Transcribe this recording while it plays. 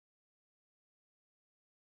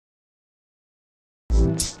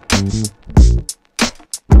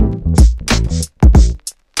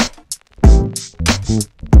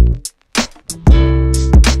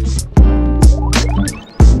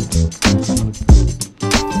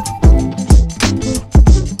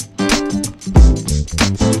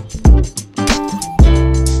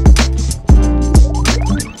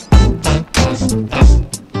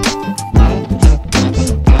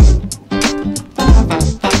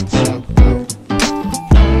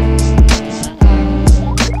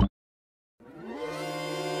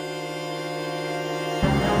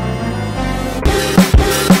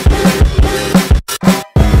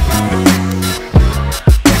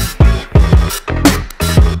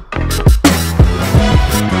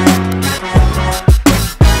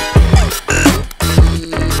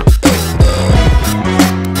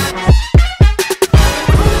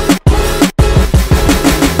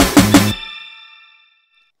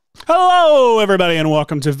Hello, everybody, and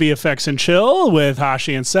welcome to VFX and Chill with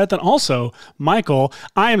Hashi and Seth, and also Michael.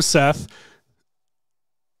 I am Seth.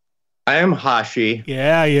 I am Hashi.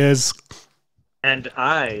 Yeah, he is. And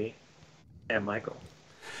I am Michael.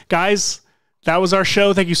 Guys, that was our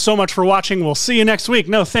show. Thank you so much for watching. We'll see you next week.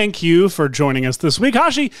 No, thank you for joining us this week.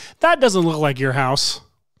 Hashi, that doesn't look like your house.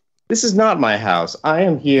 This is not my house. I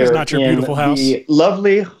am here It's not your beautiful house. The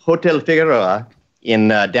lovely Hotel Figueroa in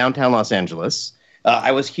downtown Los Angeles.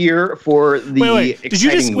 I was here for the Did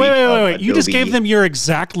you just wait? You just gave them your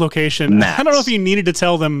exact location. Max. I don't know if you needed to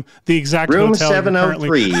tell them the exact room hotel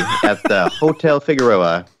 703 at the Hotel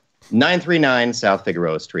Figueroa, 939 South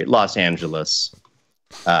Figueroa Street, Los Angeles.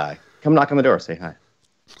 Come knock on the door. Say hi.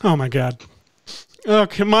 Oh my God.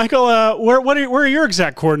 Okay, Michael. Where are your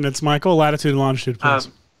exact coordinates, Michael? Latitude and longitude, please.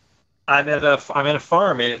 I'm at a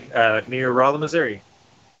farm in near Rolla, Missouri.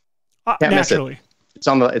 Can't miss it. Naturally. It's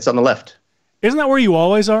on the left. Isn't that where you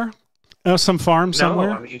always are? Some farm somewhere?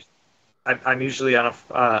 No, I'm usually on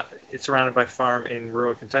a. It's surrounded by farm in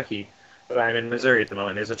rural Kentucky, but I'm in Missouri at the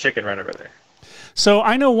moment. There's a chicken run over there. So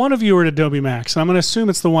I know one of you are at Adobe Max, and I'm going to assume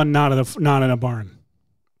it's the one not in a barn.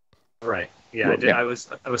 Right. Yeah, I did. I was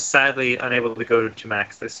sadly unable to go to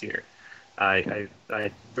Max this year. I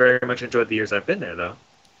very much enjoyed the years I've been there, though.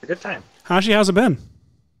 It's a good time. Hashi, how's it been?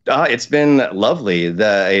 It's been lovely.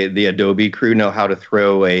 The Adobe crew know how to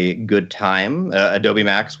throw a good time. Adobe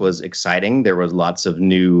Max was exciting. There was lots of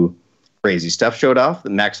new crazy stuff showed off. The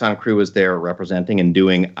Maxon crew was there representing and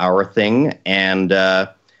doing our thing. And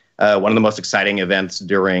one of the most exciting events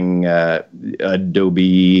during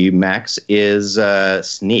Adobe Max is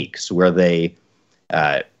Sneaks, where they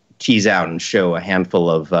tease out and show a handful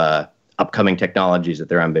of upcoming technologies that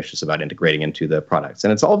they're ambitious about integrating into the products.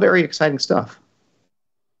 And it's all very exciting stuff.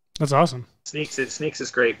 That's awesome. Sneaks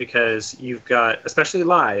is great because you've got, especially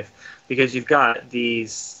live, because you've got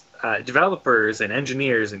these developers and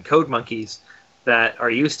engineers and code monkeys that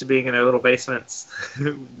are used to being in their little basements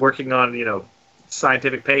working on,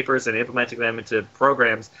 scientific papers and implementing them into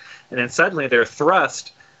programs, and then suddenly they're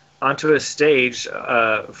thrust onto a stage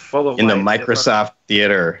full of in the Microsoft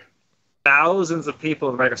Theater. Thousands of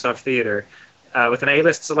people in the Microsoft Theater with an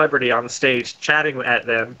A-list celebrity on the stage chatting at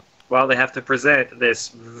them while they have to present this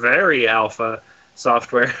very alpha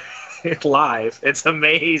software live. It's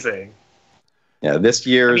amazing. Yeah, this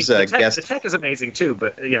year's guest. The tech is amazing too,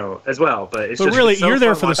 but as well. But it's just really, you're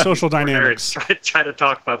there for the social dynamics. Try to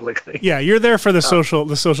talk publicly. Yeah, you're there for the social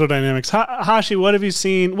dynamics. Hashi, what have you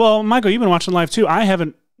seen? Well, Michael, you've been watching live too. I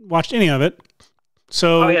haven't watched any of it.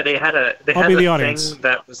 So they had a thing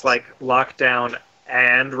that was like lockdown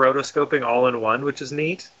and rotoscoping all in one, which is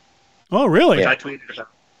neat. Oh, really? Which I tweeted about.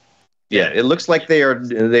 Yeah, it looks like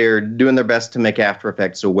they're doing their best to make After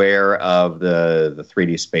Effects aware of the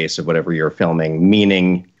 3D space of whatever you're filming,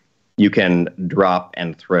 meaning you can drop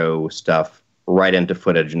and throw stuff right into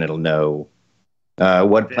footage and it'll know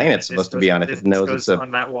what plane it's supposed to be on. If it knows it's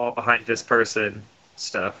on that wall behind this person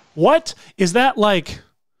stuff. What is that like?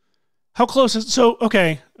 How close is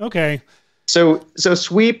okay. So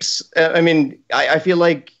sweeps. I feel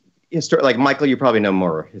like like Michael, you probably know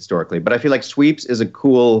more historically, but I feel like sweeps is a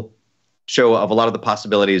cool show of a lot of the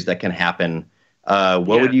possibilities that can happen.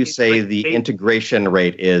 What would you say the integration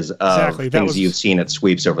rate is of things you've seen at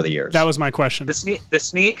sweeps over the years? That was my question. The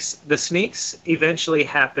sneaks eventually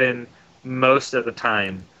happen most of the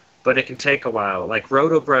time, but it can take a while. Like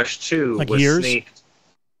Rotobrush 2 was years? sneaked.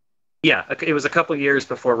 Yeah, it was a couple years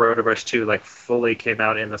before Rotobrush 2 fully came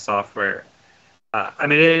out in the software.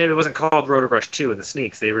 It wasn't called Rotobrush 2 in the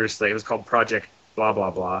sneaks. They were just it was called Project blah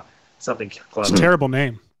blah blah, something clever. It's a terrible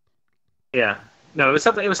name. Yeah, no, it was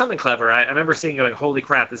something clever. I remember seeing going, "Holy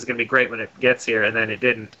crap, this is going to be great when it gets here," and then it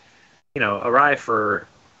didn't, arrive for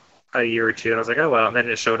a year or two, and I was like, oh well, and then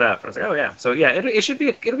it showed up. And I was like, oh yeah. So yeah, it'll be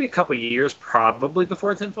a couple years probably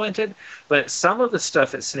before it's implemented. But some of the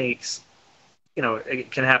stuff that sneaks,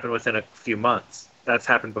 it can happen within a few months. That's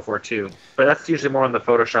happened before too. But that's usually more on the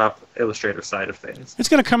Photoshop Illustrator side of things. It's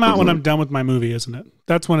going to come out when I'm done with my movie, isn't it?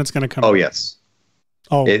 That's when it's going to come out. Oh yes.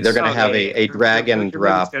 Oh, they're going to have a drag and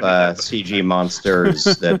drop CG monsters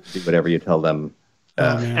that do whatever you tell them.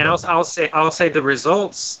 And I'll say the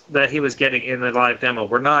results that he was getting in the live demo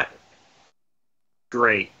were not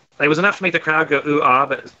great. Like, it was enough to make the crowd go ooh ah,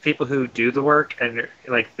 but people who do the work, and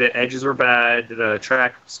like the edges were bad, the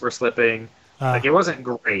tracks were slipping, like it wasn't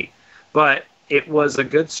great, but it was a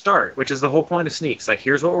good start, which is the whole point of sneaks. Like,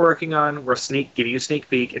 here's what we're working on. Giving you a sneak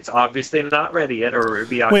peek. It's obviously not ready yet, or it'd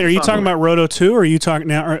be out. Wait, are you talking about Roto 2, or are you talking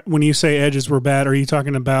now? When you say edges were bad, are you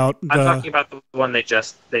talking about? I'm talking about the one they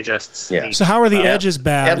just sneaked. Yeah. So how are the edges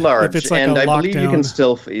bad? At large, if it's like and a I lockdown?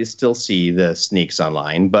 believe you still see the sneaks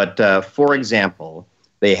online. But for example,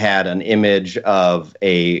 they had an image of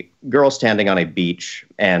a girl standing on a beach,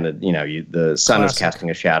 and the sun is casting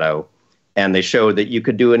a shadow. And they showed that you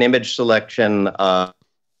could do an image selection. Oh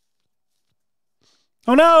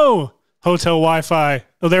no! Hotel Wi-Fi.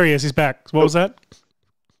 Oh, there he is. He's back. What was that?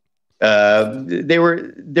 There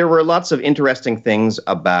were lots of interesting things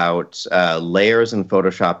about layers in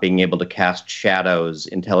Photoshop being able to cast shadows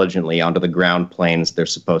intelligently onto the ground planes they're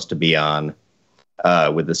supposed to be on,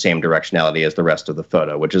 with the same directionality as the rest of the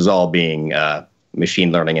photo, which is all being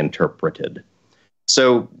machine learning interpreted.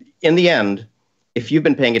 So in the end, if you've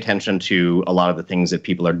been paying attention to a lot of the things that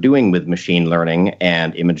people are doing with machine learning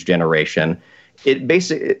and image generation,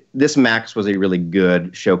 this Max was a really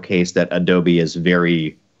good showcase that Adobe is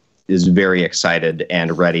very excited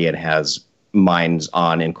and ready, and has minds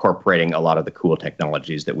on incorporating a lot of the cool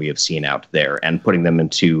technologies that we have seen out there and putting them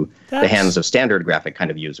into the hands of standard graphic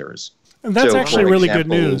kind of users. That's actually really good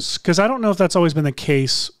news, because I don't know if that's always been the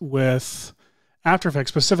case with After Effects,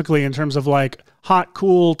 specifically in terms of like hot,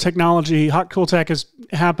 cool technology. Hot, cool tech is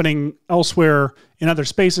happening elsewhere in other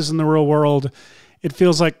spaces in the real world. It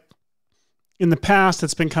feels like in the past,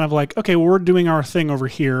 it's been kind of like, okay, well, we're doing our thing over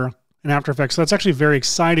here in After Effects. So that's actually very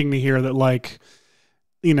exciting to hear that, like,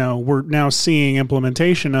 we're now seeing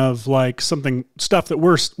implementation of like stuff that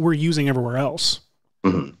we're using everywhere else.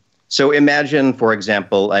 Mm-hmm. So imagine, for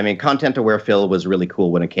example, content-aware fill was really cool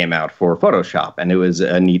when it came out for Photoshop, and it was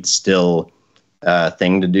a neat still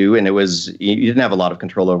thing to do, and you didn't have a lot of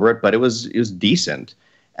control over it, but it was decent.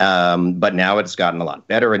 But now it's gotten a lot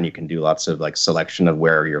better, and you can do lots of like selection of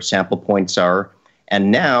where your sample points are. And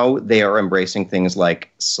now they are embracing things like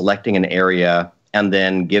selecting an area and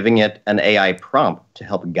then giving it an AI prompt to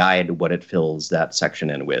help guide what it fills that section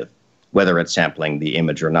in with, whether it's sampling the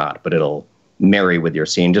image or not. But it'll marry with your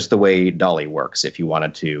scene, just the way DALL-E works. If you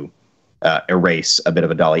wanted to erase a bit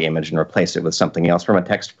of a DALL-E image and replace it with something else from a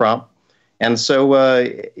text prompt. And so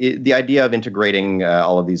the idea of integrating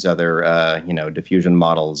all of these other, diffusion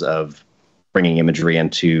models of bringing imagery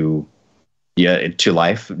to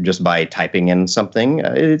life just by typing in something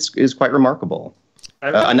is quite remarkable.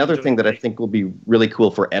 Another thing that I think will be really cool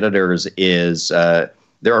for editors is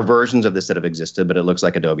there are versions of this that have existed, but it looks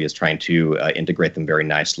like Adobe is trying to integrate them very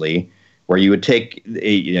nicely, where you would take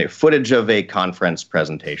footage of a conference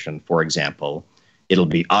presentation, for example. It'll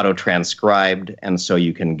be auto-transcribed, and so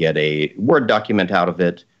you can get a Word document out of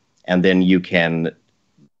it, and then you can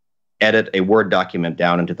edit a Word document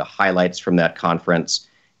down into the highlights from that conference,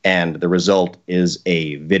 and the result is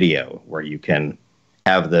a video where you can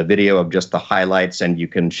have the video of just the highlights, and you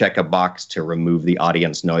can check a box to remove the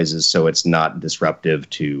audience noises so it's not disruptive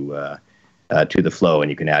to the flow, and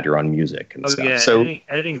you can add your own music and stuff. Yeah, so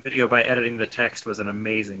editing video by editing the text was an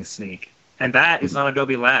amazing sneak. And that is on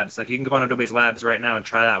Adobe Labs. Like, you can go on Adobe's Labs right now and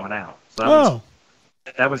try that one out. So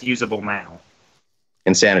that was usable now.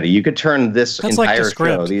 Insanity. You could turn this entire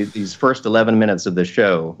show, these first 11 minutes of the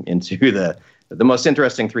show, into the most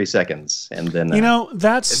interesting 3 seconds. And then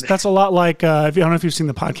that's a lot like I don't know if you've seen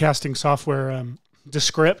the podcasting software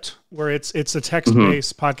Descript, where it's a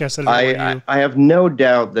text-based podcast editor. I have no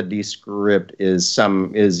doubt that Descript is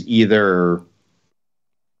either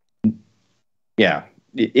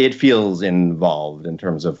it feels involved in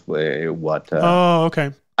terms of what.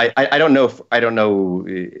 Okay. I don't know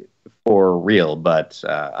for real, but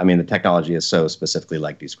the technology is so specifically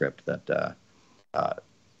like Descript that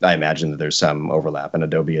I imagine that there's some overlap, and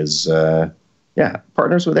Adobe is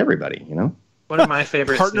partners with everybody. One of my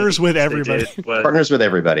favorite partners with everybody. Partners with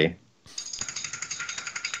everybody.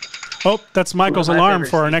 Oh, that's Michael's alarm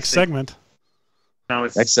for our next segment. No,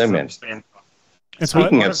 it's next segment.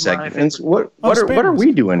 Speaking of segments, what are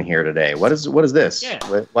we doing here today? What is this? Yeah.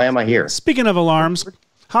 Why am I here? Speaking of alarms,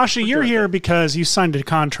 Hashi, you're here because you signed a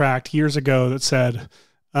contract years ago that said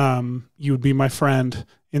you would be my friend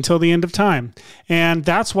until the end of time. And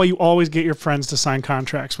that's why you always get your friends to sign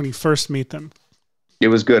contracts when you first meet them. It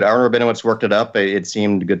was good. Aaron Rabinowitz worked it up. It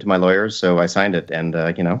seemed good to my lawyers, so I signed it. And,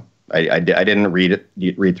 I didn't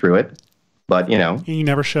read through it. But, you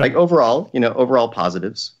never should. Like overall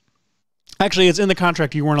positives. Actually, it's in the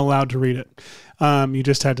contract. You weren't allowed to read it. You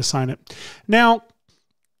just had to sign it. Now,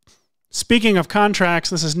 speaking of contracts,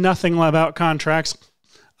 this is nothing about contracts.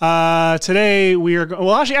 Today we are,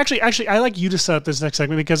 actually, I like you to set up this next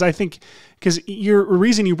segment because your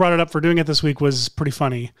reason you brought it up for doing it this week was pretty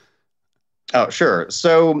funny. Oh, sure.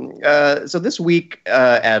 So this week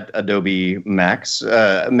at Adobe Max,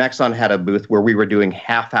 Maxon had a booth where we were doing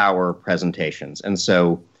half-hour presentations. And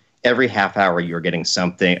so every half hour you were getting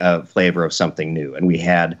a flavor of something new. And we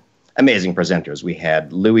had amazing presenters. We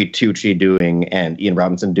had Louis Tucci and Ian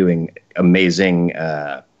Robinson doing amazing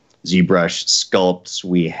ZBrush sculpts.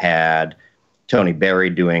 We had Tony Berry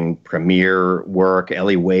doing Premiere work,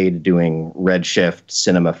 Ellie Wade doing Redshift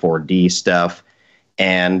Cinema 4D stuff,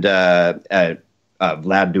 and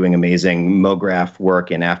Vlad doing amazing MoGraph work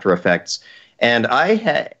in After Effects, and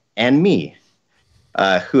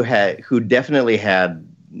who definitely had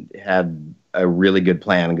a really good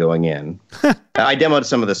plan going in. I demoed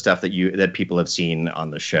some of the stuff that people have seen on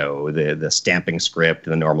the show, the stamping script,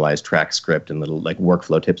 and the normalized track script, and little like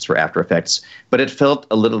workflow tips for After Effects, but it felt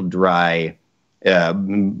a little dry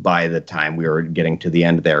by the time we were getting to the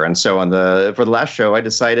end there. And so for the last show, I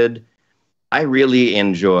decided I really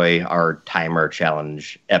enjoy our timer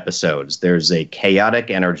challenge episodes. There's a chaotic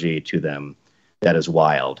energy to them that is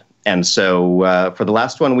wild. And so for the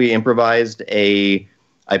last one, we improvised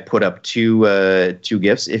I put up two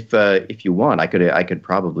GIFs. If you want, I could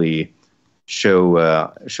probably show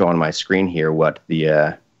on my screen here what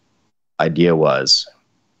the idea was.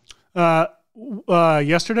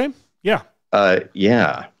 Yesterday? Yeah.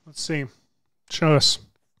 Yeah. Let's see. Show us.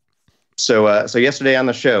 So yesterday on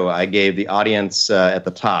the show, I gave the audience at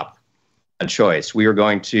the top a choice. We were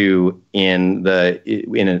going to in a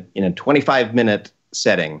 25-minute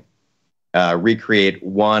setting recreate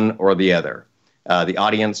one or the other. The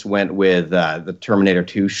audience went with the Terminator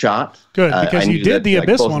 2 shot. Good, because you did the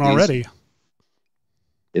Abyss one already.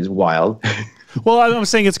 Is wild. Well, I'm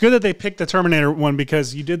saying it's good that they picked the Terminator one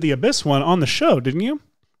because you did the Abyss one on the show, didn't you?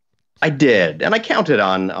 I did, and I counted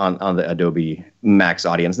on the Adobe Max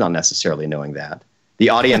audience, not necessarily knowing that. The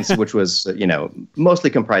audience, which was mostly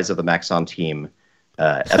comprised of the Maxon team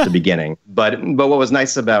at the beginning. But what was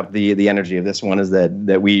nice about the energy of this one is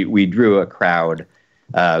that we drew a crowd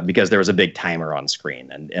because there was a big timer on screen,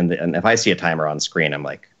 and if I see a timer on screen, I'm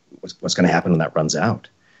like, what's going to happen when that runs out?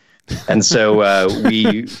 And so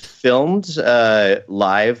we filmed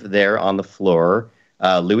live there on the floor.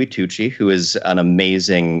 Louis Tucci, who is an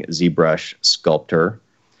amazing ZBrush sculptor,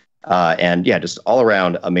 and just all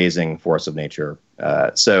around amazing force of nature.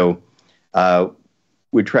 So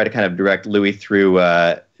we try to kind of direct Louis through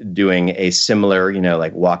doing a similar,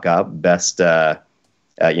 like walk up, best,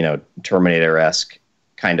 Terminator-esque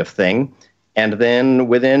kind of thing. And then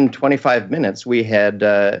within 25 minutes, we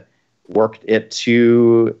had worked it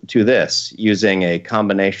to this using a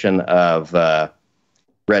combination of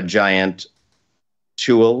Red Giant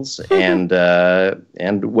tools and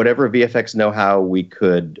whatever VFX know-how we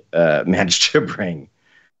could manage to bring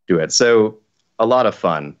to it. So a lot of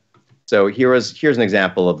fun. So here's an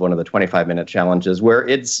example of one of the 25-minute challenges where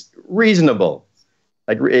it's reasonable.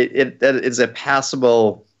 Like it's a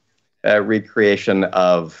passable recreation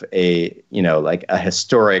of a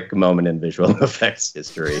historic moment in visual effects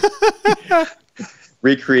history.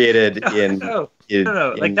 Recreated in no.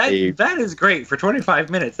 Like that is great for 25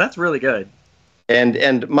 minutes. That's really good.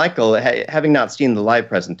 And Michael, having not seen the live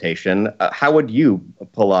presentation, how would you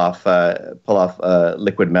pull off a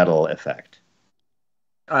liquid metal effect?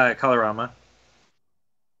 Colorama.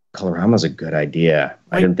 Colorama's a good idea.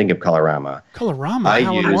 I didn't think of Colorama. Colorama?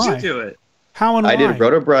 How and why? Do it. How and why? I did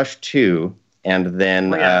Rotobrush 2, and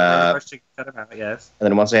then Rotobrush to cut them out, yes. And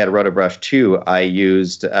then once I had Rotobrush 2, I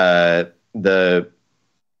used that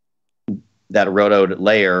rotoed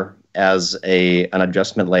layer as an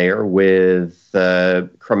adjustment layer with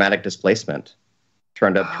chromatic displacement.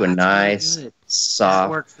 Turned up to a nice,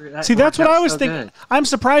 soft... See, that's what I was thinking. Good. I'm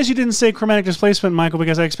surprised you didn't say chromatic displacement, Michael,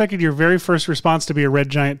 because I expected your very first response to be a Red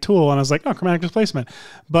Giant tool, and I was like, oh, chromatic displacement.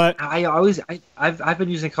 But I've been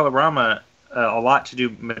using Colorama a lot to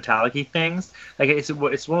do metallic-y things. Like it's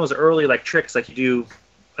one of those early tricks, like you do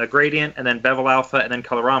a gradient and then bevel alpha and then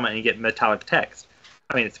Colorama and you get metallic text.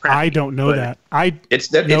 I mean, it's crappy. I don't know that.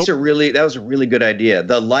 That was a really good idea.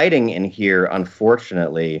 The lighting in here,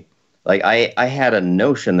 unfortunately, like I had a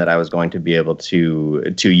notion that I was going to be able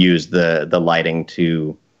to use the lighting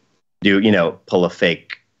to do, pull a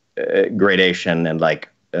fake gradation and like.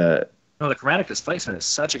 No, the chromatic displacement is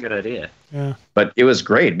such a good idea. Yeah. But it was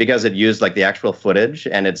great because it used like the actual footage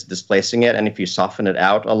and it's displacing it. And if you soften it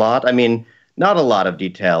out a lot, I mean, not a lot of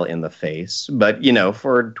detail in the face, but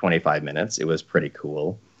for 25 minutes, it was pretty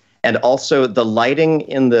cool. And also the lighting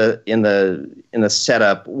in the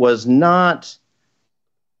setup was not.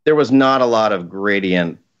 There was not a lot of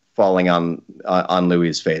gradient falling on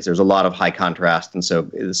Louis' face. There's a lot of high contrast, and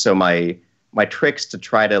so my tricks to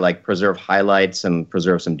try to like preserve highlights and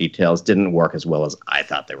preserve some details didn't work as well as I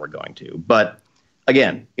thought they were going to. But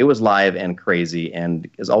again, it was live and crazy and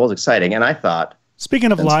is always exciting. And I thought,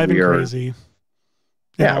 speaking of live and crazy,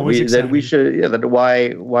 we should. Why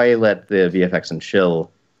let the VFX and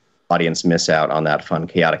chill audience miss out on that fun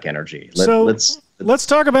chaotic energy? Let's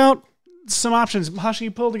talk about some options. Hashi,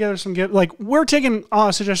 you pulled together some we're taking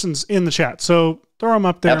suggestions in the chat, so throw them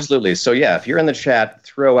up there. Absolutely. So if you're in the chat,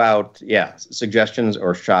 throw out suggestions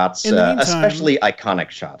or shots, especially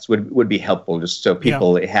iconic shots would be helpful, just so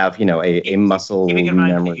people have a muscle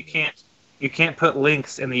memory. You can't put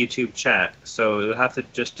links in the YouTube chat, so you'll have to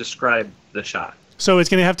just describe the shot. So it's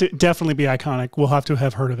going to have to definitely be iconic. We'll have to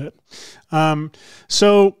have heard of it.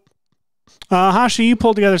 Hashi, you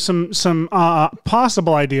pulled together some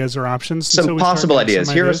possible ideas or options. Some possible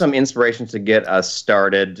ideas. Here are some inspirations to get us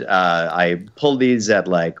started. I pulled these at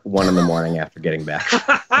 1 a.m. after getting back. To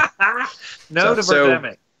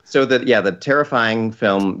Birdemic. So the terrifying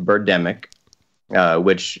film Birdemic,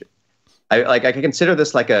 which I can consider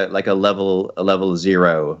this like a level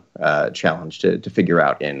 0 challenge to figure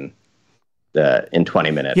out in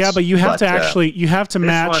 20 minutes. Yeah, but you have to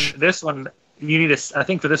match this one. I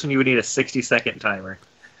think for this one you would need a 60-second timer.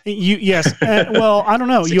 Yes. Well, I don't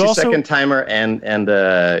know. 60-second timer and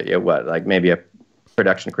maybe a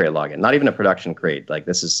production crate login. Not even a production crate.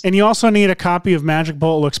 This is. And you also need a copy of Magic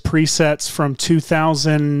Bullet Looks presets from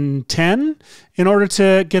 2010 in order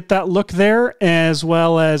to get that look there, as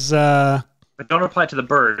well as. But don't apply to the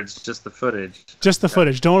birds, just the footage. Just the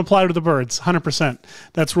footage. Don't apply to the birds. 100%.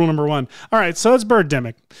 That's rule number 1. All right, so it's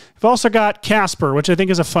Birdemic. We've also got Casper, which I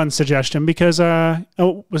think is a fun suggestion because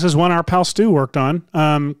this is one our pal Stu worked on.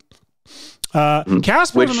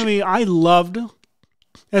 Casper is a movie I loved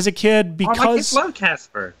as a kid because... I love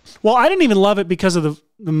Casper. Well, I didn't even love it because of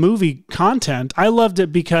the movie content. I loved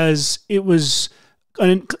it because it was...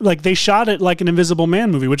 they shot it like an Invisible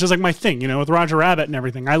Man movie, which is my thing, with Roger Rabbit and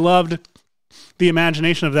everything. I loved the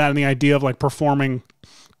imagination of that and the idea of performing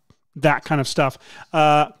that kind of stuff.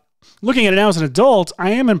 Looking at it now as an adult, I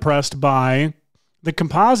am impressed by the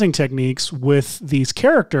compositing techniques with these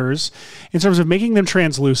characters in terms of making them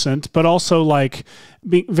translucent, but also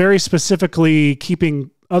very specifically keeping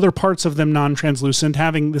other parts of them non-translucent,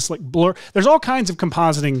 having this blur. There's all kinds of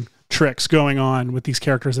compositing tricks going on with these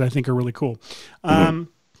characters that I think are really cool.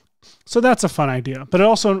 So that's a fun idea, but it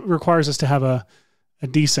also requires us to have a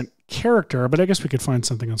decent character, but I guess we could find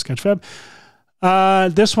something on Sketchfab.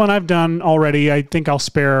 This one I've done already. I think I'll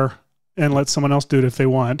spare and let someone else do it if they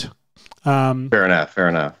want. Fair enough.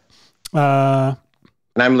 And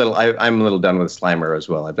I'm a little done with Slimer as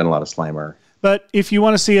well. I've done a lot of Slimer. But if you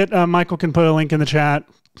want to see it, Michael can put a link in the chat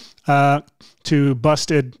to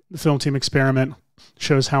Busted, the Film Team Experiment.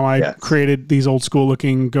 Shows how I created these old school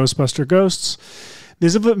looking Ghostbuster ghosts.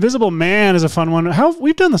 This Invisible Man is a fun one.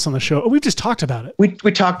 We've done this on the show. We've just talked about it.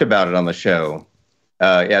 We talked about it on the show.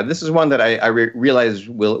 This is one that I realize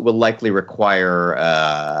will likely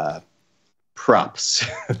require props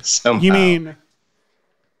somehow. You mean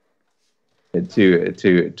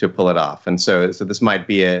to pull it off? And so this might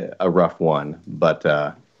be a rough one, but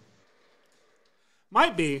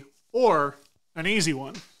might be or an easy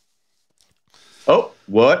one. Oh,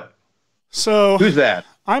 what? So who's that?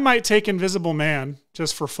 I might take Invisible Man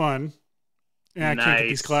just for fun. Yeah, I can't get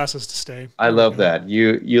these glasses to stay. I love that.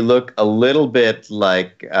 You look a little bit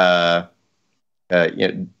like Dr.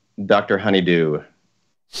 Honeydew.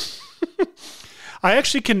 I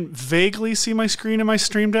actually can vaguely see my screen in my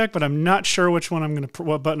Stream Deck, but I'm not sure what button I'm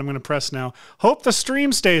going to press now. Hope the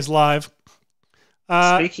stream stays live.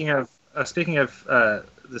 Speaking of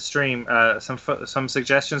the stream, some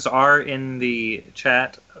suggestions are in the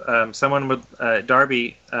chat. Someone would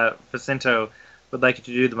Darby Jacinto would like you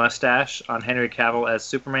to do the mustache on Henry Cavill as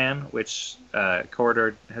Superman, which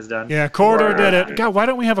Corridor has done. Yeah, Corridor did it. God, why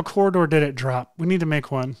don't we have a Corridor did it drop? We need to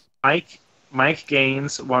make one. Mike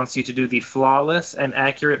Gaines wants you to do the flawless and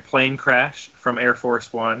accurate plane crash from Air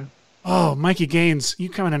Force One. Oh, Mikey Gaines, you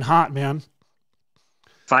coming in hot, man.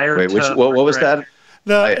 Fire. Wait, what was that?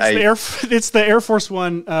 It's the Air Force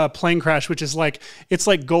One plane crash, which is like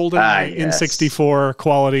GoldenEye in 64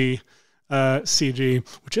 quality CG,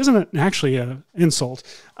 which isn't actually an insult.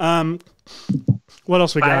 What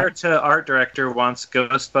else we got? Fire to art director wants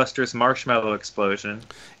Ghostbusters marshmallow explosion.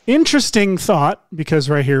 Interesting thought, because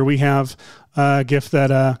right here we have a GIF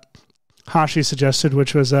that Hashi suggested,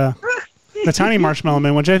 which was the tiny marshmallow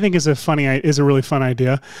man, which I think is a really fun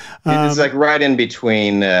idea. It's like right in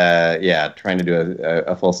between, trying to do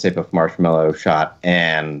a full Stay Puft Marshmallow shot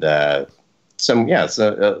and it's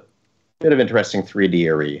a bit of interesting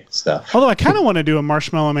 3D-y stuff. Although I kind of want to do a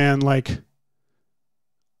Marshmallow Man, like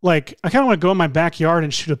I kind of want to go in my backyard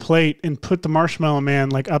and shoot a plate and put the Marshmallow Man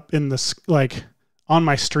like up in the like on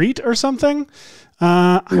my street or something.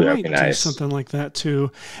 I might do something like that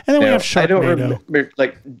too. And then we have Sharknado. I don't remember,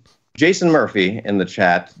 like Jason Murphy in the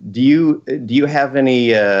chat. Do you have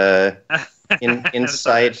any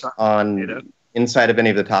insight on inside of any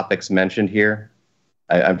of the topics mentioned here?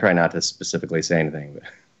 I'm trying not to specifically say anything.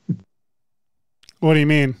 But. What do you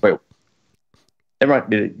mean? Wait.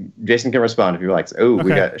 Everyone, Jason can respond if he likes. Oh, okay.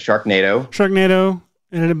 We got Sharknado. Sharknado,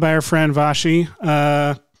 edited by our friend Vashi,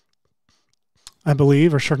 I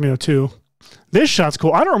believe, or Sharknado 2. This shot's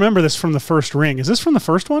cool. I don't remember this from the first Ring. Is this from the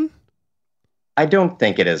first one? I don't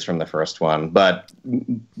think it is from the first one, but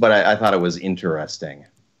I thought it was interesting.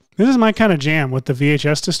 This is my kind of jam with the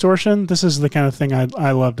VHS distortion. This is the kind of thing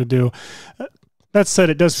I love to do. That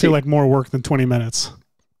said, it does feel like more work than 20 minutes.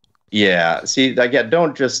 Yeah. See,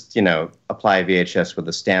 don't just, apply VHS with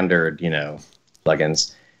the standard,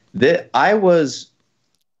 plugins. I was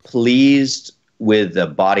pleased with the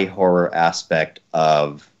body horror aspect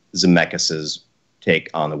of Zemeckis's take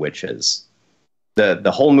on the witches.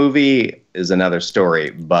 The whole movie is another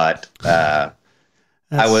story, but I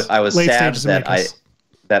was sad that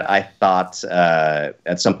I thought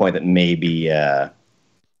at some point that maybe it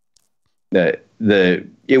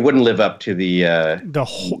wouldn't live up to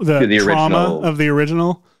the trauma of the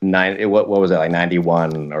original. What was it, like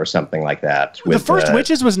 91 or something like that? The first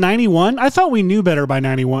Witches was 91. I thought we knew better by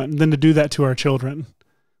 91 than to do that to our children.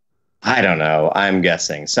 I don't know. I'm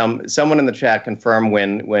guessing. Someone in the chat confirm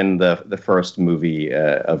when the first movie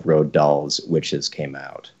of Roald Dahl's Witches came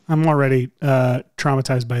out. I'm already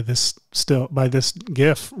traumatized by this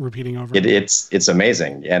GIF repeating over. It's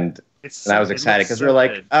amazing, and I was excited because we were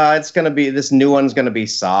like, it's gonna be this new one's gonna be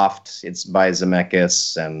soft. It's by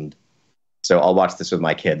Zemeckis, and so I'll watch this with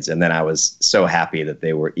my kids. And then I was so happy that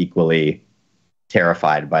they were equally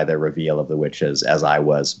terrified by the reveal of the Witches as I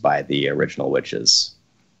was by the original Witches.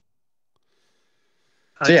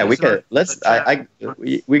 So yeah, we got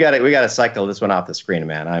to cycle this one off the screen,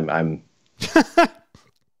 man. I'm.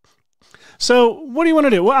 So what do you want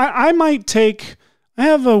to do? Well, I might take. I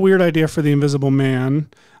have a weird idea for the Invisible Man.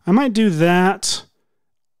 I might do that,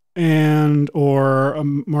 or a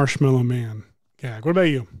Marshmallow Man gag. What about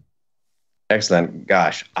you? Excellent.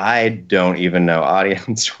 Gosh, I don't even know,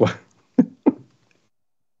 audience. What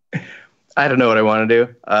I don't know what I want to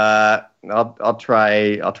do. I'll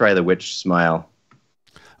try the witch smile.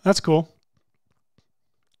 That's cool.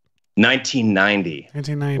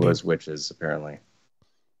 1990 was Witches, apparently.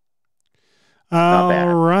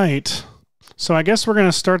 All right. So I guess we're going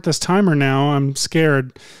to start this timer now. I'm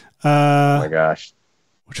scared. Oh my gosh.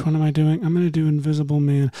 Which one am I doing? I'm going to do Invisible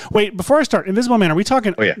Man. Wait, before I start, Invisible Man, are we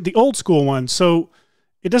talking the old school one? So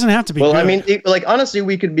it doesn't have to be good. I mean, honestly,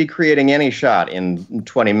 we could be creating any shot in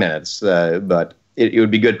 20 minutes, but it would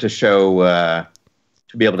be good to show...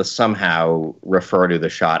 to be able to somehow refer to the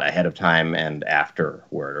shot ahead of time and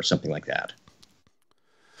afterward or something like that.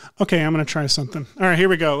 Okay, I'm going to try something. All right, here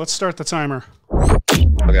we go. Let's start the timer.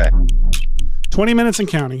 Okay. 20 minutes and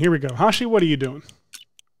counting. Here we go. Hashi, what are you doing?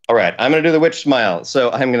 All right, I'm going to do the witch smile.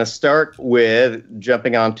 So I'm going to start with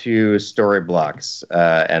jumping onto story blocks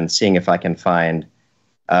and seeing if I can find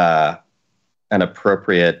an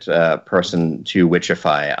appropriate person to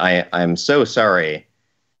witchify. I'm so sorry,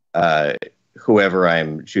 whoever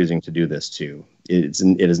I'm choosing to do this to. It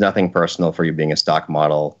is nothing personal for you being a stock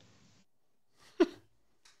model.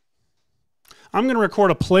 I'm going to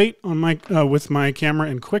record a plate on my with my camera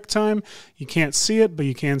in QuickTime. You can't see it, but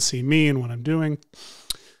you can see me and what I'm doing.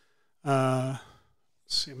 Let's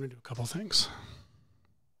see. I'm going to do a couple things.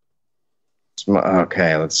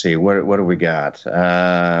 Okay, let's see. What do we got?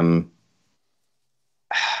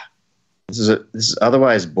 This is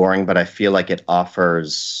otherwise boring, but I feel like it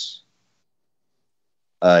offers.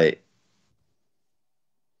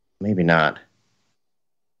 Maybe not.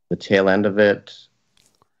 The tail end of it.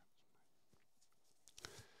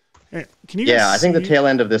 Can you? Yeah, I think the tail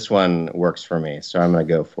end of this one works for me, so I'm going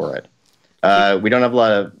to go for it. We don't have a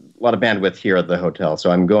lot of bandwidth here at the hotel,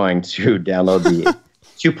 so I'm going to download the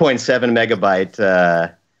 2.7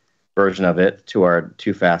 megabyte version of it to our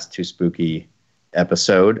Too Fast, Too Spooky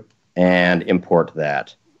episode and import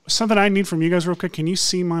that. Something I need from you guys real quick. Can you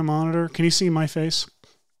see my monitor? Can you see my face?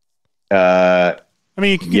 I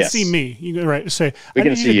mean, you can see me. You right? Say we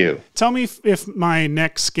can see you. Tell me if my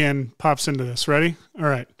neck skin pops into this. Ready? All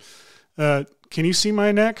right. Can you see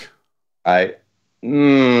my neck? I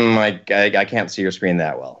can't see your screen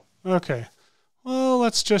that well. Okay. Well,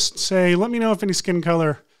 let's just say, let me know if any skin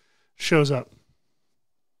color shows up.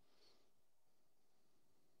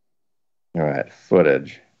 All right,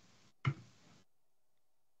 footage.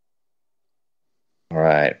 All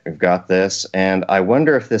right, we've got this, and I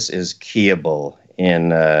wonder if this is keyable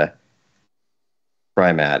in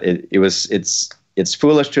Primat. It's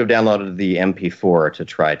foolish to have downloaded the MP4 to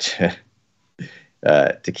try to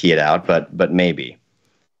key it out, but maybe.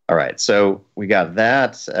 All right, so we got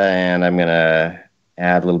that, and I'm gonna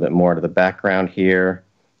add a little bit more to the background here.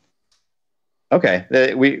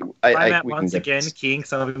 Okay, we once again keying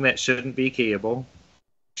something that shouldn't be keyable.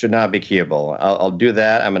 Should not be keyable. I'll do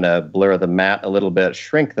that. I'm gonna blur the matte a little bit,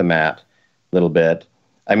 shrink the matte a little bit.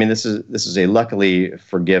 I mean, this is a luckily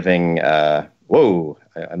forgiving. Whoa,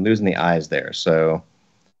 I'm losing the eyes there, so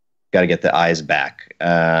got to get the eyes back.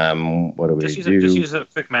 What do we do? Just use a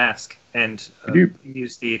quick mask and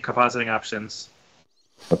use the compositing options.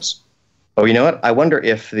 Oops. Oh, you know what? I wonder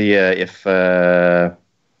if the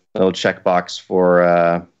little checkbox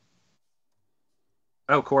for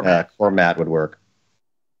core matte. Core matte would work.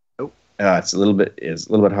 Oh, it's a little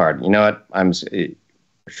bit hard. You know what? I'm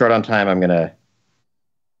short on time. I'm gonna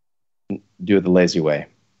do it the lazy way.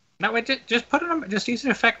 No, wait, just use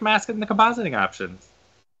an effect mask in the compositing options.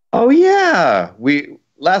 Oh yeah,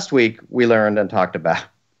 last week we learned and talked about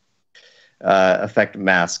effect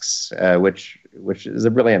masks, which is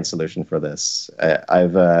a brilliant solution for this.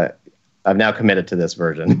 I've now committed to this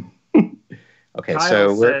version. Okay, Kyle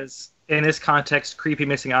so says in this context, creepy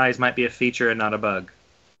missing eyes might be a feature and not a bug.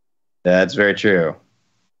 That's very true.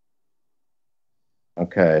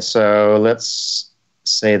 Okay, so let's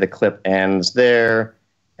say the clip ends there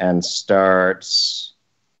and starts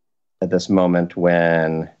at this moment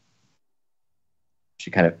when she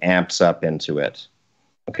kind of amps up into it.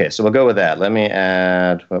 Okay, so we'll go with that. Let me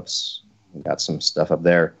add, whoops, got some stuff up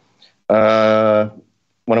there.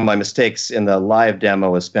 One of my mistakes in the live demo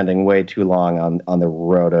was spending way too long on the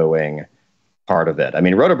rotoing part of it. I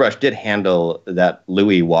mean, Rotobrush did handle that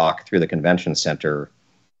Louis walk through the convention center,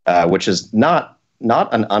 which is not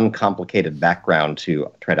an uncomplicated background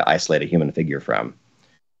to try to isolate a human figure from.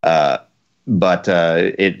 But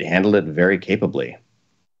it handled it very capably.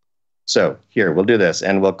 So here, we'll do this,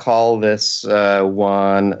 and we'll call this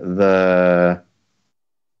one the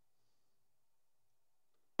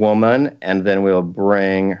woman, and then we'll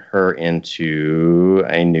bring her into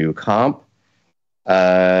a new comp.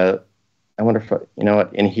 I wonder if, you know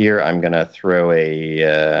what, in here I'm going to throw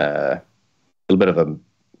a little bit of a,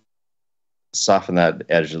 soften that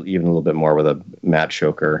edge even a little bit more with a matte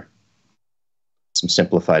choker. Some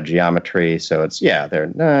simplified geometry, so it's, yeah, they're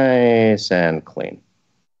nice and clean.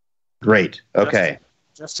 Great. Okay.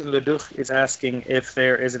 Justin Leduc is asking if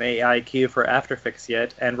there is an AI key for After Effects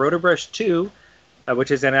yet, and Rotobrush 2, which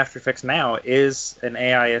is in After Effects now, is an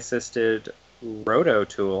AI-assisted roto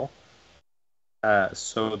tool.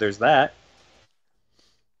 So there's that.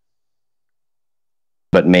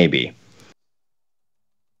 But maybe.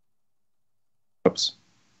 Oops.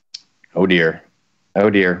 Oh dear. Oh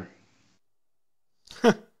dear.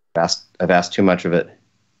 I've asked too much of it.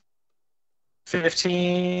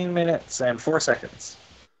 15 minutes and 4 seconds.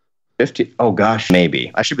 50. Oh gosh,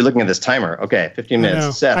 maybe. I should be looking at this timer. Okay, 15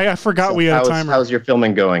 minutes. Seth, I forgot we had a timer. How's your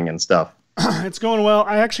filming going and stuff? It's going well.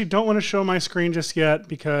 I actually don't want to show my screen just yet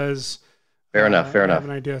because fair enough. I have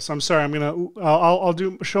an idea. So I'm sorry. I'll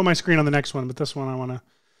show my screen on the next one, but this one I want to.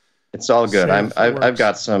 It's all good. I've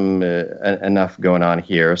got some enough going on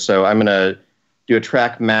here. So I'm gonna do a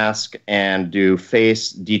track mask and do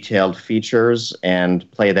face detailed features and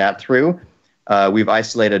play that through. We've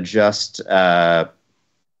isolated just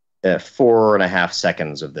 4.5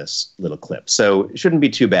 seconds of this little clip, so it shouldn't be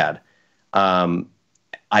too bad.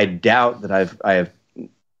 I doubt that I have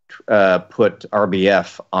put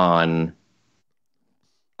RBF on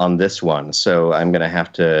this one, so I'm going to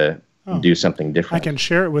have to do something different. I can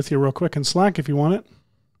share it with you real quick in Slack if you want it.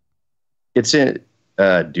 It's in.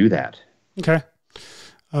 Do that. Okay.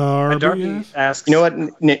 And Darby asks, you know what?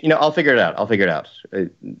 I'll figure it out.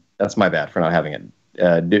 That's my bad for not having it.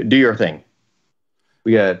 Do your thing.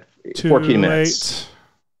 We got 14 minutes.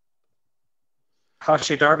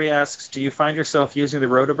 Hashi Darby asks, do you find yourself using the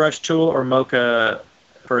Rotobrush tool or Mocha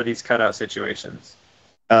for these cutout situations?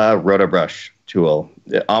 Rotobrush tool,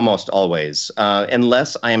 almost always,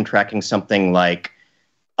 unless I am tracking something like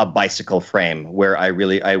a bicycle frame where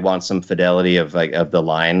I want some fidelity of the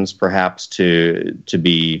lines, perhaps to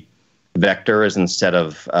be vectors instead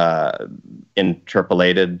of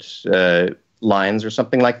interpolated lines or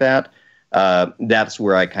something like that. That's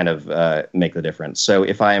where I kind of make the difference. So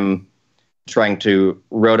if I'm trying to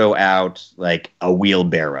roto out like a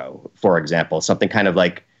wheelbarrow, for example, something kind of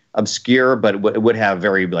like obscure, but it would have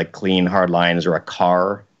very like clean, hard lines, or a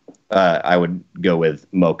car, I would go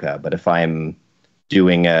with Mocha. But if I'm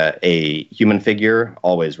doing a human figure,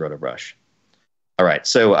 always Rotobrush. All right,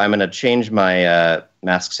 so I'm going to change my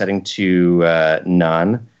mask setting to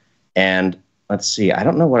none. And let's see, I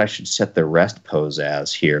don't know what I should set the rest pose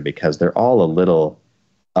as here because they're all a little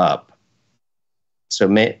up. So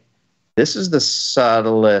this is the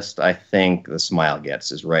subtlest I think the smile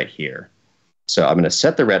gets is right here. So I'm going to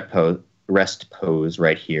set the rest pose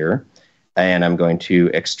right here, and I'm going to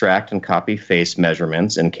extract and copy face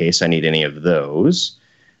measurements in case I need any of those.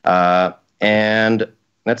 And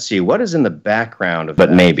let's see, what is in the background of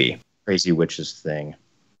that? Maybe Crazy Witches thing.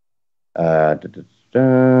 The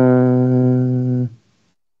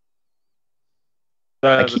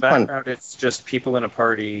background, it's just people in a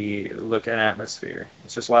party look at atmosphere.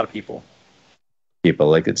 It's just a lot of people.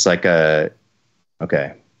 It's like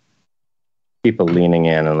okay. People leaning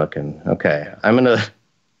in and looking. Okay, I'm going to,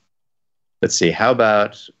 let's see, how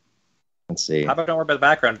about don't worry about the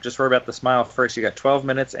background, just worry about the smile first. You got 12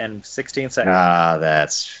 minutes and 16 seconds.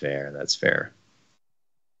 That's fair.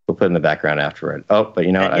 We'll put in the background afterward. Oh, but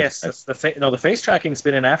you know what? Yes, the face tracking's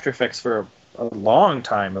been in After Effects for a long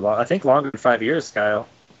time. I think longer than 5 years, Kyle.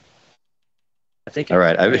 I think. All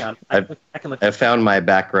right, I've found my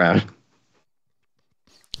background.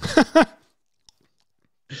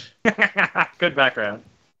 Good background.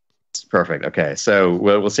 It's perfect. Okay, so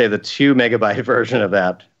we'll say the 2 megabyte version of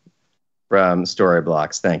that from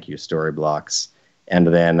Storyblocks. Thank you, Storyblocks. And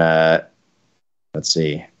then let's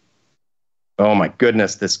see. Oh my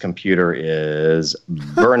goodness, this computer is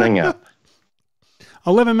burning up.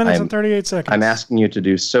 11 minutes and 38 seconds. I'm asking you to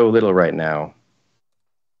do so little right now.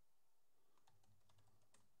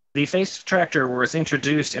 The face tractor was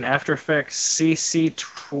introduced in After Effects CC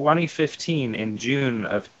 2015 in June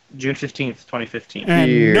 15th, 2015.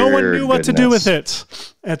 And no one knew what to do with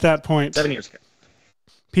it at that point. 7 years ago.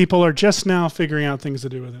 People are just now figuring out things to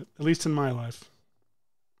do with it, at least in my life.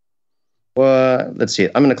 Well, let's see.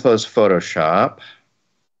 I'm going to close Photoshop.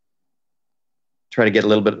 Try to get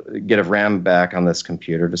of RAM back on this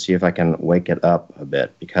computer to see if I can wake it up a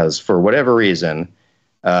bit, because for whatever reason,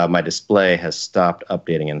 my display has stopped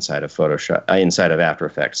updating inside of inside of After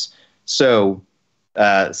Effects. So,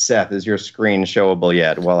 Seth, is your screen showable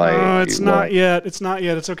yet? It's not yet. It's not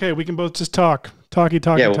yet. It's okay. We can both just talk. Talk.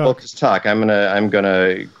 Yeah, we'll just talk. I'm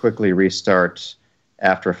gonna quickly restart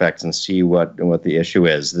After Effects and see what the issue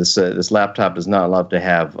is. This laptop does not love to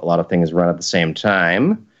have a lot of things run at the same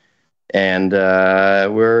time, and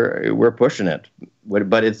we're pushing it.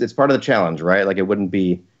 But it's part of the challenge, right? Like, it wouldn't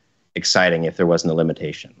be exciting if there wasn't a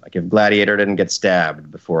limitation. Like, if Gladiator didn't get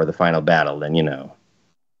stabbed before the final battle, then you know.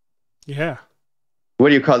 Yeah. What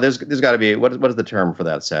do you call? There's got to be what is the term for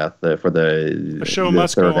that, Seth? For the show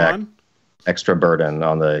must go on. Extra burden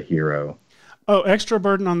on the hero. Oh, extra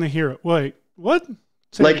burden on the hero. Wait, what?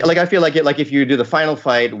 Like I feel like if you do the final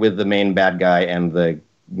fight with the main bad guy and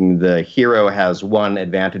the hero has one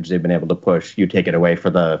advantage they've been able to push, you take it away for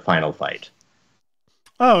the final fight.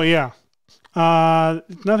 Oh yeah.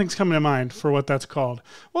 Nothing's coming to mind for what that's called.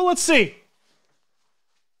 Well, let's see.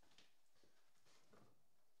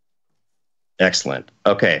 Excellent.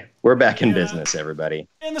 Okay, we're back in business, everybody.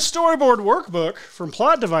 In the storyboard workbook from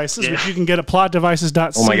Plot Devices, which you can get at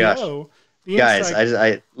plotdevices.co. Oh my gosh. Guys,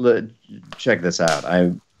 I check this out.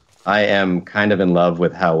 I am kind of in love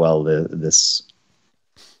with how well this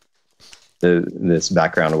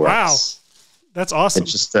background works. Wow, that's awesome.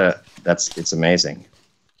 It's just it's amazing.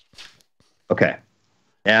 Okay,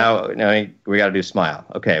 now we got to do smile.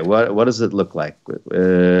 Okay, what does it look like?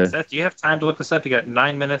 Seth, do you have time to look this up? You got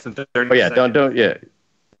 9 minutes and 30 seconds. Oh yeah, don't.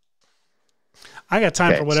 I got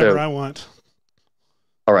time for whatever I want.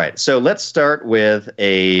 All right, so let's start with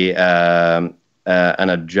an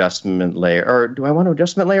adjustment layer. Or do I want an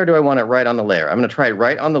adjustment layer, or do I want it right on the layer? I'm going to try it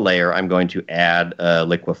right on the layer. I'm going to add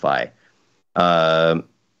liquefy.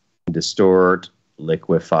 Distort,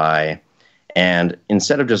 liquefy. And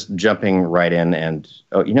instead of just jumping right in and,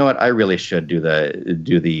 you know what? I really should do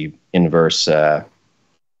the inverse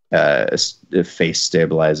face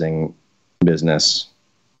stabilizing business.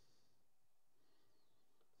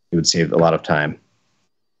 It would save a lot of time.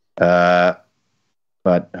 But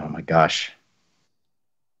oh my gosh,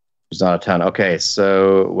 there's not a ton. Okay,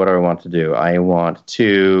 so what do I want to do?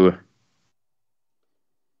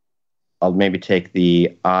 I'll maybe take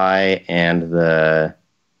the eye and the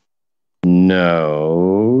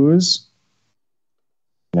nose.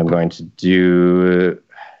 And I'm going to do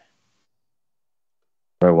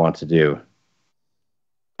what I want to do.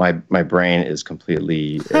 My brain is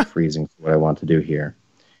completely freezing for what I want to do here.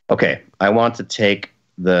 Okay, I want to take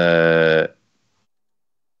the...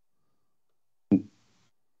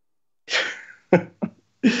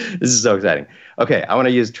 This is so exciting. Okay, I want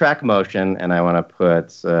to use track motion, and I want to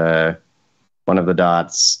put one of the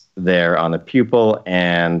dots there on the pupil,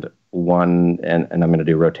 and I'm going to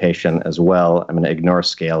do rotation as well. I'm going to ignore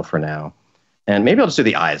scale for now. And maybe I'll just do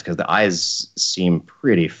the eyes, because the eyes seem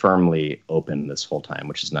pretty firmly open this whole time,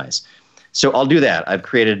 which is nice. So I'll do that. I've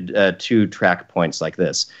created 2 track points like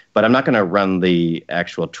this, but I'm not going to run the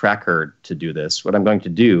actual tracker to do this. What I'm going to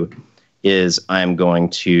do is I'm going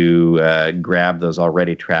to grab those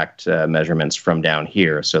already tracked measurements from down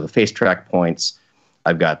here. So the face track points,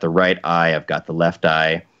 I've got the right eye, I've got the left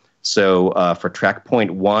eye. So for track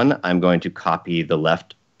point 1, I'm going to copy the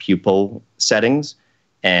left pupil settings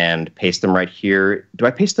and paste them right here. Do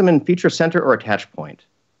I paste them in feature center or attach point?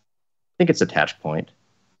 I think it's attach point.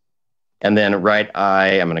 And then right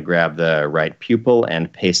eye, I'm going to grab the right pupil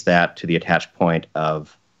and paste that to the attach point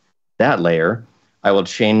of that layer. I will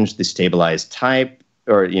change the stabilize type,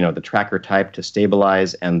 or the tracker type, to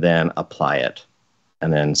stabilize, and then apply it.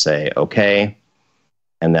 And then say, okay.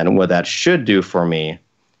 And then what that should do for me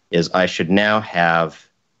is I should now have,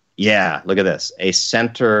 look at this, a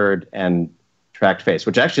centered and tracked face,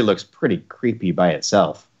 which actually looks pretty creepy by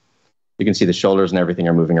itself. You can see the shoulders and everything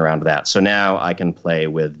are moving around that. So now I can play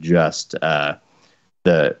with just the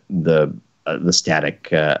static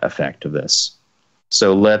effect of this.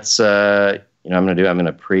 So let's, I'm going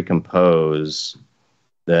to pre-compose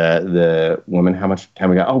the woman. How much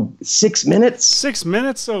time we got? Oh, 6 minutes? 6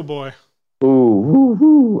 minutes? Oh, boy.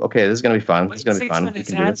 Ooh. Okay, this is going to be fun. This is going to be fun. 6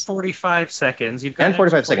 minutes and 45 seconds. You've got and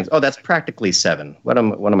 45 seconds. Oh, that's practically 7. What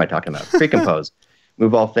am I talking about? Pre-compose.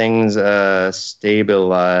 Move all things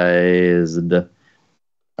stabilized.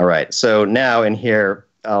 All right. So now in here,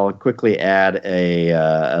 I'll quickly add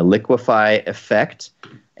a liquefy effect.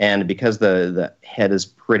 And because the head is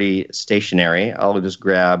pretty stationary, I'll just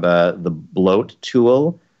grab the bloat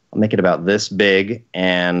tool. I'll make it about this big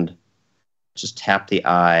and just tap the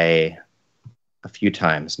eye a few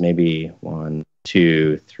times, maybe 1,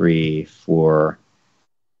 2, 3, 4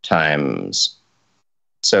 times.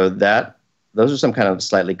 So those are some kind of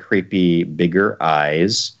slightly creepy, bigger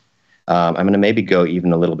eyes. I'm going to maybe go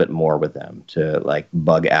even a little bit more with them to like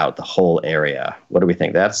bug out the whole area. What do we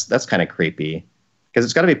think? That's kind of creepy because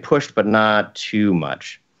it's got to be pushed, but not too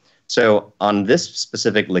much. So on this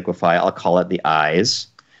specific liquefy, I'll call it the eyes,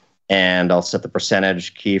 and I'll set the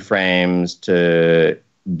percentage keyframes to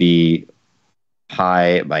be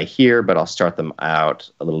high by here, but I'll start them out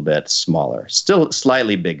a little bit smaller. Still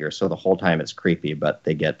slightly bigger, so the whole time it's creepy, but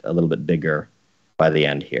they get a little bit bigger by the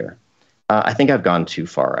end here. I think I've gone too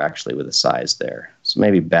far, actually, with the size there. So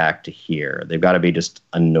maybe back to here. They've got to be just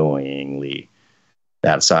annoyingly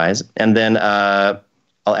that size. And then I'll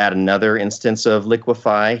add another instance of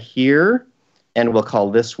liquefy here, and we'll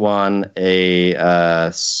call this one a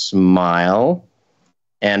smile.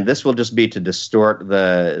 And this will just be to distort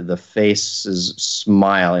the face's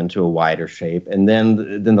smile into a wider shape. And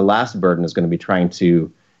then the last burden is going to be trying to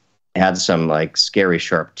add some like scary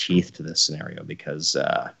sharp teeth to this scenario, because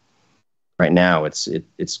right now it's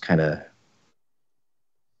kind of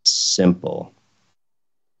simple.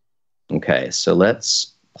 Okay, so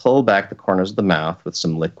let's pull back the corners of the mouth with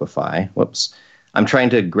some liquefy. Whoops. I'm trying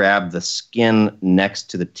to grab the skin next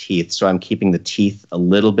to the teeth, so I'm keeping the teeth a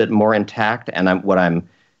little bit more intact, and what I'm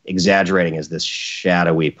exaggerating is this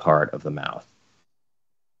shadowy part of the mouth.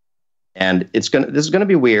 And this is going to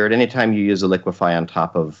be weird anytime you use a liquefy on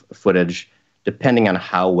top of footage. Depending on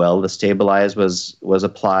how well the stabilize was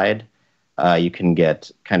applied, you can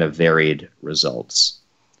get kind of varied results.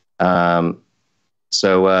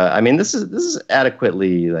 So I mean, this is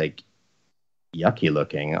adequately like yucky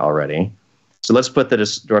looking already. So let's put the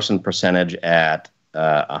distortion percentage at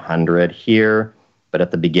 100 here, but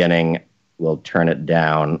at the beginning we'll turn it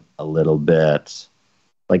down a little bit,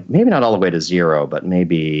 like maybe not all the way to 0, but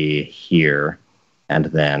maybe here, and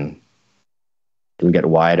then it'll get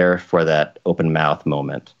wider for that open mouth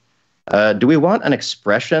moment. Do we want an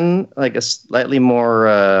expression, like a slightly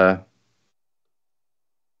more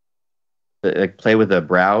like play with the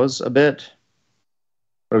brows a bit.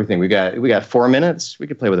 What do we think? We got 4 minutes. We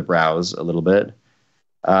could play with the brows a little bit.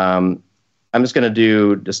 I'm just gonna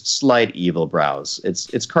do just slight evil brows. It's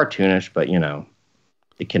cartoonish, but you know,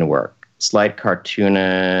 it can work. Slight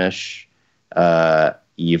cartoonish,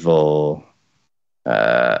 evil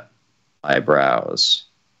eyebrows.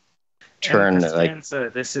 Turn like.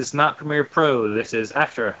 This is not Premiere Pro. This is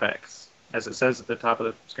After Effects, as it says at the top of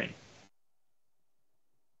the screen.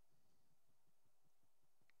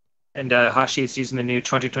 And Hashi is using the new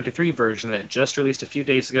 2023 version that just released a few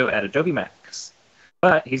days ago at Adobe Max.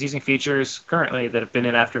 But he's using features currently that have been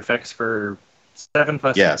in After Effects for 7+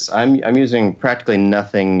 years. Yes, I'm using practically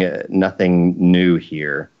nothing new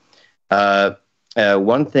here.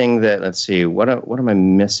 One thing that, let's see, what am I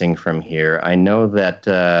missing from here? I know that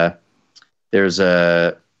there's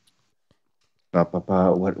a what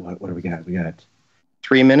do we got? We got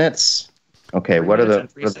 3 minutes. Okay, what are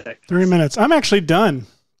the 3 minutes? I'm actually done.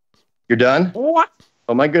 You're done? What?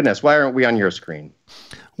 Oh my goodness! Why aren't we on your screen?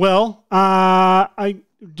 Well,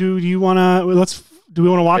 do we want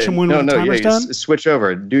to watch them when the timer's done? Switch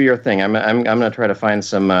over. Do your thing. I'm gonna try to find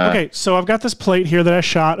some. Okay, so I've got this plate here that I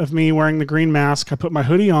shot of me wearing the green mask. I put my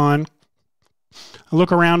hoodie on. I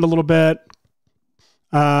look around a little bit,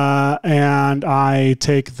 and I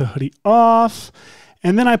take the hoodie off,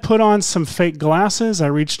 and then I put on some fake glasses. I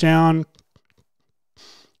reach down,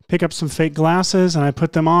 pick up some fake glasses, and I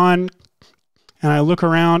put them on. And I look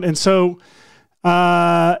around, and so,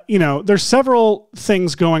 you know, there's several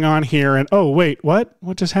things going on here. And oh, wait, what?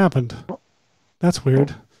 What just happened? That's weird.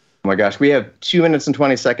 Oh my gosh, we have 2 minutes and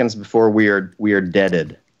 20 seconds before we are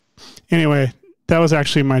deaded. Anyway, that was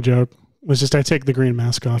actually my joke. Was just I take the green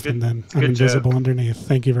mask off and then I'm invisible underneath.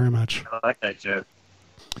 Thank you very much. I like that joke.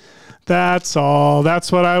 That's all.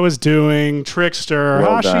 That's what I was doing. Trickster.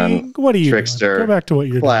 Well Hashi, done. what are you Trickster. doing? Go back to what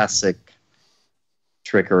you're Classic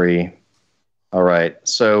trickery. All right,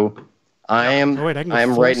 so I am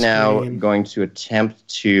right now going to attempt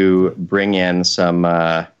to bring in some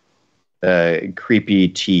creepy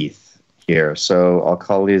teeth here. So I'll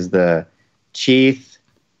call these the teeth.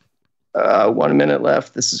 1 minute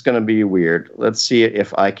left. This is going to be weird. Let's see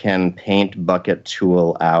if I can paint bucket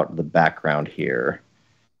tool out the background here.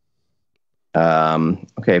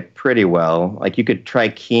 Okay, pretty well. Like you could try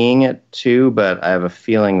keying it too, but I have a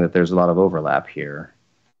feeling that there's a lot of overlap here.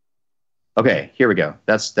 Okay, here we go.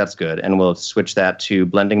 That's good. And we'll switch that to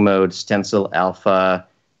blending mode, stencil, alpha,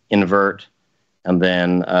 invert, and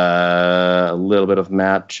then a little bit of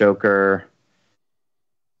matte choker.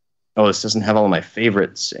 Oh, this doesn't have all of my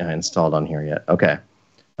favorites installed on here yet. Okay.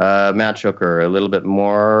 Matte choker, a little bit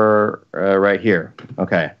more right here.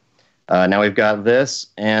 Okay. Now we've got this,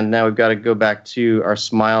 and now we've got to go back to our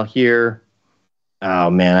smile here. Oh,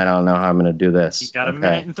 man, I don't know how I'm going to do this. You got a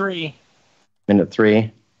minute and 3. Minute 3.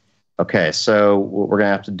 Okay, so what we're going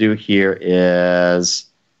to have to do here is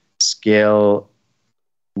scale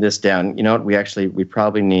this down. You know what? We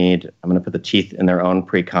probably need, I'm going to put the teeth in their own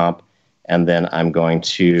pre-comp, and then I'm going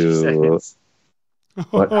to...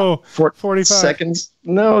 45 seconds?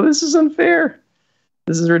 No, this is unfair.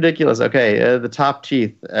 This is ridiculous. Okay, the top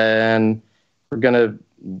teeth, and we're going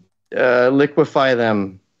to liquefy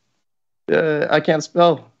them. I can't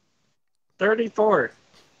spell. 34.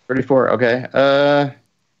 34, okay.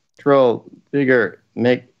 Control, bigger,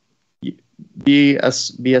 make, be a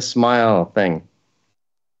smile thing.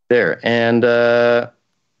 There, and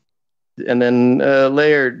then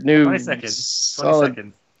layer, new. 20 seconds. Solid.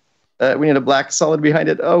 20 seconds. We need a black solid behind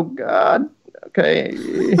it. Oh, God.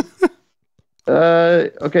 Okay.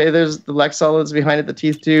 Okay, there's the black solids behind it, the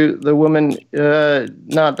teeth too. The woman,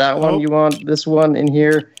 not that one. You want this one in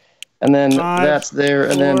here. And then 5, that's there.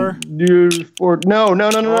 4, and then 4. No.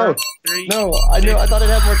 3, no, I knew. I thought I'd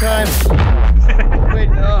have more time. Wait,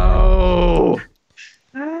 no.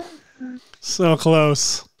 So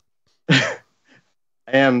close. I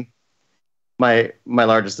am. My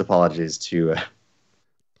largest apologies to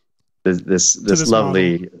this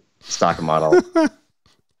lovely model. Stock model.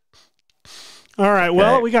 All right. Okay.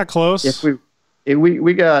 Well, we got close. If we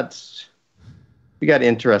got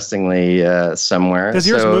interestingly somewhere. Does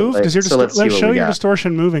yours move? Does your let's show your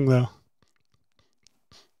distortion moving though.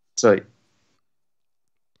 So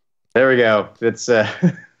there we go. It's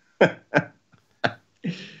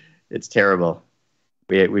it's terrible.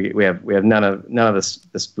 We have none of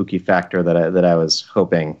the spooky factor that I was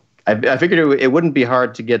hoping. I figured it wouldn't be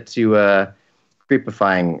hard to get to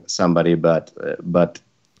creepifying somebody, but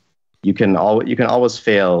you can always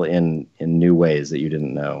fail in new ways that you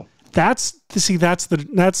didn't know. That's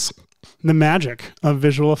the magic of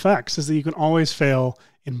visual effects, is that you can always fail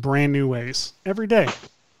in brand new ways every day.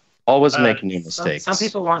 Always make new mistakes. Some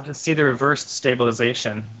people want to see the reversed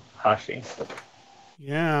stabilization, Hashi.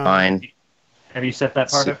 Yeah. Fine. Have you set that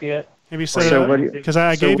part up yet? Have you set it up? Because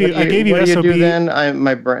I gave you what do SOB. you do then?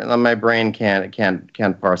 My brain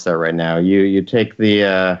can't parse that right now. You take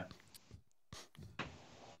the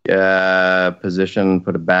position,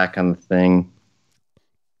 put it back on the thing.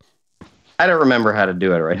 I don't remember how to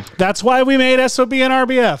do it right. That's why we made SOB and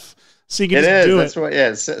RBF. So you can just do That's what.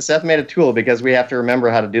 Yeah, Seth made a tool because we have to remember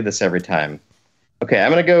how to do this every time. Okay,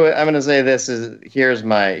 I'm gonna say this is here's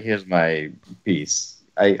my piece.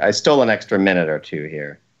 I stole an extra minute or two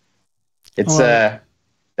here. It's that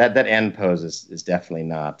end pose is definitely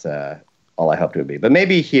not all I hoped it would be, but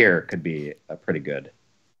maybe here could be a pretty good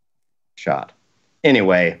shot.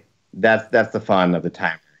 Anyway, that's the fun of the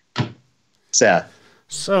timer. Seth.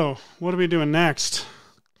 So, what are we doing next?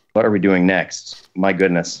 What are we doing next? My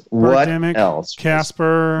goodness. Birdemic, what else?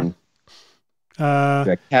 Casper.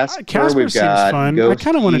 Casper seems fun. I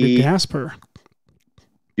kind of want to do Casper.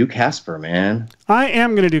 Do Casper, man. I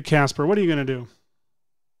am going to do Casper. What are you going to do?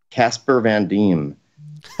 Casper Van Diem.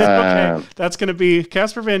 Okay, that's going to be...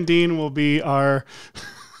 Casper Van Dien will be our...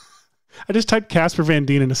 I just typed Casper Van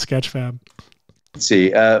Dien into Sketchfab. Let's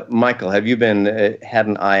see. Michael, have you had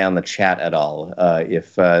an eye on the chat at all?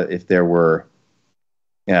 If there were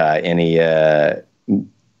any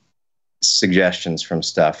suggestions from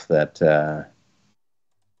stuff that...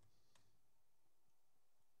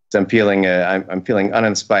 So I'm feeling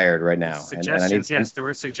uninspired right now. Suggestions, yes, there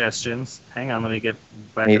were suggestions. Hang on, let me get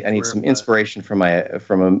back. I need some inspiration from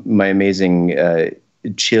my amazing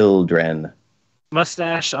children.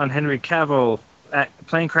 Mustache on Henry Cavill,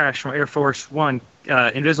 plane crash from Air Force One,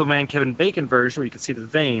 Invisible Man Kevin Bacon version where you can see the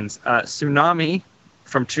veins. Tsunami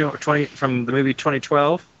from the movie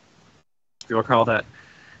 2012. If you'll recall that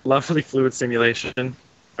lovely fluid simulation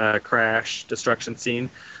crash destruction scene.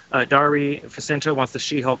 Dari Facento wants the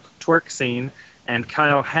She-Hulk twerk scene, and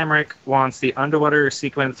Kyle Hamrick wants the underwater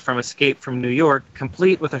sequence from Escape from New York,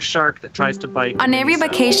 complete with a shark that tries to bite. On every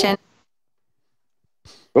vacation.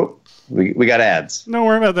 Oh, we got ads. Don't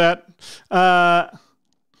worry about that.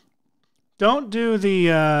 Don't do the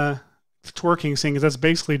twerking scene because that's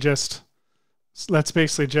basically just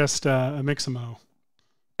a mix-a-mo.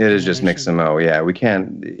 It is just mix-a-mo. Yeah, we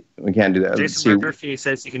can't do that. Jason Murphy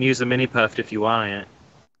says you can use a mini puff if you want it.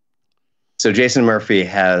 So Jason Murphy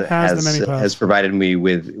has provided me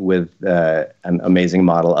with an amazing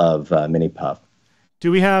model of mini puff. Do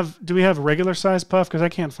we have regular size puff? Because I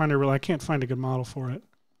can't find a good model for it.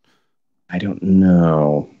 I don't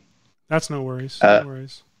know. That's no worries. No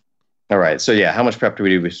worries. All right. So yeah, how much prep do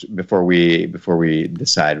we do before we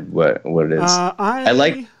decide what it is? I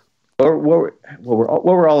like. What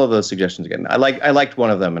were all of those suggestions again? I liked one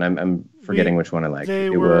of them, and I'm forgetting which one I liked.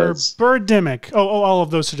 It was Birdemic. Oh, all of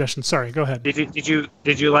those suggestions. Sorry, go ahead. Did you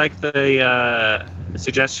like the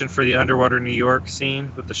suggestion for the underwater New York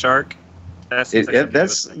scene with the shark? That's a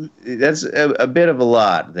bit of a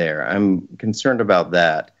lot there. I'm concerned about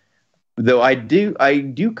that. Though I do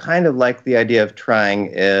kind of like the idea of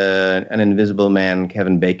trying an Invisible Man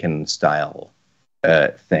Kevin Bacon style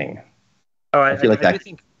thing. Oh, I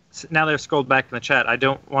think. Now that I've scrolled back in the chat, I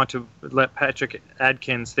don't want to let Patrick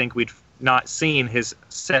Adkins think we'd not seen his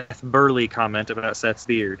Seth Burley comment about Seth's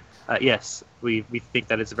beard. Yes, we think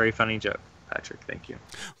that it's a very funny joke, Patrick. Thank you.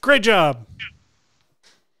 Great job.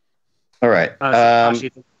 All right.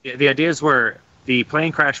 The ideas were the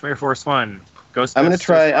plane crash from Air Force One. I'm gonna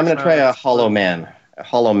try a Hollow Man face.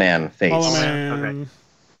 Hollow Man. Okay.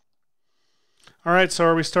 All right. So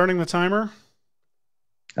are we starting the timer?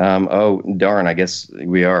 Oh, darn, I guess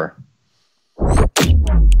we are. All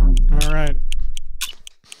right.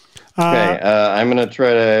 Okay, I'm going to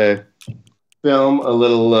try to film a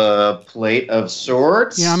little plate of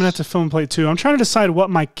sorts. Yeah, I'm going to have to film plate too. I'm trying to decide what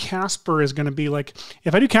my Casper is going to be like.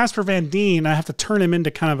 If I do Casper Van Dien, I have to turn him into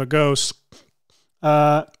kind of a ghost.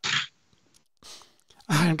 I've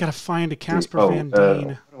got to find a Casper Van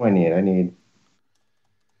Dien. What do I need?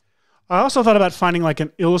 I also thought about finding like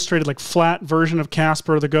an illustrated, like flat version of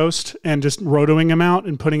Casper the Ghost and just rotoing him out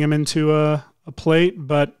and putting him into a plate.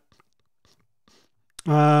 But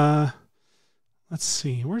let's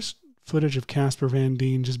see. Where's footage of Casper Van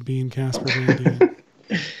Dien just being Casper Van Dien?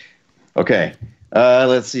 Okay.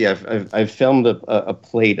 Let's see. I've filmed a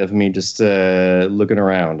plate of me just looking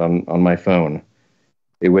around on my phone.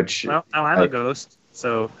 Well, I'm a ghost.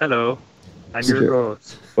 So, hello. I'm your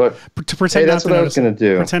ghost. But to pretend that's what I was going to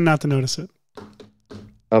do. Pretend not to notice it.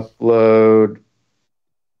 Upload.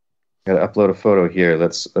 Got to upload a photo here.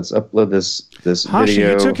 Let's upload this Hashi,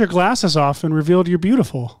 video. you took your glasses off and revealed you're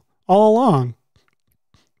beautiful all along.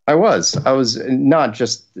 I was not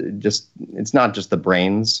just it's not just the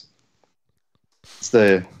brains. It's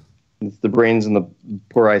the brains and the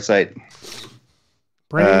poor eyesight.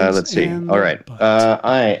 Let's see. All right.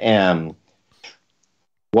 I am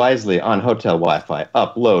wisely on hotel Wi-Fi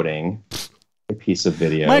uploading a piece of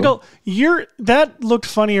video. Michael, that looked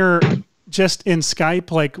funnier just in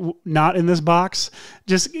Skype, like not in this box.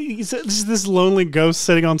 Just this lonely ghost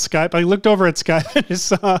sitting on Skype. I looked over at Skype and just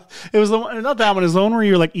saw it was the one, not that one. It was the one where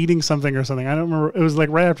you're like eating something or something. I don't remember. It was like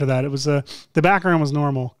right after that. It was the background was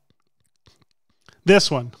normal. This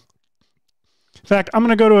one. In fact, I'm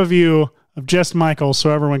going to go to a view of just Michael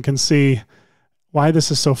so everyone can see why this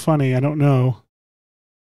is so funny. I don't know.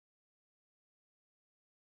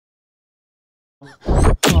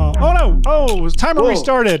 Oh no! Oh, timer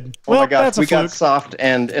restarted. Oh my gosh, we got soft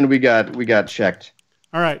and we got checked.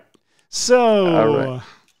 All right. So. All right.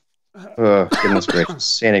 Oh, goodness gracious,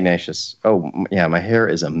 Saint Ignatius. Oh yeah, my hair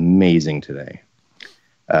is amazing today.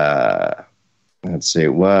 Let's see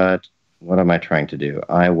what am I trying to do?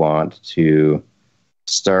 I want to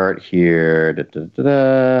start here.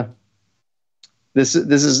 This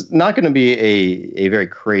is not going to be a very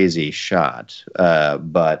crazy shot,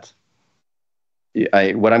 but.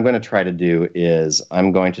 What I'm going to try to do is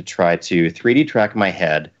I'm going to try to 3D track my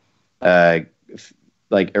head, like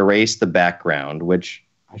erase the background, which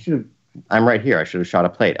I should have. I'm right here. I should have shot a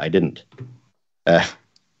plate. I didn't. What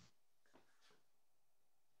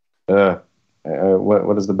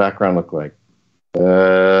does the background look like?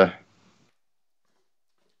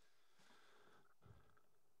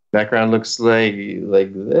 Background looks like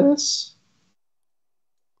this.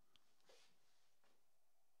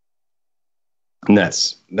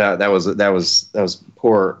 Nuts. That was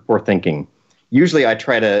poor thinking. Usually I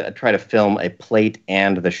try to film a plate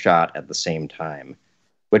and the shot at the same time.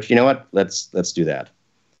 Which, you know what? Let's do that.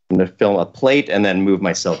 I'm gonna film a plate and then move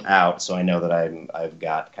myself out so I know that I've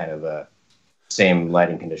got kind of a same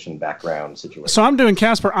lighting condition background situation. So I'm doing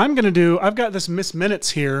Casper. I've got this Miss Minutes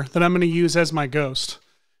here that I'm gonna use as my ghost.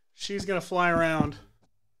 She's gonna fly around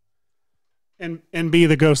and be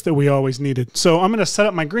the ghost that we always needed. So I'm gonna set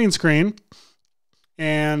up my green screen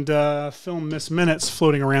and film Miss Minutes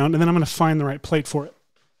floating around, and then I'm going to find the right plate for it.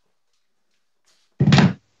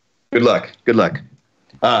 Good luck. Good luck.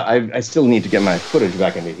 I still need to get my footage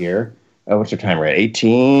back into here. What's your time, right?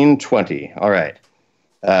 18:20. All right.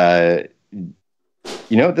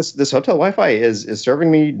 You know, this hotel Wi-Fi is serving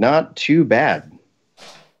me not too bad.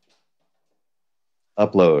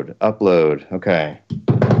 Upload. Okay.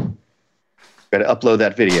 Got to upload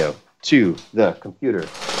that video to the computer.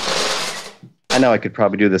 I know I could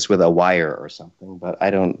probably do this with a wire or something, but I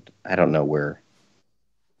don't know where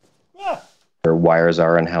wires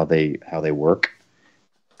are and how they work.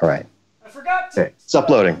 All right. I forgot. Okay, it's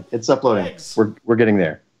uploading. Eggs. We're getting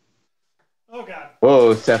there. Oh God.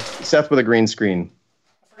 Whoa, Seth with a green screen.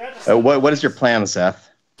 I forgot to what is your plan, Seth?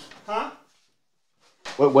 Huh?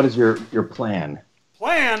 What is your plan?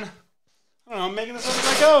 Plan? I don't know. I'm making this up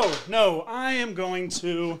as I go. No, I am going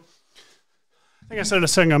to. I think I said it a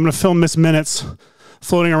second ago. I'm going to film Miss Minutes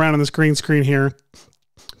floating around on this green screen here,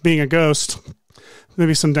 being a ghost.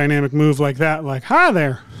 Maybe some dynamic move like that, like, hi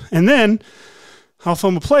there. And then I'll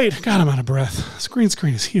film a plate. God, I'm out of breath. This green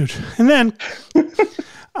screen is huge. And then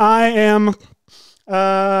I am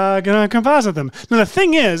going to composite them. Now, the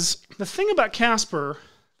thing about Casper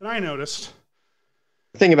that I noticed.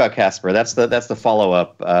 The thing about Casper, that's the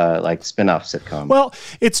follow-up like spin-off sitcom. Well,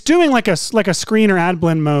 it's doing like a screen or ad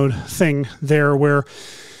blend mode thing there, where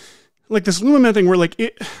like this Lumen thing, where like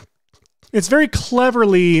it's very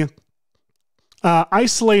cleverly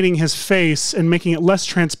isolating his face and making it less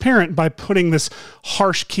transparent by putting this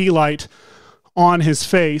harsh key light on his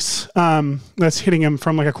face that's hitting him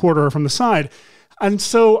from like a quarter from the side. And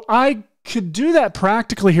so I could do that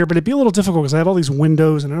practically here, but it'd be a little difficult because I have all these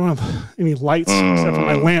windows and I don't have any lights except for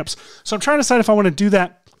my lamps. So I'm trying to decide if I want to do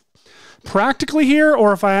that practically here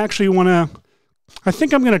or if I actually want to. I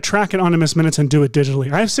think I'm going to track it onto Miss Minutes and do it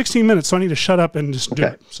digitally. I have 16 minutes, so I need to shut up and just do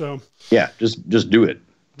it. So yeah, just do it.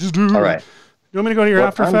 Just do it. All right. You want me to go to your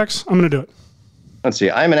After Effects? I'm going to do it. Let's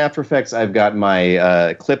see. I'm in After Effects. I've got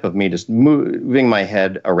my clip of me just moving my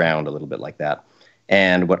head around a little bit like that.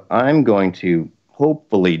 And what I'm going to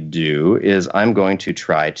hopefully do is I'm going to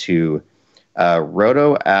try to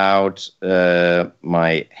roto out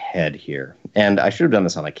my head here. And I should have done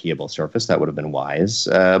this on a keyable surface. That would have been wise.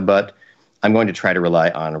 But I'm going to try to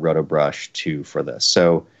rely on Roto Brush 2 for this.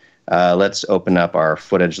 So let's open up our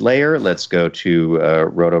footage layer. Let's go to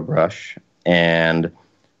Roto Brush. And I'm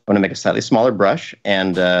going to make a slightly smaller brush.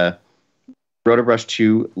 And Roto Brush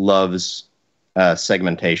 2 loves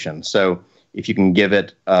segmentation. So if you can give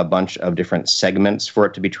it a bunch of different segments for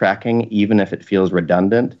it to be tracking, even if it feels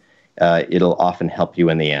redundant, it'll often help you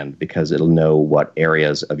in the end because it'll know what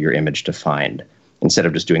areas of your image to find instead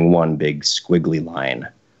of just doing one big squiggly line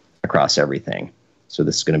across everything. So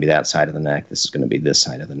this is going to be that side of the neck. This is going to be this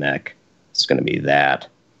side of the neck. This is going to be that.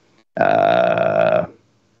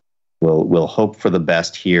 We'll hope for the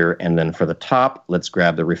best here. And then for the top, let's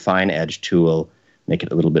grab the Refine Edge tool, make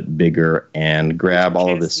it a little bit bigger, and grab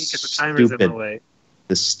all of this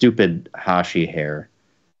stupid Hashi hair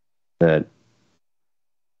that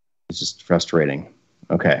is just frustrating.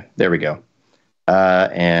 Okay, there we go.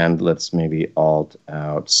 And let's maybe alt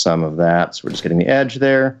out some of that. So we're just getting the edge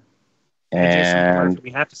there. And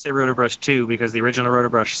we have to say Rotobrush 2 because the original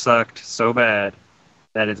Rotobrush sucked so bad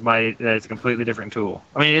that it's a completely different tool.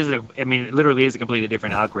 I mean, it literally is a completely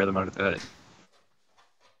different algorithm under the hood.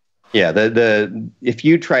 Yeah, if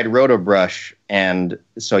you tried Rotobrush and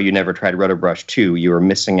so you never tried Rotobrush 2, you were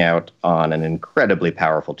missing out on an incredibly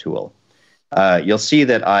powerful tool. You'll see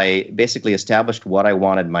that I basically established what I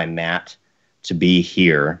wanted my matte to be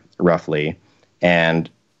here, roughly. And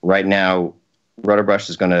right now, Rotobrush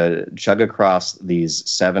is going to chug across these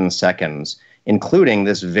 7 seconds, including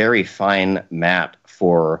this very fine matte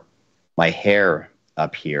for my hair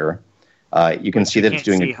up here. You can see that it's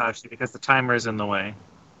doing... You can't see, Hashi, because the timer is in the way.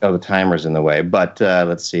 Oh, the timer's in the way. But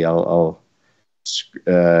let's see. I'll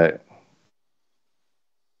gotta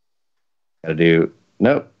do...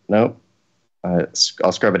 Nope.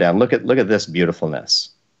 I'll scrub it down. Look at this beautifulness.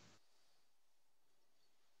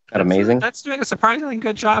 Isn't that amazing? That's doing a surprisingly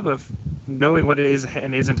good job of knowing what it is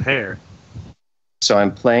and isn't hair. So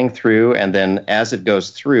I'm playing through, and then as it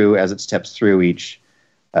goes through, as it steps through each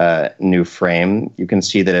new frame, you can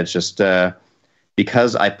see that it's just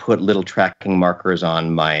because I put little tracking markers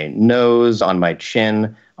on my nose, on my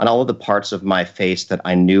chin, on all of the parts of my face that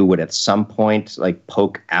I knew would at some point like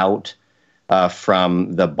poke out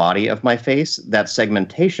from the body of my face. That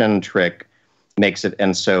segmentation trick makes it,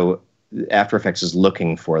 and so After Effects is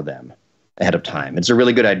looking for them ahead of time. It's a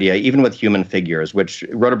really good idea, even with human figures, which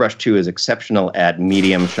Rotobrush 2 is exceptional at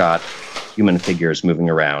medium shot human figures moving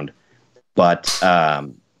around. But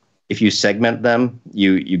if you segment them,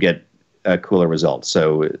 you get a cooler result.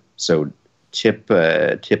 So tip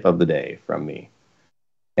of the day from me.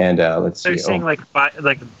 And let's see. They're saying like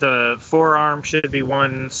the forearm should be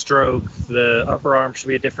one stroke, the upper arm should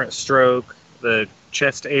be a different stroke, the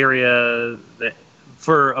chest area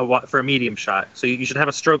for a medium shot. So you should have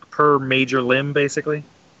a stroke per major limb, basically.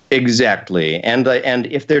 Exactly, and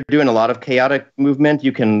if they're doing a lot of chaotic movement,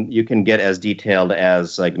 you can get as detailed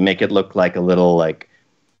as like make it look like a little like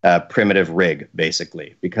primitive rig,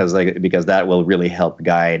 basically, because that will really help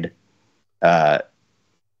guide.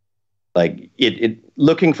 Like it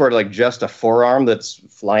looking for like just a forearm that's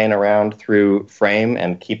flying around through frame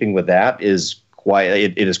and keeping with that is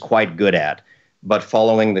it is quite good at. But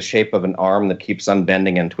following the shape of an arm that keeps on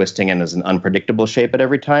bending and twisting and is an unpredictable shape at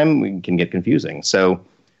every time, we can get confusing. So,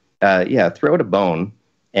 throw it a bone,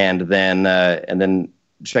 and then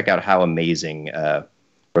check out how amazing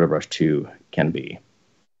Rotobrush 2 can be.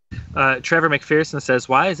 Trevor McPherson says,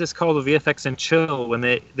 "Why is this called a VFX and chill when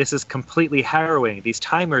this is completely harrowing? These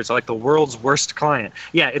timers are like the world's worst client."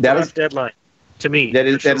 Yeah, it's a deadline. To me, that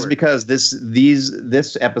is because this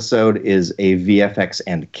episode is a VFX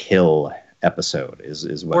and kill episode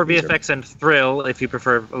is what. Or VFX and thrill if you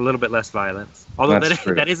prefer a little bit less violence. Although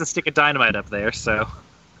that is a stick of dynamite up there, so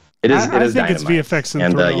it is. I think dynamite. it's VFX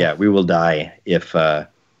and thrill. We will die if we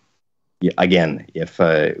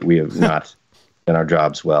have not done our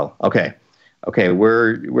jobs well. Okay,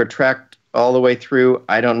 we're tracked all the way through.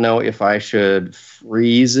 I don't know if I should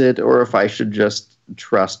freeze it or if I should just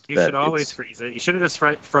trust that. You should always freeze it. You should have just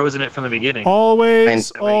frozen it from the beginning.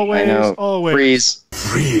 Always. I know. Freeze.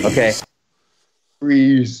 Okay.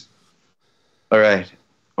 Freeze. All right.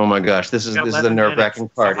 Oh my gosh, this is the nerve-wracking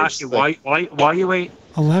part. So Hashi, while you wait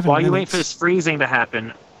for this freezing to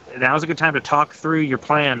happen, now's a good time to talk through your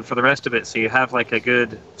plan for the rest of it, so you have like a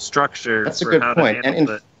good structure. That's a good point.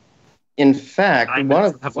 And in fact,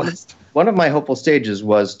 one of my hopeful stages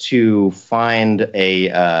was to find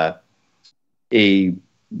a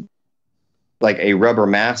rubber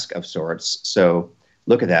mask of sorts. So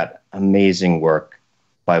look at that amazing work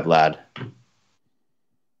by Vlad.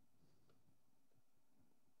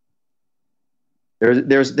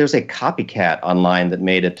 There's a copycat online that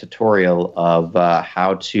made a tutorial of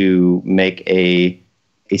how to make a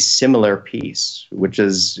similar piece, which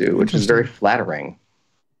is very flattering.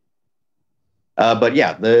 But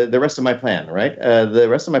yeah, the rest of my plan, right? The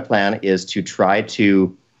rest of my plan is to try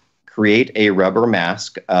to create a rubber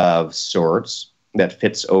mask of sorts that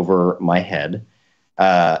fits over my head,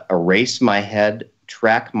 erase my head,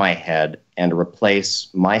 track my head, and replace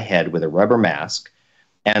my head with a rubber mask.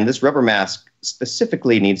 And this rubber mask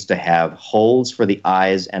specifically needs to have holes for the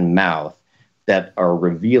eyes and mouth that are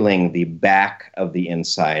revealing the back of the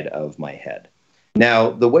inside of my head.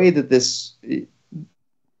 Now, the way that this...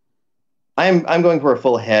 I'm going for a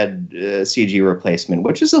full head CG replacement,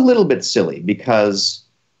 which is a little bit silly because...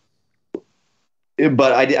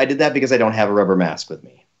 But I did that because I don't have a rubber mask with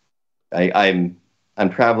me. I'm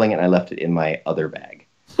traveling and I left it in my other bag.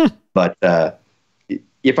 But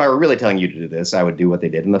if I were really telling you to do this, I would do what they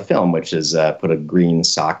did in the film, which is put a green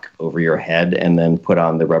sock over your head and then put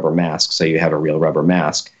on the rubber mask so you have a real rubber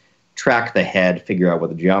mask. Track the head, figure out what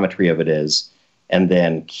the geometry of it is, and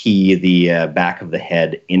then key the back of the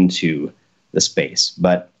head into the space.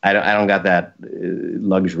 But I don't got that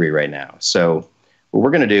luxury right now. So what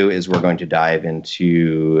we're going to do is we're going to dive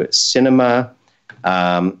into cinema.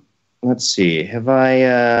 Let's see. Have I...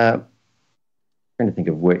 I'm trying to think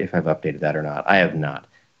of if I've updated that or not. I have not.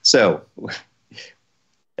 So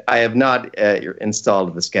I have not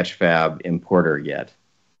installed the Sketchfab importer yet,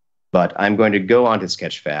 but I'm going to go onto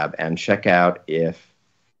Sketchfab and check out if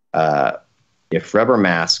Rubber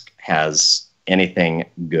Mask has anything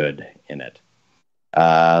good in it.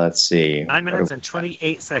 Let's see. 9 minutes and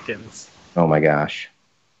 28 seconds. Oh my gosh.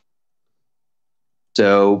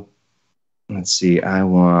 So let's see. I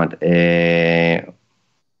want a...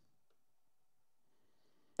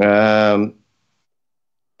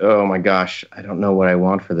 oh my gosh, I don't know what I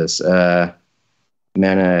want for this.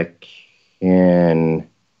 Mannequin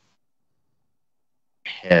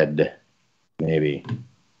head, maybe.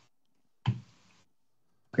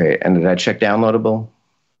 Okay, and did I check downloadable?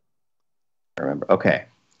 I remember. Okay,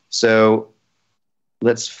 so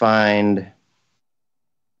let's find...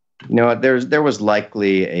 You know what? There was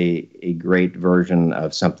likely a great version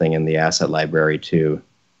of something in the asset library too.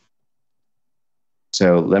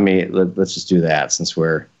 So let's just do that since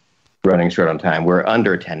we're running short on time. We're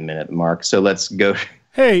under 10-minute mark, so let's go.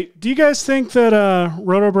 Hey, do you guys think that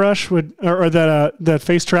RotoBrush would, or that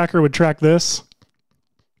Face Tracker would track this?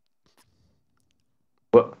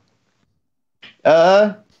 Well,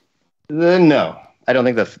 no, I don't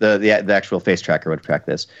think the actual Face Tracker would track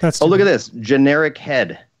this. Look at this generic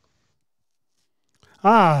head.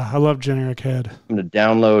 I love generic head. I'm going to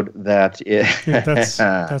download that. Yeah, that's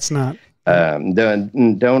not.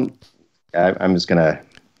 Don't. I'm just gonna.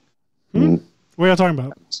 What are you talking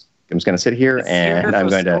about? I'm just gonna sit here and I'm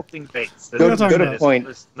going to go to point.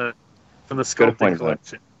 From the sculpting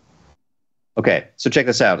collection. Okay, so check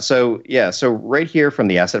this out. So so right here from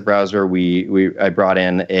the asset browser, I brought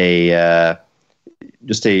in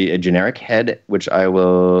just a generic head, which I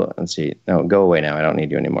will. Let's see. No, go away now. I don't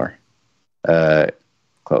need you anymore.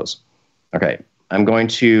 Close. Okay. I'm going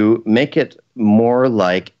to make it more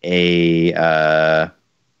like a... I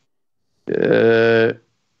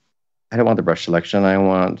don't want the brush selection. I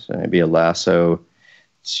want maybe a lasso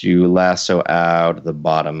to lasso out the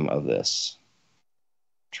bottom of this.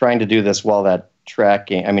 Trying to do this while that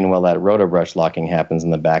roto brush locking happens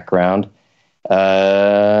in the background.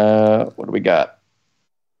 What do we got?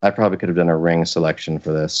 I probably could have done a ring selection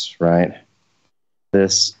for this, right?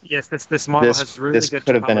 This model has really good. This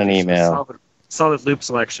could have been an email. Solid loop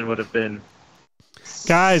selection would have been...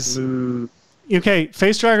 Guys, okay,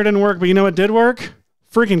 Face Tracker didn't work, but you know what did work?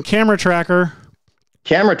 Freaking Camera Tracker.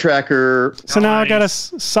 Camera Tracker. So now I got a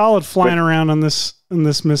solid flying around on this in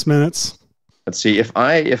this Miss Minutes. Let's see,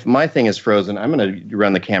 if my thing is frozen, I'm going to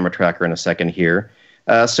run the Camera Tracker in a second here.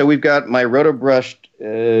 So we've got my roto-brushed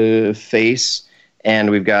face,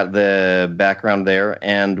 and we've got the background there.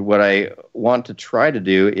 And what I want to try to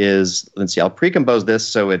do is, let's see, I'll pre-compose this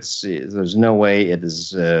so there's no way it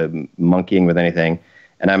is monkeying with anything.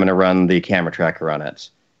 And I'm going to run the Camera Tracker on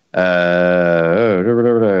it.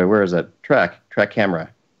 Where is it? Track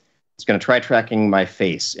camera. It's going to try tracking my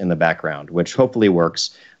face in the background, which hopefully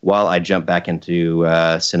works while I jump back into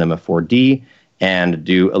Cinema 4D and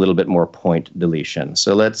do a little bit more point deletion.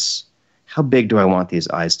 So how big do I want these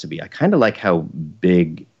eyes to be? I kind of like how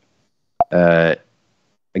big.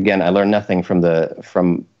 Again, I learned nothing from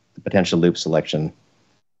the potential loop selection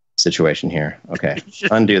situation here. Okay,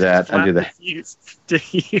 undo that. Okay,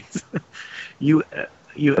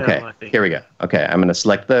 here we go. Okay, I'm going to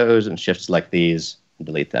select those and shift select these and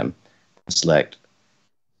delete them. Select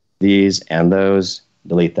these and those,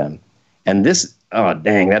 delete them. And this, oh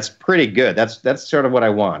dang, that's pretty good. That's sort of what I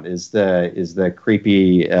want, is the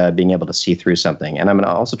creepy being able to see through something. And I'm going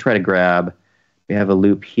to also try to grab, we have a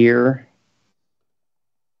loop here.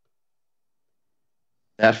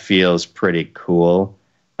 That feels pretty cool.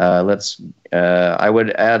 I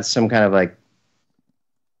would add some kind of like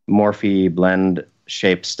Morphe blend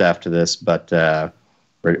shape stuff to this, but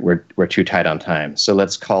we're too tight on time. So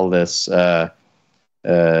let's call this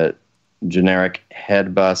generic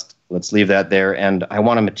head bust. Let's leave that there, and I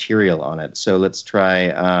want a material on it. So let's try.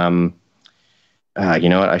 You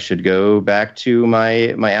know what? I should go back to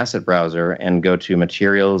my asset browser and go to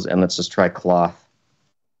materials, and let's just try cloth.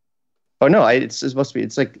 Oh no, it's supposed to be.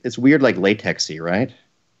 It's weird, like latexy, right?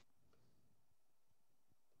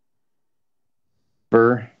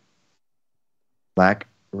 Black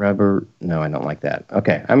rubber. No, I don't like that.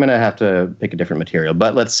 Okay, I'm gonna have to pick a different material.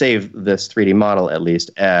 But let's save this 3D model at least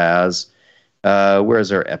as.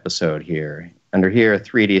 Where's our episode here? Under here,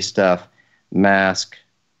 3D stuff, mask.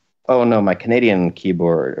 Oh no, my Canadian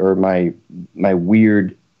keyboard or my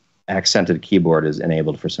weird accented keyboard is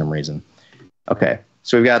enabled for some reason. Okay,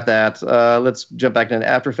 so we've got that. Let's jump back into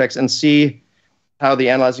After Effects and see how the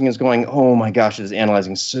analyzing is going. Oh my gosh, it is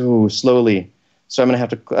analyzing so slowly. So I'm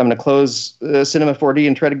gonna close Cinema 4D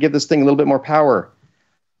and try to give this thing a little bit more power.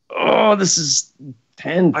 Oh, this is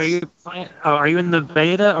tense. Are you in the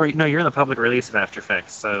beta or no? You're in the public release of After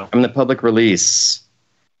Effects. So I'm in the public release.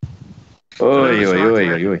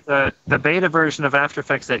 The beta version of After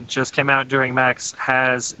Effects that just came out during Max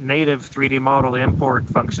has native 3D model import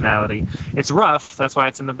functionality. It's rough, that's why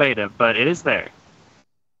it's in the beta, but it is there.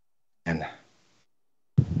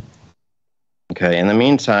 Okay, in the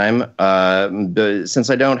meantime, since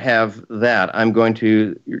I don't have that, I'm going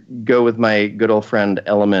to go with my good old friend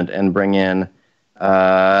Element and bring in.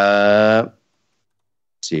 Let's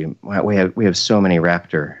see, we have so many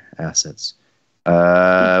Raptor assets.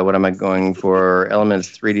 What am I going for?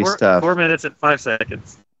 Elements 3D stuff. 4 minutes and 5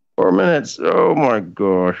 seconds. 4 minutes. Oh my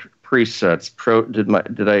gosh. Presets.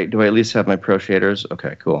 Do I at least have my pro shaders?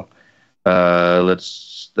 Okay, cool.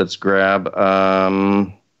 Let's grab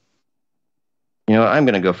you know, I'm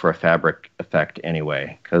going to go for a fabric effect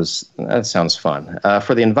anyway because that sounds fun.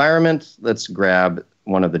 For the environment, let's grab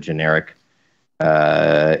one of the generic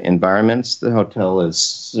environments. The hotel is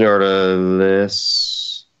sort of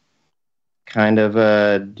this kind of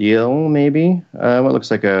a deal, maybe. What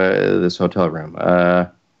looks like this hotel room.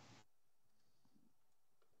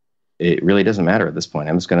 It really doesn't matter at this point.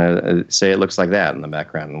 I'm just going to say it looks like that in the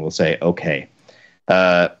background, and we'll say okay.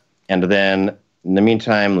 And then, in the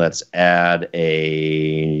meantime, let's add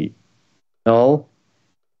a null,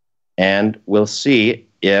 and we'll see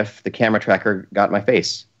if the camera tracker got my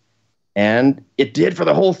face. And it did for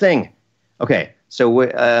the whole thing. Okay, so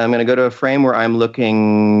I'm going to go to a frame where I'm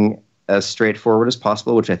looking as straightforward as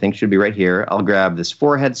possible, which I think should be right here. I'll grab this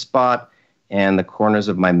forehead spot and the corners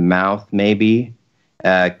of my mouth, maybe.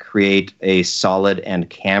 Create a solid and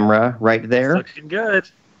camera right there. Looking good.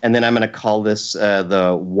 And then I'm going to call this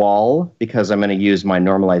the wall because I'm going to use my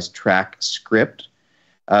normalized track script,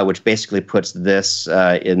 which basically puts this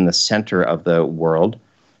in the center of the world.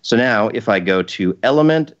 So now if I go to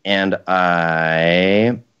Element and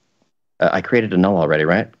I created a null already,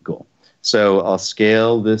 right? Cool. So I'll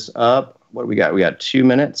scale this up. What do we got? We got 2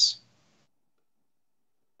 minutes.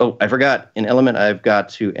 Oh, I forgot. In Element, I've got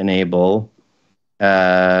to enable.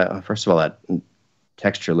 First of all, that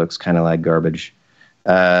texture looks kind of like garbage.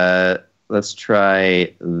 Let's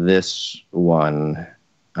try this one.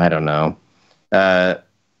 I don't know.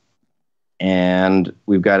 And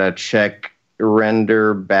we've got to check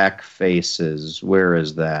render back faces. Where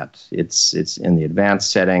is that? It's in the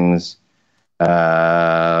advanced settings.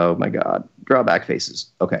 Oh my God. Draw back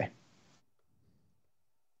faces. Okay.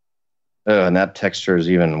 Oh, and that texture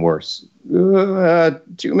is even worse. 2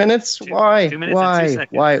 minutes? Why? 2 minutes Why? and 2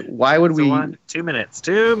 seconds. Why would we? 2 minutes. 2 minutes.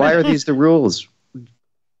 Why are these the rules?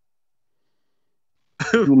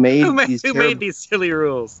 Who made these silly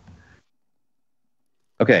rules?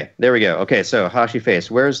 Okay, there we go. Okay, so Hashi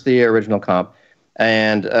face. Where's the original comp?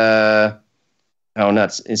 And oh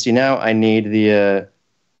nuts! And see now I need the.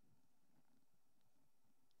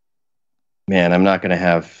 Man, I'm not going to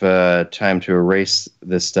have time to erase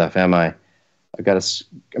this stuff, am I? I'm going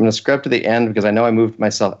to scrub to the end because I know I moved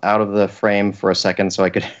myself out of the frame for a second so I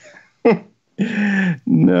could.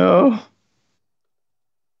 No.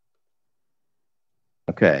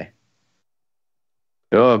 Okay.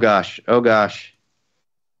 Oh gosh.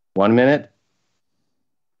 1 minute.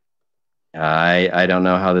 I don't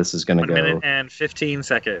know how this is going to go. 1 minute and 15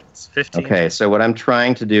 seconds. 15. Okay, so what I'm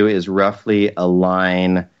trying to do is roughly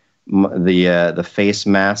align the face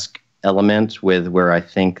mask element with where I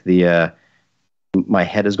think the my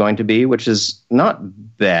head is going to be, which is not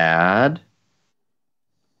bad.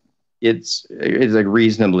 It's like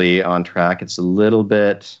reasonably on track. It's a little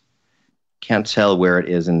bit can't tell where it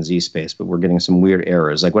is in Z-space, but we're getting some weird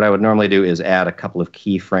errors. Like what I would normally do is add a couple of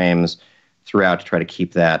keyframes throughout to try to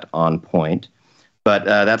keep that on point. But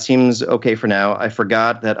that seems okay for now. I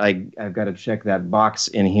forgot that I've got to check that box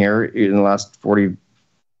in here in the last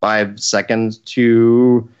 45 seconds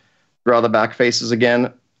to draw the back faces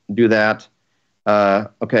again. Do that.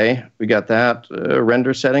 Okay, we got that.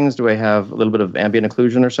 Render settings. Do I have a little bit of ambient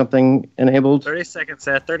occlusion or something enabled? 30 seconds,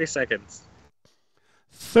 Seth. 30 seconds.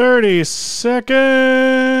 30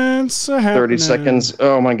 seconds. 30 seconds.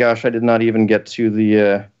 Oh my gosh, I did not even get to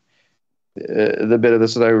the bit of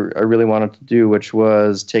this that I really wanted to do, which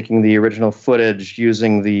was taking the original footage,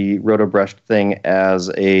 using the roto-brushed thing as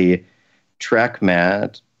a track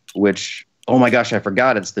mat, which, oh my gosh, I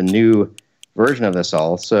forgot it's the new version of this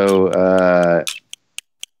all. So,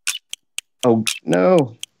 oh,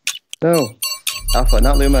 no, alpha,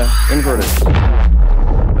 not luma, inverted.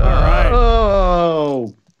 All right.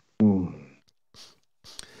 Oh.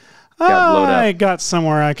 I got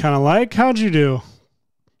somewhere I kind of like. How'd you do?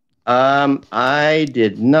 I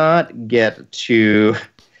did not get to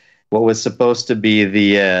what was supposed to be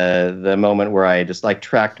the moment where I just like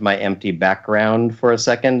tracked my empty background for a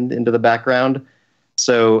second into the background.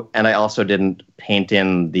 So, and I also didn't paint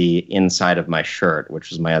in the inside of my shirt, which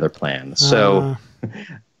was my other plan. So,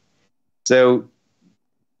 so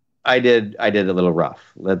I did a little rough.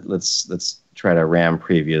 Let's try to RAM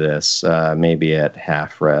preview this, maybe at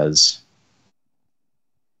half res.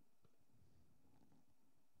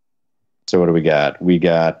 So what do we got? We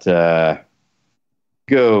got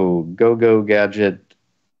go gadget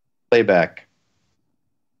playback.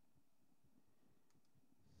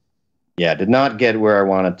 Yeah, did not get where I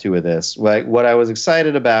wanted to with this. Like what I was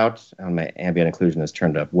excited about, my ambient occlusion has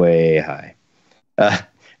turned up way high.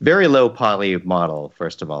 Very low poly model,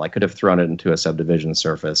 first of all. I could have thrown it into a subdivision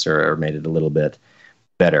surface or made it a little bit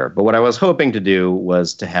better. But what I was hoping to do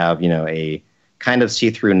was to have, a kind of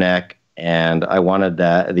see-through neck, and I wanted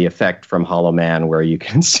the effect from Hollow Man where you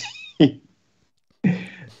can see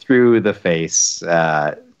through the face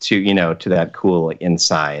to that cool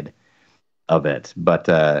inside of it.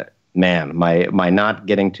 But man, my not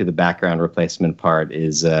getting to the background replacement part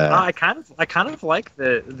is. I kind of like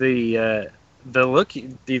the look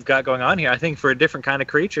you've got going on here. I think for a different kind of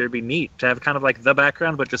creature, it'd be neat to have kind of like the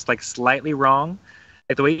background, but just like slightly wrong.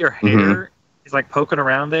 Like the way your hair is like poking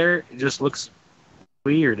around there, it just looks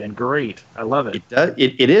weird and great. I love it.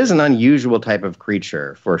 It is an unusual type of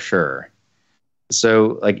creature for sure.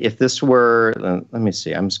 So, like, if this were, let me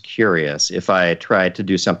see. I'm curious if I tried to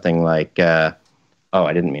do something like, I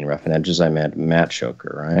didn't mean rough and edges. I meant matte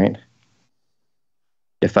choker, right?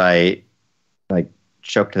 If I like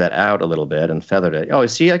choked that out a little bit and feathered it. Oh,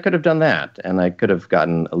 see, I could have done that, and I could have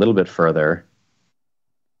gotten a little bit further.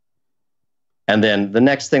 And then the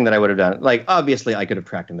next thing that I would have done, like obviously I could have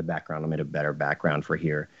tracked in the background. I made a better background for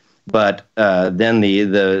here. But then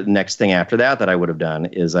the next thing after that I would have done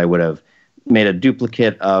is I would have made a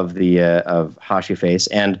duplicate of the of Hashi face.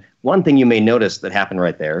 And one thing you may notice that happened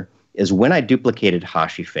right there is when I duplicated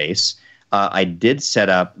Hashi face, I did set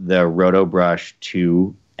up the Roto Brush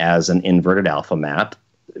 2 as an inverted alpha matte,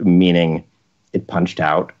 meaning it punched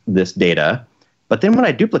out this data. But then when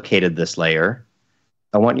I duplicated this layer,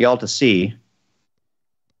 I want y'all to see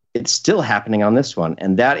it's still happening on this one.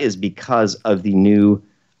 And that is because of the new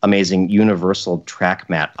amazing universal track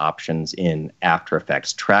matte options in After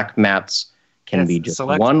Effects. Track mattes can be just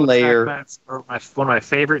one layer. Track mattes are one of my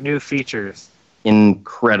favorite new features.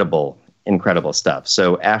 Incredible stuff.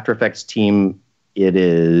 So After Effects team,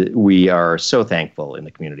 we are so thankful in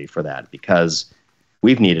the community for that because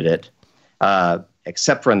we've needed it.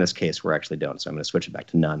 Except for in this case, we actually don't. So I'm going to switch it back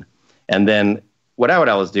to none. And then what I would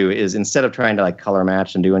always do is instead of trying to like color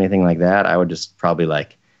match and do anything like that, I would just probably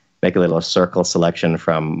like make a little circle selection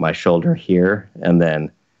from my shoulder here and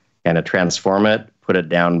then kind of transform it, put it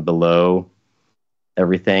down below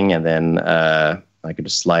everything, and then I could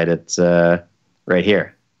just slide it right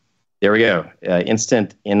here. There we go.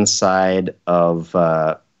 Instant inside of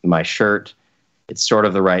my shirt. It's sort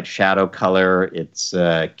of the right shadow color. It's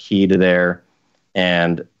key to there.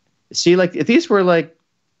 And see, like if these were like,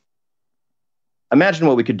 imagine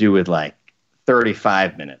what we could do with like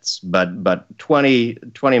 35 minutes, but 20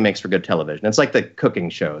 makes for good television. It's like the cooking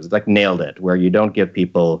shows. It's like Nailed It, where you don't give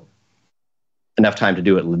people enough time to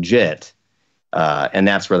do it legit, and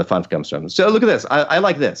that's where the fun comes from. So look at this. I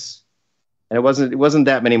like this, and it wasn't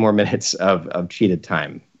that many more minutes of cheated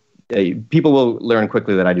time. People will learn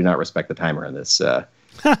quickly that I do not respect the timer in this in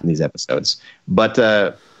these episodes. But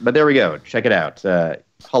there we go. Check it out.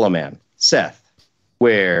 Hollow Man. Seth,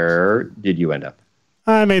 where did you end up?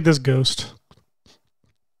 I made this ghost.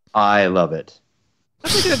 I love it.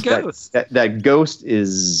 That's a good ghost. That ghost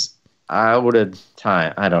is out of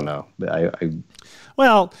time. I don't know.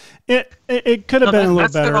 Well, it could have been a little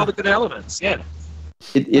better. That's got all the good elements. Yeah.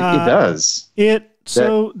 It does.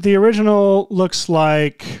 The original looks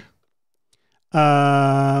like.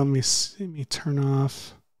 Let me turn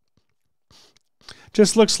off.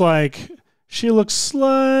 Just looks like she looks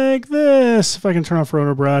like this. If I can turn off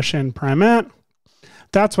rotor brush and primate,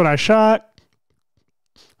 that's what I shot.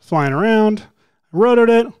 Flying around, I rotored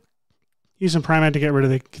it, using primate to get rid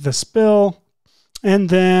of the spill, and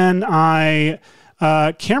then I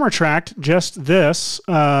camera tracked just this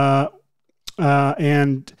and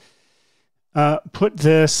put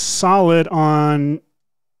this solid on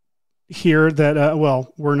here. That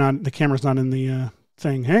the camera's not in the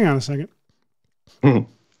thing. Hang on a second.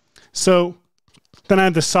 So then I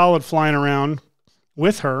had the solid flying around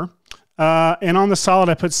with her. And on the solid,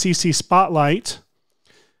 I put CC Spotlight.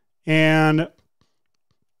 And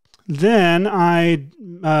then I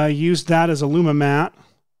used that as a Luma matte.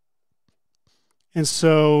 And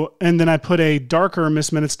then I put a darker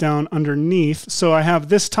Miss Minutes down underneath. So I have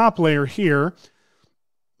this top layer here,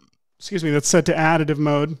 that's set to additive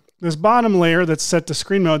mode. This bottom layer that's set to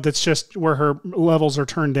screen mode, that's just where her levels are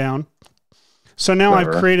turned down. So now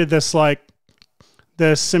I've created this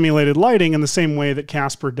simulated lighting in the same way that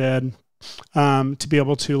Casper did, to be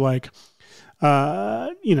able to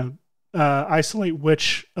isolate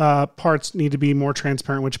which parts need to be more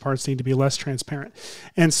transparent, which parts need to be less transparent.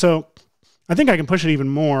 And so I think I can push it even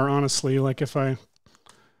more, honestly. Like if I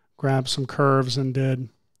grab some curves and did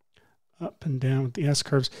up and down with the S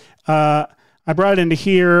curves, I brought it into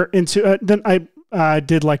here. Then I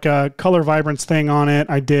did like a color vibrance thing on it.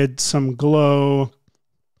 I did some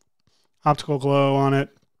optical glow on it.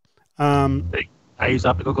 I use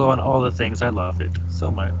optical glow on all the things. I love it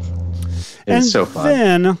so much. It's so fun.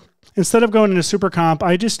 Then instead of going into super comp,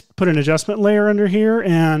 I just put an adjustment layer under here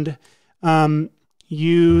and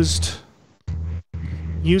used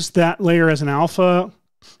that layer as an alpha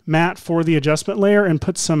matte for the adjustment layer and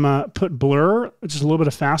put blur, just a little bit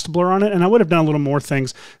of fast blur on it. And I would have done a little more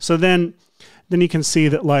things. So then you can see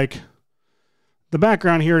that like the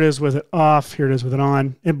background, here it is with it off, here it is with it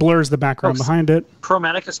on. It blurs the background behind it.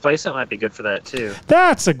 Chromatic displacement might be good for that too.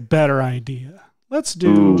 That's a better idea. Let's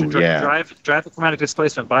do drive the chromatic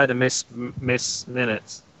displacement by the miss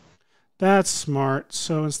minutes. That's smart.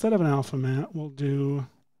 So instead of an alpha matte, we'll do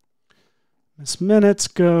Miss Minutes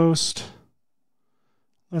Ghost.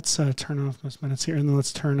 Let's turn off Miss Minutes here, and then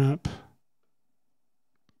let's turn up.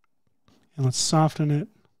 And let's soften it.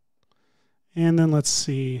 And then let's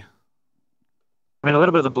see. I mean, a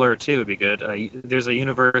little bit of the blur too would be good. There's a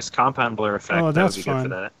universe compound blur effect. Oh, that's that would be fun. Good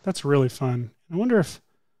for that. That's really fun. I wonder if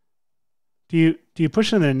do you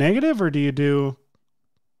push it in the negative, or do you do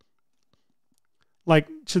like,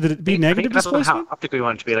 should it be negative displacement? How optically you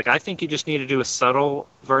want it to be. Like, I think you just need to do a subtle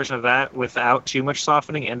version of that without too much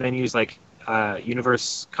softening, and then use like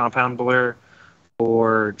universe compound blur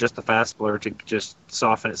or just the fast blur to just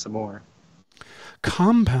soften it some more.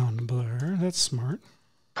 Compound blur, that's smart.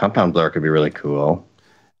 Compound blur could be really cool.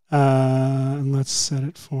 And let's set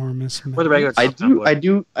it for Miss For the regular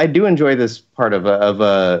I do enjoy this part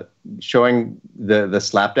of showing the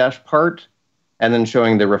slapdash part and then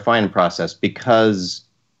showing the refine process, because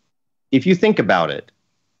if you think about it,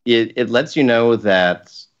 it lets you know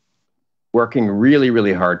that working really,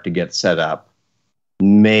 really hard to get set up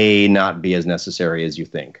may not be as necessary as you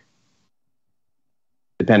think,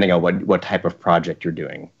 depending on what type of project you're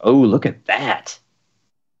doing. Oh, look at that.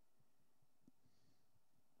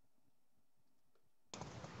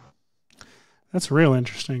 That's real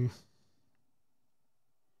interesting.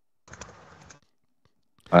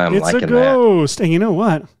 I'm it's liking a ghost. And you know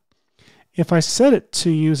what? If I set it to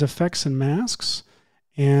use effects and masks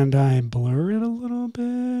and I blur it a little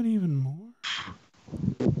bit even more.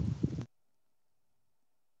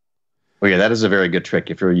 Well, yeah, that is a very good trick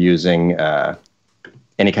if you're using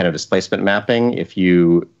any kind of displacement mapping. If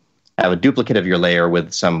you have a duplicate of your layer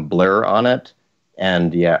with some blur on it,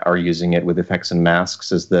 and are using it with effects and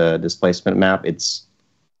masks as the displacement map, it's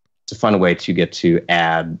a fun way to get to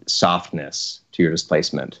add softness to your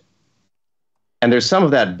displacement. And there's some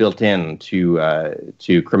of that built in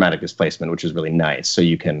to chromatic displacement, which is really nice. So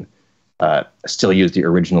you can still use the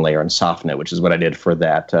original layer and soften it, which is what I did for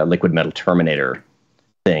that liquid metal Terminator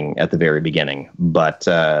thing at the very beginning. But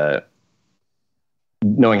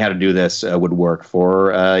knowing how to do this would work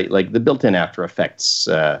for like the built-in After Effects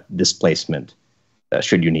displacement,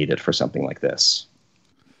 should you need it for something like this.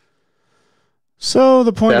 So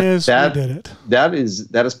the point is, we did it. That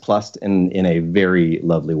is plussed in a very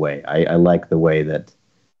lovely way. I like the way that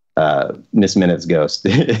Miss Minutes ghost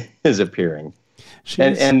is appearing.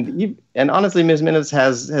 And honestly, Miss Minutes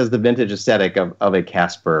has the vintage aesthetic of a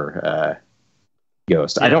Casper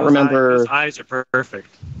ghost. I don't remember. His eyes are perfect.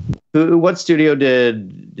 What studio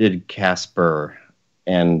did Casper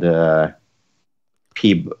and not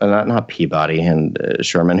Peabody and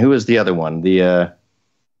Sherman? Who was the other one? There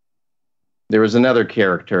was another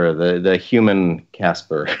character, the human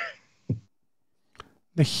Casper.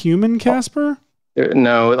 The human Casper?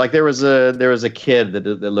 No, like there was a kid that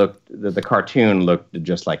the cartoon looked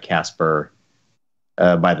just like Casper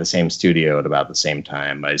by the same studio at about the same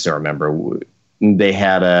time. I still remember they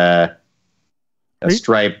had a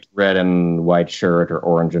striped red and white shirt or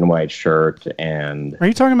orange and white shirt. And are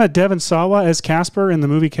you talking about Devon Sawa as Casper in the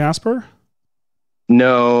movie Casper?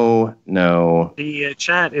 No. The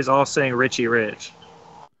chat is all saying Richie Rich.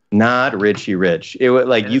 Not Richie Rich. It was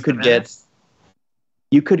like you could get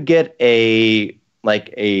a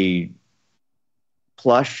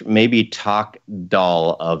plush, maybe talk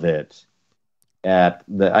doll of it at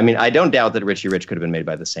the. I mean, I don't doubt that Richie Rich could have been made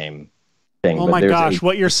by the same thing. Oh my gosh,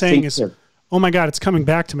 what you're saying is, oh my God, it's coming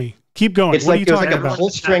back to me. Keep going. It's like there's like a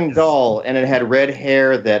pull-string doll, and it had red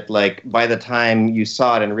hair that, like, by the time you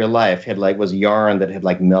saw it in real life, was yarn that had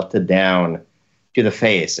like melted down to the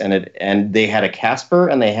face, and they had a Casper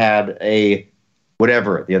and they had a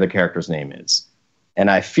whatever the other character's name is, and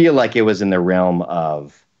I feel like it was in the realm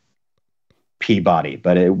of Peabody,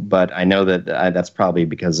 but I know that that's probably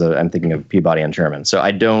because I'm thinking of Peabody and Sherman, so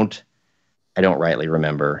I don't rightly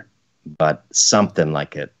remember, but something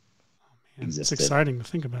like it. It's exciting to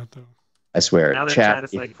think about, though. I swear. Now the chat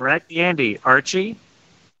is like Raggedy Andy, Archie.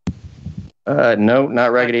 No,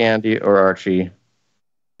 not Raggedy Andy or Archie.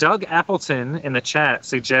 Doug Appleton in the chat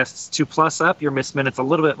suggests to plus up your Miss Minutes a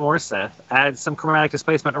little bit more, Seth. Add some chromatic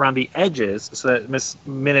displacement around the edges so that Miss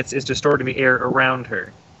Minutes is distorting the air around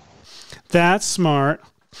her. That's smart.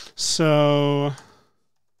 So,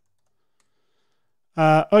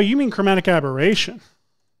 you mean chromatic aberration?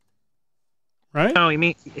 Right? No, he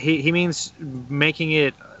means making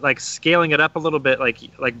it, like, scaling it up a little bit,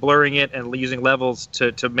 like blurring it and using levels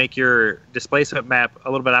to make your displacement map a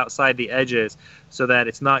little bit outside the edges, so that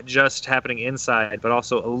it's not just happening inside, but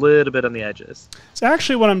also a little bit on the edges. It's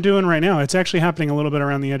actually what I'm doing right now. It's actually happening a little bit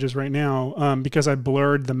around the edges right now because I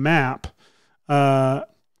blurred the map.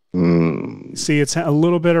 See, it's a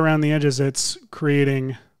little bit around the edges. It's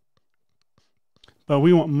creating, but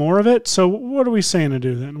we want more of it. So what are we saying to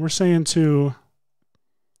do then? We're saying to.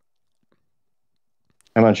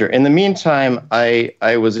 I'm not sure. In the meantime, I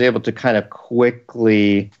was able to kind of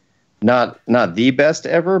quickly, not the best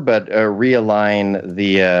ever, but realign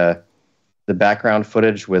the background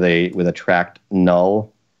footage with a tracked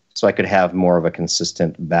null, so I could have more of a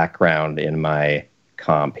consistent background in my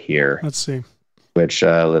comp here. Let's see. Which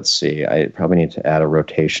let's see. I probably need to add a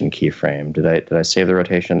rotation keyframe. Did I save the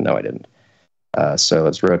rotation? No, I didn't. So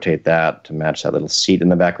let's rotate that to match that little seat in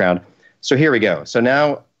the background. So here we go. So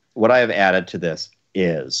now what I have added to this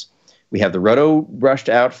is we have the roto brushed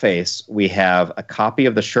out face. We have a copy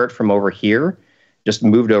of the shirt from over here, just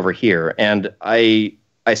moved over here. And I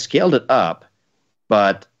scaled it up,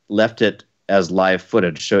 but left it as live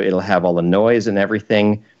footage. So it'll have all the noise and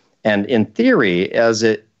everything. And in theory, as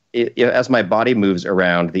my body moves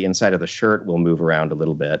around, the inside of the shirt will move around a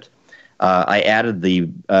little bit. I added the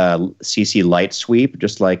CC light sweep,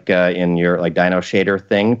 just like in your Dino Shader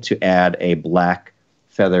thing, to add a black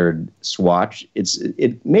feathered swatch.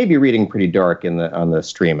 It may be reading pretty dark on the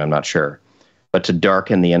stream, I'm not sure, but to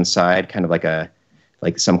darken the inside, kind of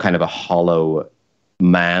like some kind of a hollow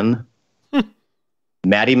man.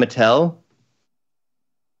 Maddie Mattel,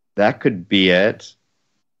 that could be it.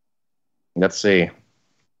 Let's see.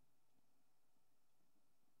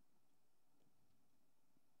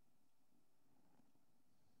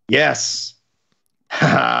 Yes.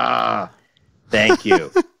 Thank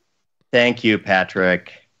you. Thank you,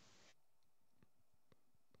 Patrick.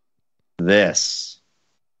 There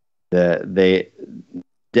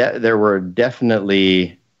were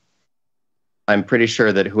definitely, I'm pretty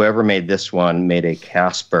sure that whoever made this one made a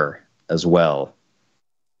Casper as well.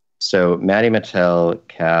 So Maddie Mattel,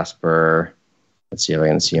 Casper, let's see if I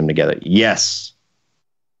can see them together. Yes.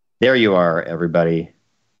 There you are, everybody.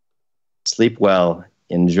 Sleep well.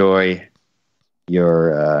 Enjoy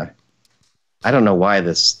your, I don't know why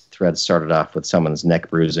this thread started off with someone's neck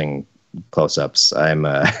bruising close-ups. I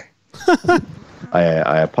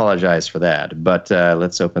apologize for that, but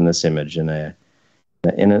let's open this image in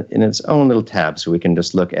its own little tab so we can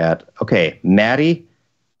just look at, okay, Maddie,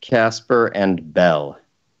 Casper, and Belle.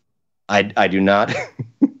 I do not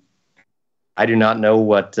I do not know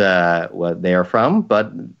what they are from,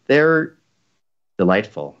 but they're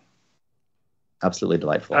delightful. Absolutely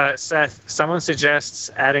delightful. Seth, someone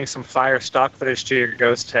suggests adding some fire stock footage to your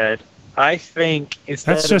ghost head. I think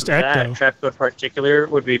instead That's just of that, ecto. Trapcode Particular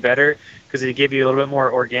would be better because it'd give you a little bit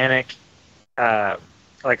more organic,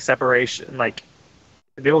 like separation, like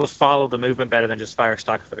be able to follow the movement better than just fire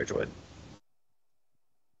stock footage would.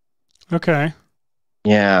 Okay.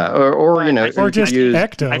 Yeah, or you know, Or just use,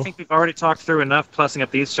 ecto. I think we've already talked through enough plussing up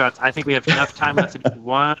these shots. I think we have enough time left to do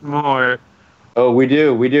one more. Oh, we do.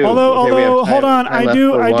 Although, Okay, we have hold on, time I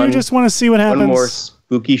do left for just want to see what happens. one more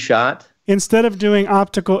spooky shot. Instead of doing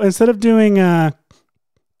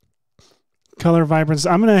color vibrance,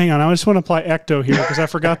 I'm gonna hang on. I just want to apply ecto here because I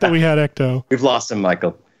forgot that we had ecto. We've lost him,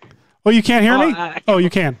 Michael. Oh, you can't hear me? You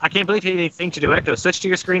can. I can't believe you didn't think to do ecto. Switch to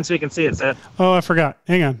your screen so we can see it, Seth. Oh, I forgot.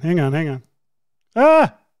 Hang on.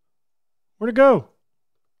 Ah, where'd it go?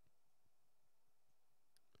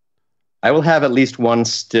 I will have at least one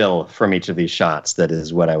still from each of these shots. That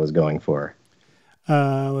is what I was going for.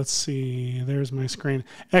 Let's see. There's my screen.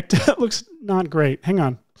 Ecto looks not great. Hang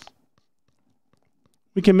on.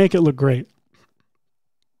 We can make it look great.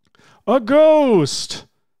 A ghost.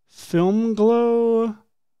 Film glow.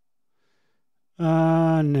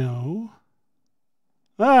 No.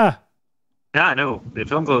 Ah. Yeah, I know. The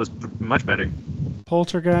film glow is much better.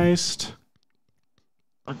 Poltergeist.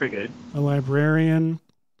 That's pretty good. A librarian.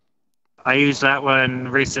 I used that one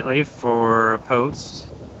recently for a post.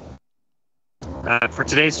 For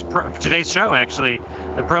today's show, actually.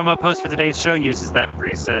 The promo post for today's show uses that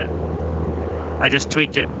preset. I just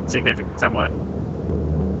tweaked it significantly, somewhat.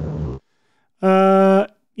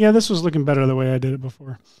 Yeah, this was looking better the way I did it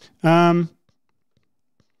before.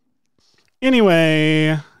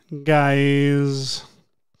 Anyway, guys.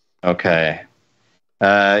 Okay.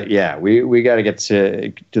 Yeah, we got to get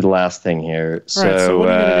to the last thing here. All right, so what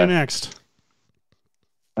are you going to do next?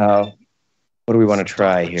 What do we want to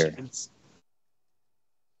try here?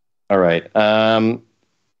 All right.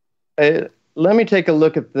 Let me take a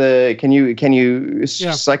look at the. Can you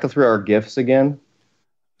cycle through our GIFs again?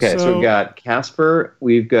 Okay, so we've got Casper.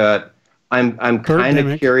 We've got. I'm kind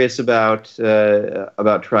of curious about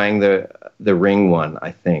trying the ring one. I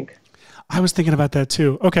think. I was thinking about that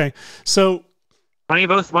too. Okay, so. Why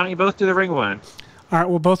don't you both do the ring one? All right,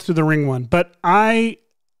 we'll both do the ring one. But I'm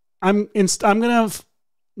gonna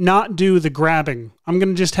not do the grabbing. I'm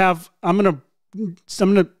gonna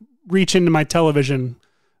reach into my television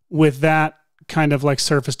with that kind of like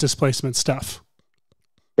surface displacement stuff.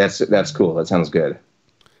 That's cool. That sounds good.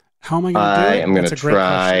 How am I going to do it? I am going to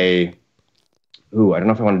try. Ooh, I don't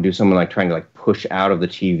know if I want to do something like trying to like push out of the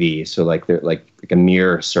TV, so like they're like a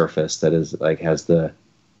mirror surface that is like has the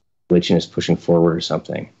glitchiness pushing forward or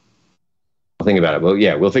something. I'll think about it. Well,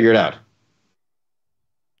 yeah, we'll figure it out.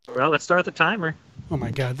 Well, let's start the timer. Oh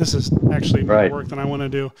my God, this is actually more work than I want to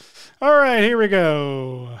do. All right, here we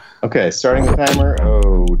go. Okay, starting the timer.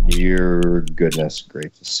 Oh dear goodness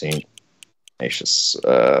gracious gracious.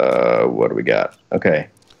 What do we got? Okay.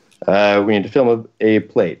 We need to film a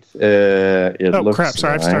plate. Oh crap!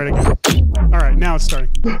 Sorry, I'm starting. All right, now it's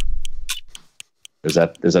starting. There's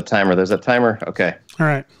that timer. There's that timer. Okay. All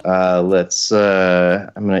right. Let's.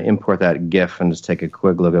 I'm gonna import that GIF and just take a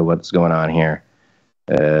quick look at what's going on here.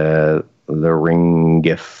 The ring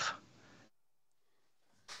GIF.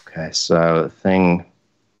 Okay, so the thing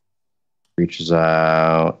reaches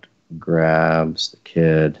out, grabs the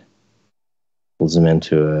kid, pulls him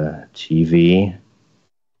into a TV.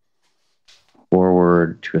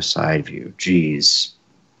 Forward to a side view. Jeez.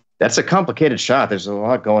 That's a complicated shot. There's a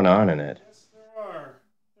lot going on in it. Yes, there are.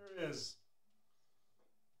 There is.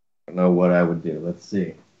 I don't know what I would do. Let's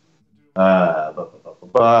see. I'm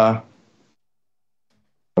going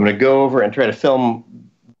to go over and try to film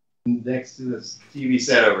next to this TV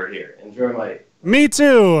set over here. Enjoy my... Me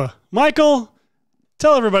too. Michael,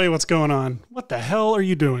 tell everybody what's going on. What the hell are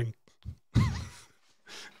you doing?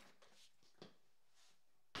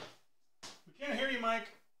 Can't hear you, Mike.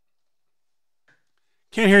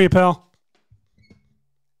 Can't hear you, pal.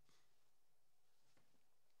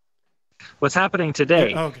 What's happening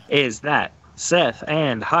today is that Seth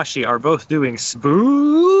and Hashi are both doing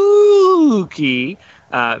spooky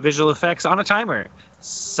visual effects on a timer.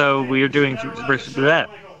 So we're doing that.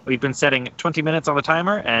 We've been setting 20 minutes on the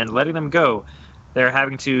timer and letting them go. They're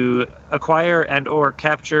having to acquire and or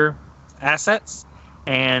capture assets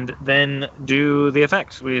and then do the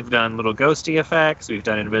effects. We've done little ghosty effects. We've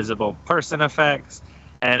done invisible person effects.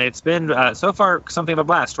 And it's been, so far, something of a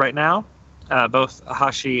blast. Right now, both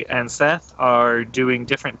Hashi and Seth are doing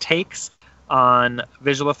different takes on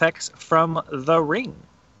visual effects from The Ring.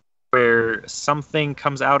 where something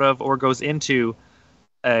comes out of or goes into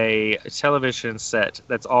a television set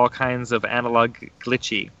that's all kinds of analog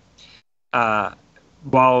glitchy.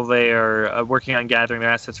 While they are working on gathering their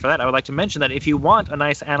assets for that, I would like to mention that if you want a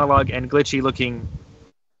nice analog and glitchy looking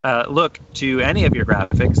look to any of your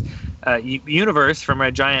graphics, Universe from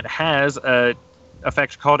Red Giant has a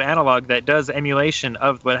effect called analog that does emulation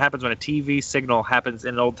of what happens when a TV signal happens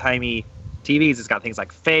in old-timey TVs. It's got things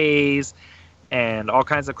like phase and all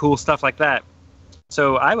kinds of cool stuff like that.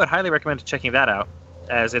 So I would highly recommend checking that out,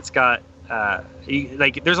 as it's got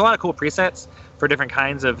there's a lot of cool presets for different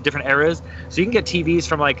kinds of different eras. So you can get TVs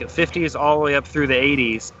from like 50s all the way up through the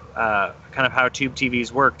 80s, kind of how tube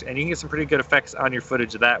TVs worked, and you can get some pretty good effects on your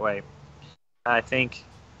footage that way. I think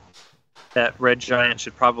that Red Giant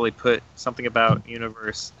should probably put something about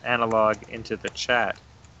Universe Analog into the chat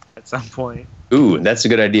at some point. Ooh, that's a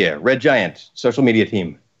good idea. Red Giant, social media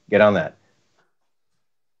team, get on that.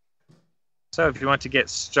 So if you want to get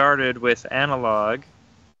started with analog,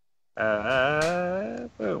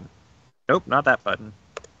 boom. Nope, not that button.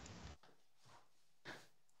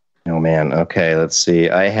 Oh man, okay, let's see.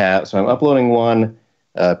 I'm uploading one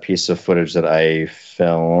piece of footage that I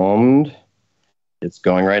filmed. It's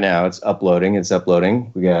going right now. It's uploading.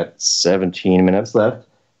 We got 17 minutes left.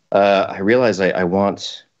 I realize I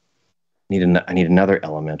need another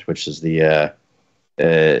element, which is the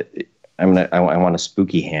I want a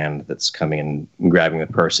spooky hand that's coming and grabbing the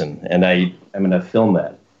person, and I'm gonna film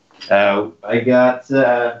that. I got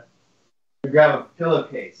grab a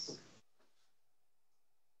pillowcase.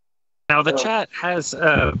 Now the chat has,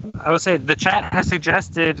 I would say the chat has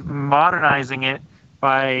suggested modernizing it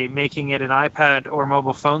by making it an iPad or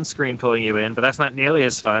mobile phone screen pulling you in, but that's not nearly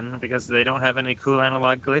as fun because they don't have any cool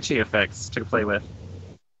analog glitchy effects to play with.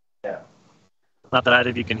 Yeah. Not that either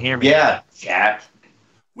of you can hear me. Yeah, chat.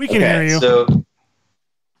 We can hear you. So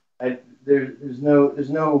there's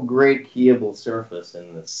no great keyable surface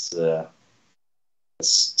in this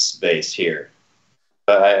space here.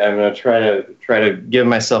 But I'm gonna try to give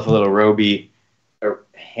myself a little Roby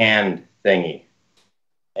hand thingy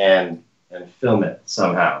and film it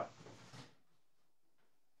somehow.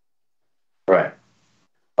 Right.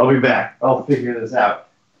 I'll be back. I'll figure this out.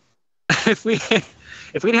 If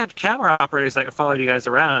we'd had camera operators that could follow you guys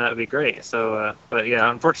around, that would be great. So, but yeah,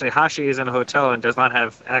 unfortunately, Hashi is in a hotel and does not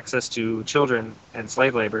have access to children and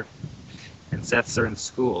slave labor, and Seth's are in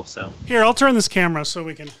school. So here, I'll turn this camera so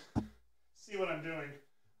we can see what I'm doing.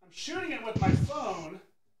 I'm shooting it with my phone,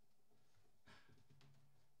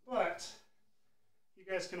 but you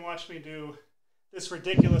guys can watch me do this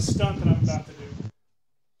ridiculous stunt that I'm about to do.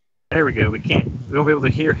 There we go. We won't be able to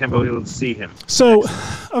hear him, but we'll be able to see him. So,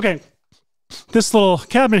 okay. This little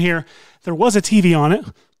cabinet here, there was a TV on it.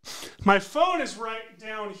 My phone is right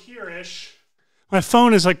down here-ish. My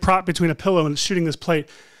phone is like propped between a pillow and it's shooting this plate.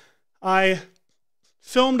 I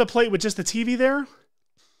filmed a plate with just the TV there.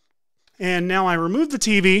 And now I removed the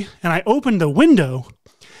TV and I opened the window.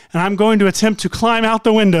 And I'm going to attempt to climb out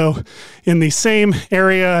the window in the same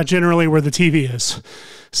area generally where the TV is.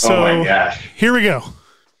 So, oh my gosh. Here we go.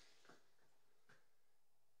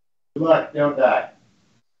 Good luck, don't die.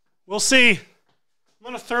 We'll see. I'm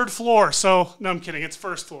on a third floor, so no, I'm kidding. It's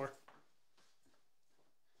first floor.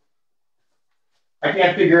 I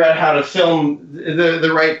can't figure out how to film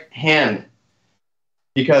the right hand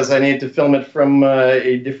because I need to film it from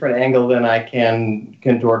a different angle than I can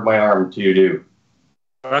contort my arm to do.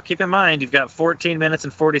 Well, keep in mind, you've got 14 minutes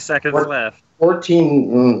and 40 seconds left.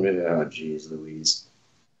 14. Oh, jeez, Louise.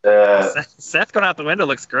 Seth going out the window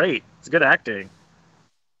looks great. It's good acting.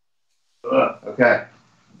 Okay.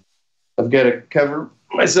 I've got to cover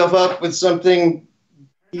myself up with something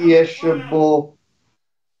ishable.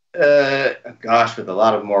 Gosh, with a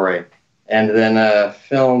lot of moire. And then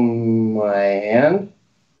film my hand.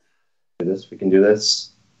 Do this. We can do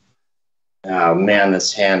this. Oh, man,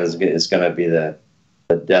 this hand is going to be the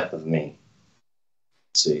death of me.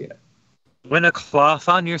 Let's see. When a cloth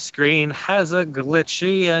on your screen has a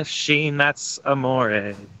glitchy sheen, that's amore.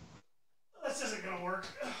 This isn't going to work.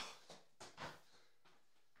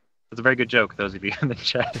 It's a very good joke, those of you in the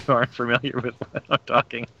chat who aren't familiar with what I'm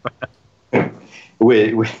talking about.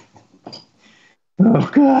 Wait. Oh,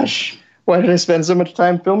 gosh. Why did I spend so much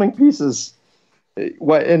time filming pieces?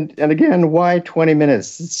 Why? And again, why 20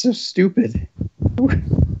 minutes? It's so stupid.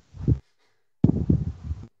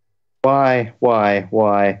 Why?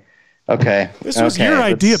 Okay. This was your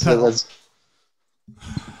idea, pal.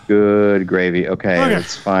 Good gravy. Okay,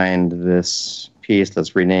 let's find this piece.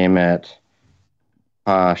 Let's rename it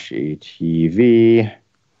Hashi TV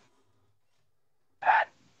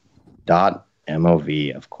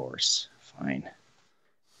 .mov, of course. Fine.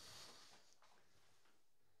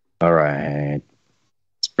 All right.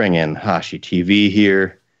 Let's bring in Hashi TV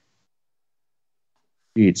here.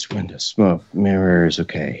 Beats, window, smoke, mirrors.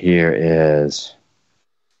 Okay, here is...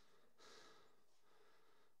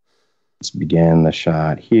 Let's begin the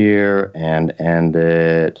shot here and end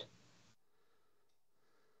it.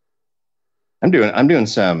 I'm doing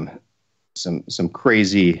some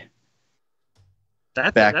crazy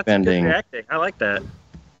backbending. That's good acting. I like that.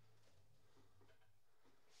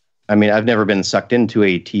 I mean, I've never been sucked into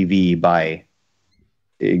a TV by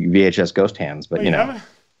VHS ghost hands, but you know.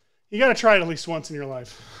 You got to try it at least once in your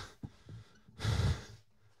life.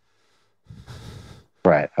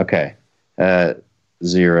 Right. Okay.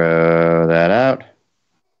 Zero that out.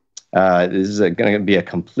 This is going to be a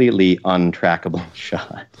completely untrackable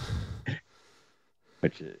shot,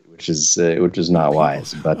 which is not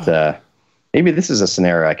wise. But maybe this is a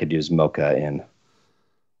scenario I could use Mocha in.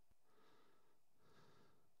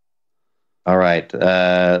 All right,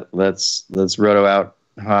 let's roto out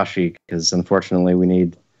Hashi because unfortunately we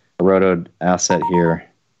need a rotoed asset here.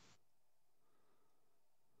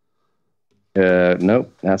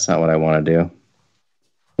 Nope, that's not what I want to do.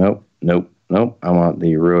 Nope. I want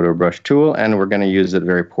the roto brush tool, and we're going to use it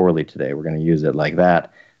very poorly today. We're going to use it like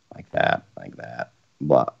that, like that, like that.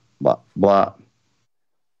 Blah, blah, blah,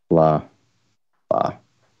 blah, blah.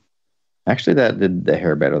 Actually, that did the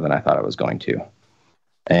hair better than I thought it was going to.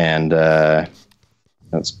 And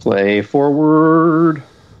let's play forward.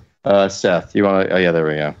 Seth, you want to... Oh, yeah, there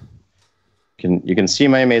we go. You can see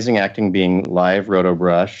my amazing acting being live roto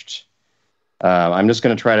brushed. I'm just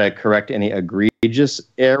going to try to correct any egregious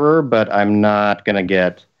error, but I'm not going to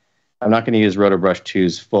use RotoBrush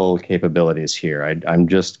 2's full capabilities here. I'm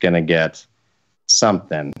just going to get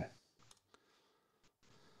something.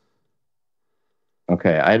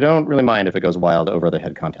 Okay, I don't really mind if it goes wild over the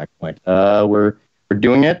head contact point. We're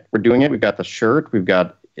doing it. We've got the shirt. We've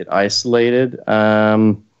got it isolated.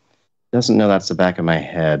 Doesn't know that's the back of my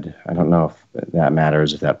head. I don't know if that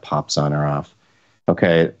matters, if that pops on or off.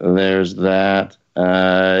 Okay, there's that.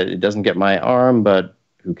 It doesn't get my arm, but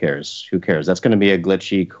who cares? Who cares? That's going to be a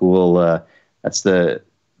glitchy, cool. That's the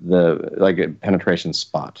like a penetration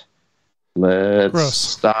spot. Let's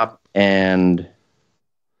stop and.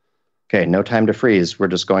 Okay, no time to freeze. We're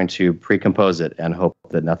just going to pre-compose it and hope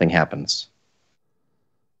that nothing happens.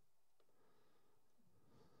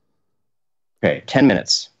 Okay, 10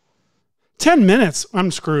 minutes. 10 minutes?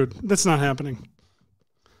 I'm screwed. That's not happening.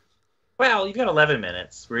 Well, you've got 11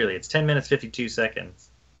 minutes, really. It's 10 minutes, 52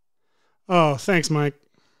 seconds. Oh, thanks, Mike.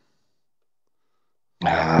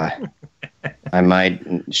 I might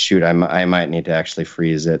need to actually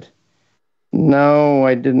freeze it. No,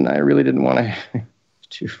 I didn't. I really didn't want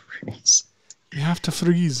to freeze. You have to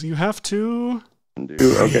freeze. You have to.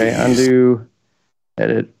 Undo. Okay, undo.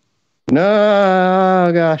 Edit.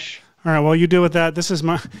 No, gosh. All right, well, you deal with that. This is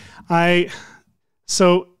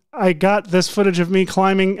So I got this footage of me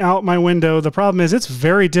climbing out my window. The problem is it's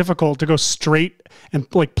very difficult to go straight and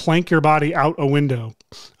like plank your body out a window.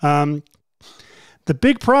 The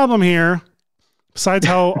big problem here, besides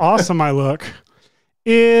how awesome I look,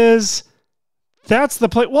 is that's the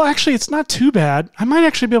play. Well, actually, it's not too bad. I might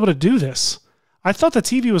actually be able to do this. I thought the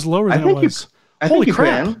TV was lower than it was. Holy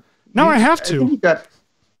crap. Now I have to. I think you got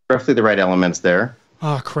roughly the right elements there.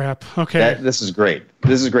 Oh, crap. Okay. This is great.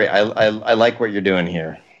 This is great. I like what you're doing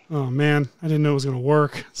here. Oh, man. I didn't know it was going to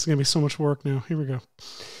work. It's going to be so much work now. Here we go.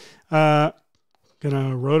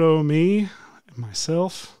 Gonna roto me and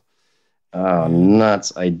myself. Oh,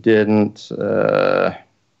 nuts. I didn't. No.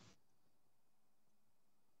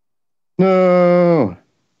 Oh,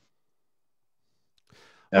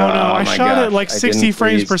 no. I shot it like 60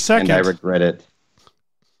 frames per second. And I regret it.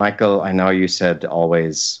 Michael, I know you said to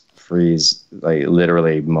always freeze like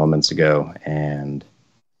literally moments ago, and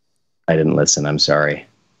I didn't listen. I'm sorry.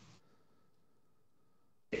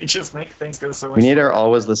 It just makes things go so much. We need to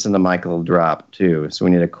always listen to Michael drop too. So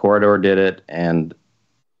we need a corridor did it, and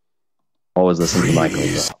always listen to Michael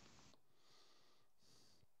drop.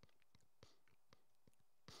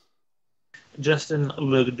 Justin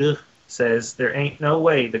Lugde says, there ain't no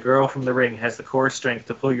way the girl from The Ring has the core strength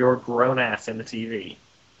to pull your grown ass in the TV.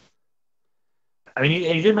 I mean,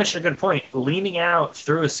 you did mention a good point. Leaning out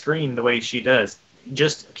through a screen the way she does,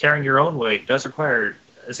 just carrying your own weight, does require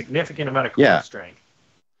a significant amount of core strength.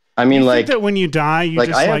 I mean, think that when you die, you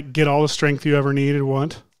just get all the strength you ever need and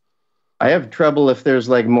want? I have trouble if there's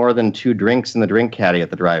like more than 2 drinks in the drink caddy at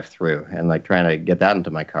the drive-thru and like trying to get that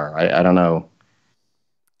into my car. I don't know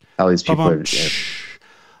how these people are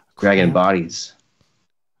dragging bodies.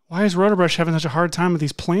 Why is RotoBrush having such a hard time with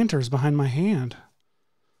these planters behind my hand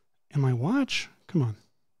and my watch? Come on.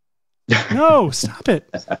 No, stop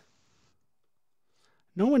it.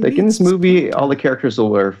 No one like in needs this movie, Splinter. all the characters will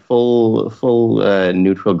wear full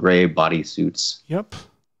neutral gray bodysuits. Yep.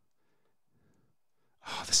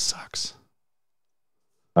 Oh, this sucks.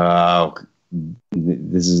 Oh,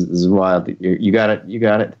 this is wild. You got it. You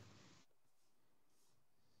got it.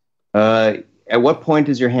 At what point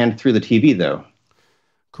is your hand through the TV, though?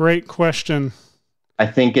 Great question. I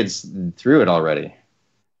think it's through it already.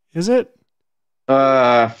 Is it?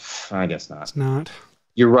 I guess not. It's not.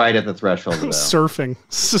 You're right at the threshold, though. Surfing.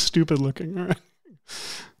 This is stupid looking. All right.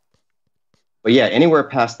 But yeah, anywhere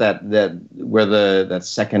past that where that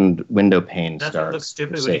second window pane That's starts. what looks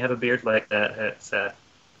stupid when you have a beard like that, Seth.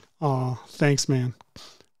 Oh, thanks, man.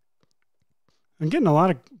 I'm getting a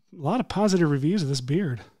lot of positive reviews of this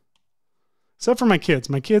beard. Except for my kids.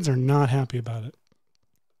 My kids are not happy about it.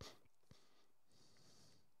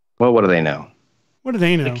 Well, what do they know? What do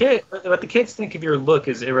they know? What the kids think of your look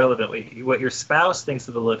is irrelevant. What your spouse thinks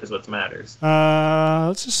of the look is what matters.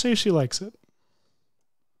 Let's just say she likes it.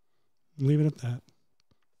 Leave it at that.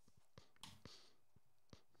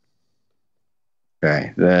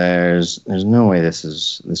 Okay, there's no way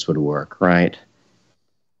this would work, right?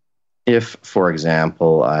 If, for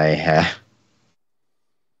example,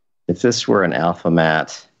 if this were an alpha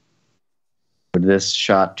matte, would this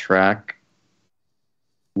shot track?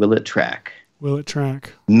 Will it track? Will it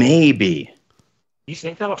track? Maybe. You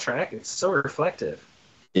think that'll track? It's so reflective.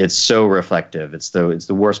 It's so reflective. It's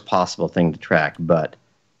the worst possible thing to track, but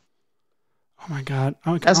Oh my God.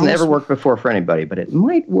 it hasn't ever worked before for anybody, but it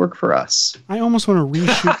might work for us. I almost want to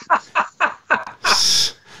reshoot.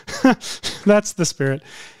 That's the spirit.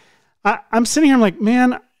 I'm sitting here, I'm like,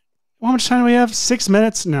 man, how much time do we have? 6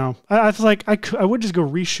 minutes? No. I feel like I would just go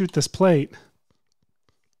reshoot this plate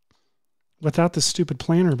without this stupid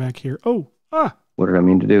planner back here. What did I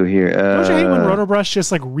mean to do here? Don't you hate when Rotobrush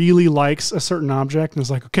just like really likes a certain object and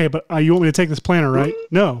is like, okay, but you want me to take this planner, right?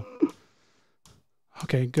 No.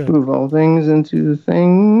 Okay, good. Move all things into the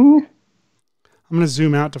thing. I'm going to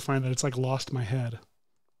zoom out to find that it's like lost my head.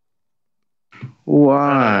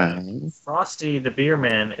 Why? Frosty the beer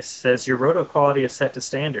man says your roto quality is set to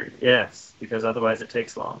standard. Yes, because otherwise it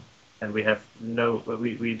takes long, and we have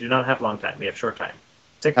we do not have long time. We have short time.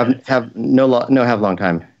 6 minutes. Have long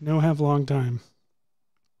time. No have long time.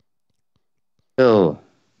 Still.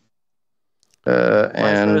 Why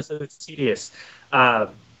And is it so tedious?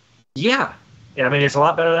 Yeah. I mean, it's a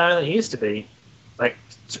lot better than it used to be. Like,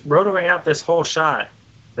 rotoing out this whole shot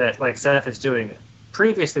that, like, Seth is doing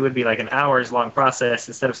previously would be like an hours-long process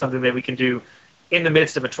instead of something that we can do in the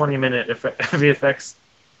midst of a 20-minute VFX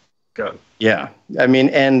go. yeah, I mean,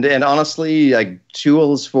 and honestly, like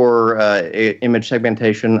tools for image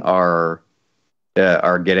segmentation are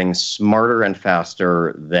getting smarter and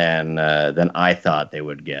faster than I thought they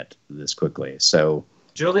would get this quickly. So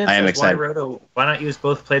Julian I am says, excited. why not use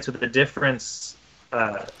both plates with a difference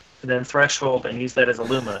than threshold and use that as a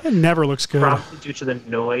luma? It never looks good. Probably due to the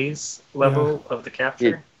noise level of the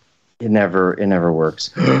capture. It never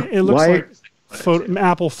works. It looks Why- like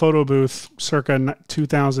Apple photo booth circa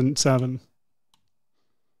 2007.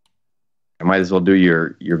 I might as well do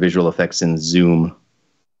your visual effects in Zoom.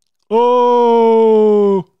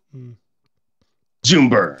 Oh! Zoom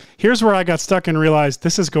burn. Here's where I got stuck and realized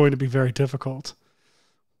this is going to be very difficult.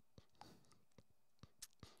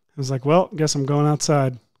 I was like, well, guess I'm going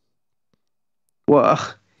outside. Well,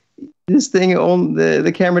 this thing,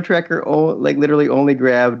 the camera tracker, like literally only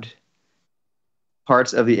grabbed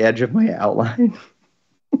parts of the edge of my outline.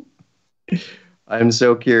 I'm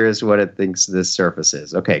so curious what it thinks this surface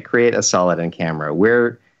is. Okay, create a solid in camera.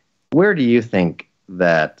 Where do you think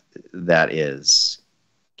that is,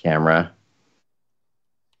 camera?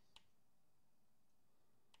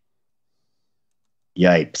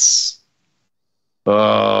 Yipes.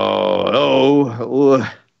 Oh,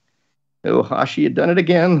 Hashi had done it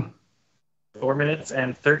again. 4 minutes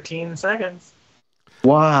and 13 seconds.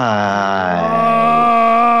 Why?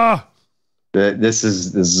 This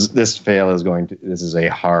fail is this is a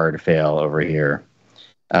hard fail over here.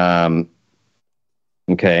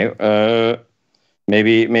 Okay.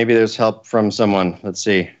 Maybe there's help from someone. Let's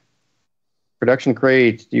see. Production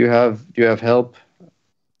crate. Do you have help?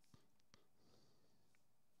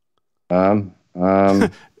 Are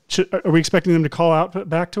we expecting them to call out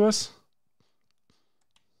back to us?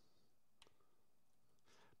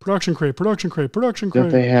 Production crate. Don't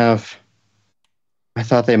they have? I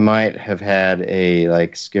thought they might have had a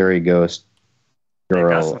like scary ghost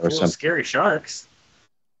girl or something. Scary sharks.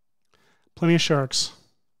 Plenty of sharks.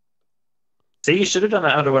 See, you should have done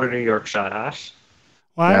that underwater New York shot, Ash.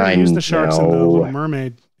 Well, I already used the sharks in the know. Little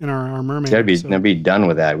Mermaid in our mermaid. That'd be done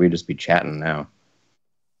with that. We'd just be chatting now.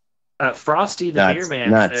 Frosty the Beer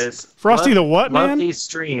Man says, Frosty the what, man? Love these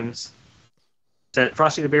streams.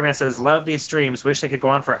 Frosty the Beer Man says, love these streams. Wish they could go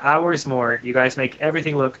on for hours more. You guys make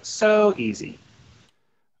everything look so easy.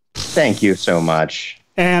 Thank you so much.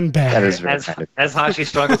 And bad. That is very kind of... As Hashi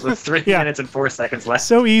struggles with 3 minutes and 4 seconds left.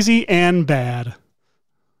 So easy and bad.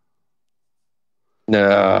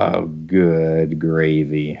 No, good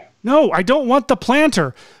gravy. No, I don't want the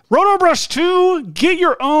planter. Rotobrush 2, get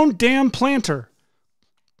your own damn planter.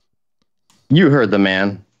 You heard the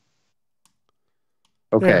man.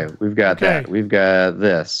 Okay, we've got that. We've got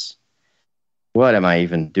this. What am I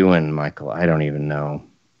even doing, Michael? I don't even know.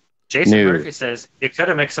 Jason Murphy says, you could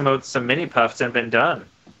have mixed some mini puffs and been done.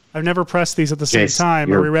 I've never pressed these at the same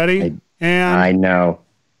time. Are we ready? I know.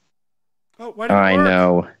 Oh, why didn't it work?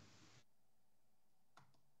 know.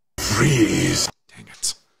 Freeze. Dang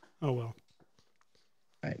it. Oh, well.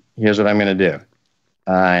 All right, here's what I'm going to do.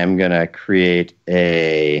 I'm going to create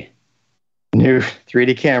a new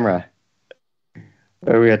 3D camera.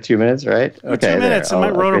 We got 2 minutes, right? Okay, 2 minutes, and my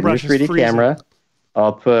Rotobrush is 3D camera.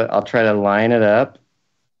 I'll try to line it up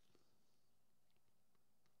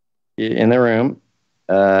in the room.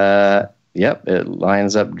 Yep, it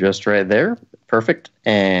lines up just right there. Perfect.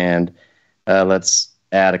 And let's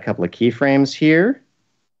add a couple of keyframes here.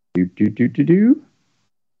 There's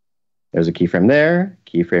a keyframe there.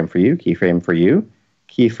 Keyframe for you. Keyframe for you.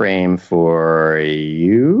 Keyframe for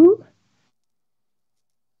you.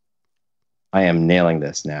 I am nailing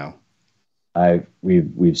this now.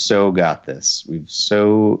 We've so got this. We've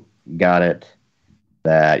so got it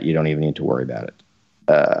that you don't even need to worry about it.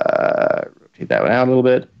 Rotate that one out a little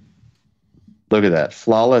bit. Look at that.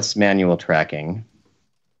 Flawless manual tracking.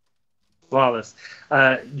 Flawless.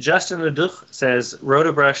 Justin Leduc says,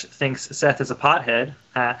 Rotobrush thinks Seth is a pothead.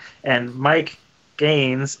 And Mike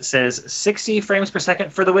Gaines says, 60 frames per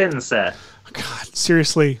second for the win, Seth. God,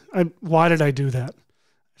 seriously. Why did I do that?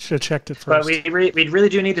 Should have checked it first. But we really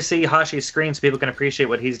do need to see Hashi's screen so people can appreciate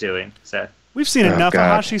what he's doing, Seth. We've seen enough of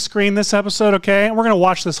Hashi's screen this episode, okay? And we're going to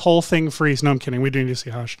watch this whole thing freeze. No, I'm kidding. We do need to see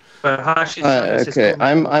Hash. But Hashi's okay,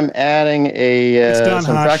 I'm adding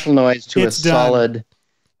some fractal noise to a solid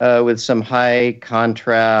with some high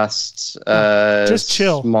contrast, just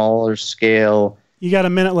chill. Smaller scale. You got a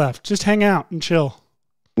minute left. Just hang out and chill.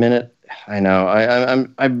 Minute. I know.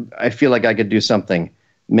 I feel like I could do something.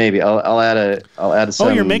 Maybe I'll add some. Oh,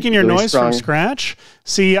 you're making your really noise from scratch?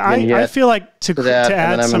 See, I feel like to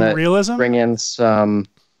add some realism. Bring in some,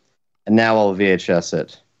 and now I'll VHS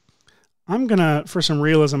it. For some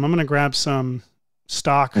realism, I'm gonna grab some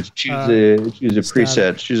stock. Choose a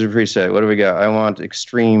preset. Choose a preset. What do we got? I want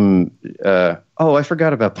extreme. Oh, I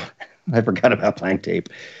forgot about blank tape.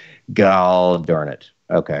 God darn it.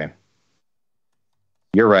 Okay.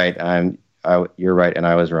 You're right. You're right, and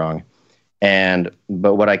I was wrong.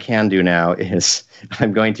 But what I can do now is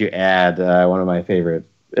I'm going to add one of my favorite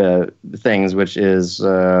things, which is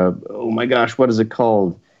oh my gosh, what is it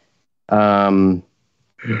called? No,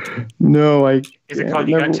 Is it called?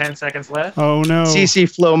 You got 10 seconds left. Oh no. CC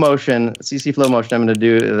flow motion. CC flow motion. I'm going to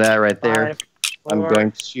do that right there. 5, 4, I'm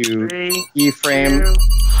going to 3, keyframe.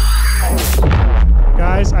 2.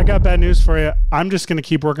 Guys, I got bad news for you. I'm just going to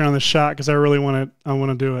keep working on the shot because I really want to. I want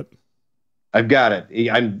to do it. I've got it.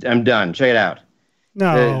 I'm done. Check it out.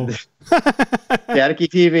 No. Staticky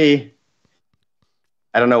TV.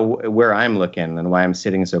 I don't know where I'm looking and why I'm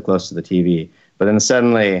sitting so close to the TV. But then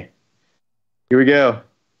suddenly, here we go.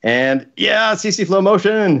 And yeah, CC flow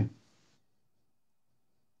motion.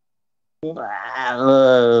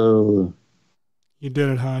 Wow. You did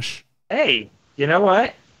it, Hush. Hey, you know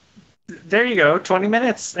what? There you go. 20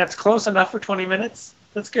 minutes. That's close enough for 20 minutes.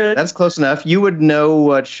 That's good. That's close enough. You would know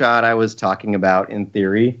what shot I was talking about in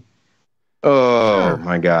theory. Oh, sure.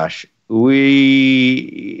 My gosh.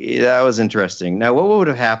 That was interesting. Now, what would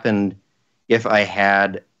have happened if I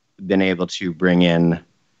had been able to bring in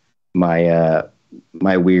my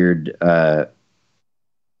my weird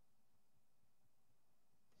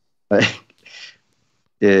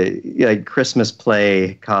Christmas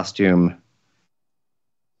play costume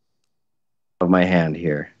of my hand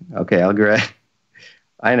here? Okay, I'll grab.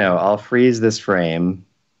 I know. I'll freeze this frame.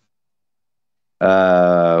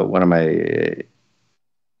 What am I?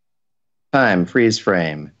 Freeze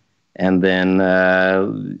frame, and then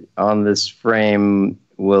on this frame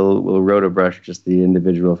we'll rotobrush just the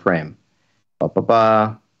individual frame. Ba ba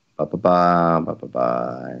ba ba ba ba ba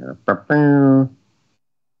ba ba.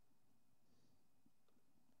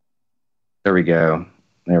 There we go.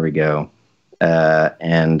 There we go.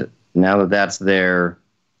 And now that that's there.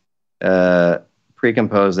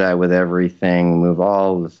 Pre-compose that with everything, move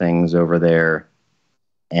all the things over there,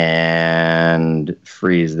 and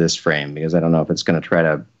freeze this frame because I don't know if it's going to try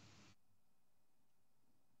to,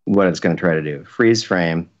 what it's going to try to do. Freeze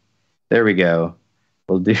frame. There we go.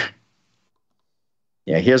 We'll do.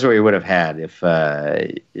 Yeah, here's what we would have had if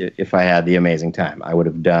I had the amazing time. I would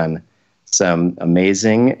have done some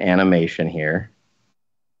amazing animation here.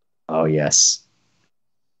 Oh, yes.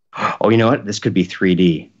 Oh, you know what? This could be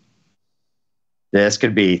 3D. This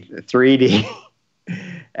could be 3D.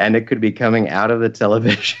 And it could be coming out of the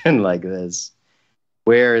television like this.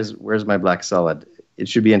 Where's my black solid? It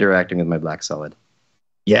should be interacting with my black solid.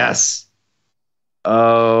 Yes.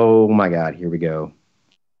 Oh, my God. Here we go.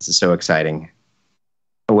 This is so exciting.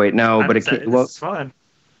 Oh, wait, no, but it can't. Well, it's fun.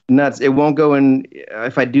 Nuts. It won't go in.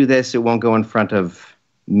 If I do this, it won't go in front of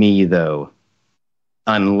me, though.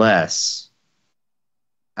 Unless,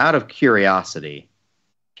 out of curiosity,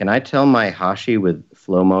 can I tell my Hashi with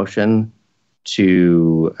flow motion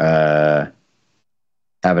to have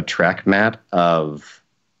a track mat of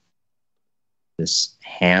this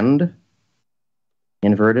hand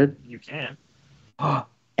inverted? You can.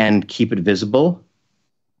 And keep it visible?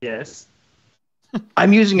 Yes.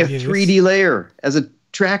 I'm using a 3D layer as a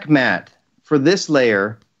track mat for this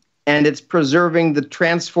layer, and it's preserving the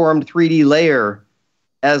transformed 3D layer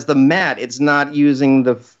as the mat. It's not using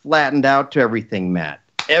the flattened out to everything mat.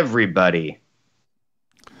 Everybody.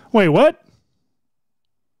 Wait, what?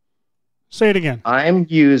 Say it again. I'm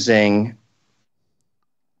using...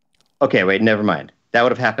 Okay, wait, never mind. That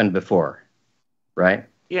would have happened before, right?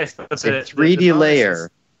 Yes, but it's a 3D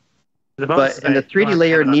layer. And the 3D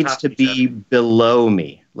layer needs to be below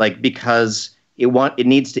me, like, because it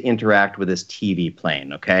needs to interact with this TV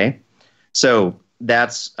plane, okay? So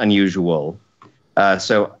that's unusual.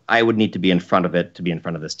 So I would need to be in front of it to be in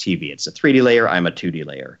front of this TV. It's a 3D layer, I'm a 2D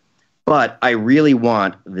layer. But I really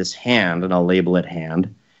want this hand, and I'll label it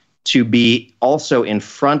hand, to be also in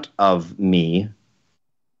front of me,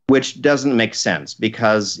 which doesn't make sense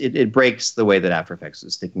because it breaks the way that After Effects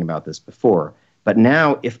was thinking about this before. But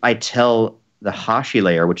now if I tell the Hashi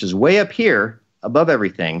layer, which is way up here above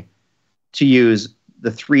everything, to use the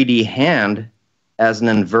 3D hand as an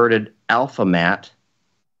inverted alpha mat,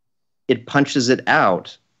 it punches it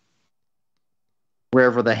out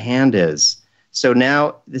wherever the hand is. So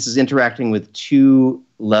now this is interacting with two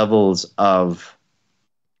levels of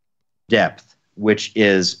depth, which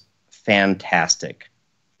is fantastic.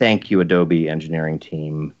 Thank you, Adobe engineering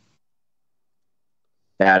team.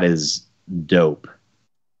 That is dope.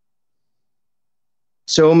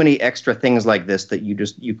 So many extra things like this that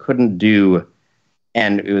you couldn't do,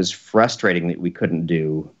 and it was frustrating that we couldn't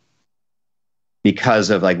do because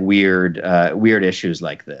of like weird issues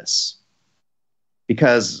like this.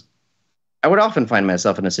 Because I would often find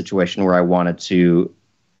myself in a situation where I wanted to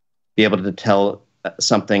be able to tell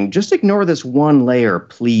something, just ignore this one layer,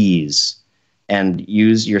 please, and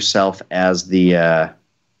use yourself as the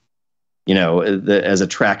as a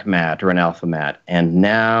track mat or an alpha mat. And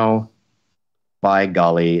now, by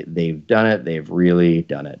golly, they've done it. They've really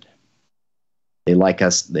done it. They like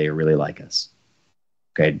us. They really like us.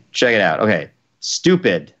 Okay, check it out. Okay,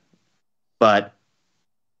 stupid, but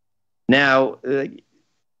now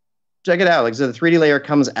check it out. Like, so the 3D layer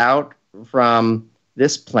comes out from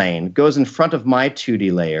this plane, goes in front of my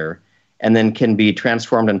 2D layer, and then can be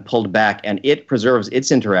transformed and pulled back, and it preserves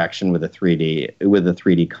its interaction with the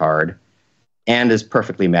 3D card, and is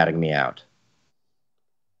perfectly matting me out.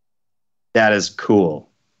 That is cool.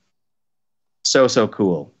 So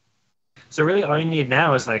cool. So really all you need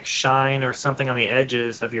now is like shine or something on the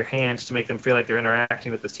edges of your hands to make them feel like they're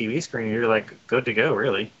interacting with the TV screen. You're like good to go,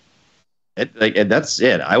 really. That's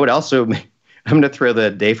it. I would also... I'm going to throw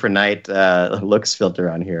the day for night looks filter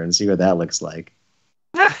on here and see what that looks like.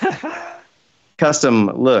 Custom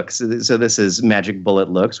looks. So this is Magic Bullet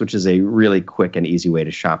Looks, which is a really quick and easy way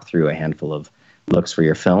to shop through a handful of looks for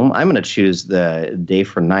your film. I'm going to choose the day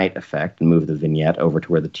for night effect and move the vignette over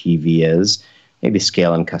to where the TV is. Maybe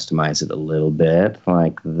scale and customize it a little bit,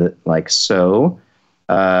 like so.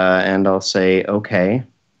 And I'll say okay.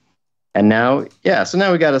 And now, so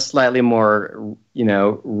now we got a slightly more,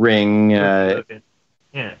 ring. Yeah,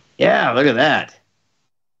 look at that.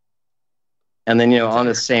 And then, on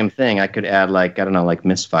the same thing, I could add like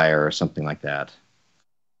misfire or something like that.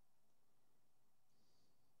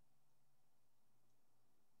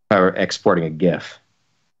 Or exporting a GIF.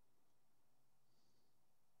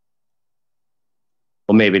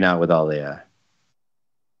 Well, maybe not with all the... I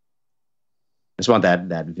just want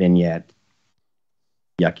that vignette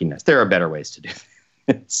yuckiness. There are better ways to do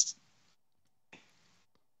this.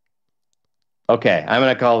 Okay, I'm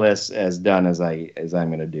going to call this as done as I'm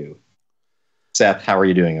going to do. Seth, how are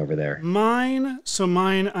you doing over there? Mine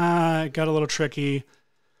got a little tricky.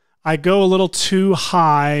 I go a little too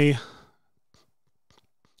high.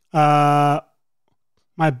 My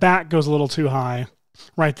back goes a little too high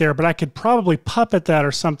right there, but I could probably puppet that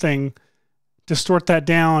or something, distort that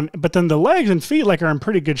down. But then the legs and feet are in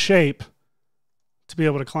pretty good shape to be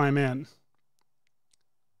able to climb in.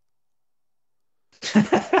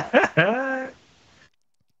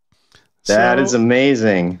 That is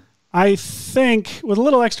amazing. I think with a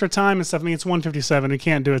little extra time and stuff, I mean, it's 1:57. We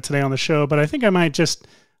can't do it today on the show, but I think I might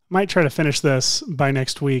try to finish this by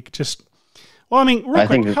next week. Real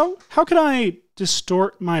quick, how could I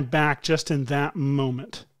distort my back just in that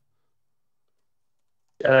moment?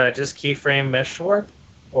 Just keyframe mesh warp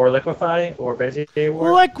or liquefy or Bezier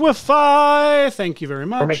warp. Liquefy! Thank you very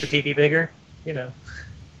much. Or make the TV bigger, I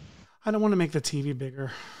don't want to make the TV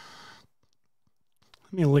bigger.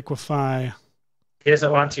 Let me liquefy. He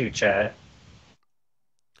doesn't want to, chat.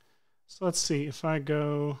 So let's see if I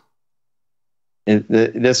go.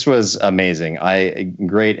 This was amazing.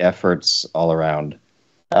 Great efforts all around.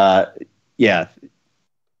 Yeah,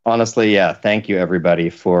 honestly, yeah. Thank you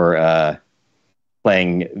everybody for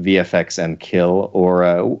playing VFX and Kill,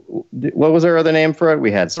 or what was our other name for it?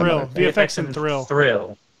 We had some Thrill. VFX and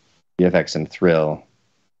Thrill. VFX and Thrill.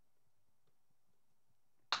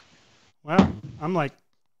 Wow, I'm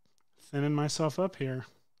thinning myself up here.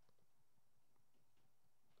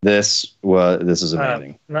 This is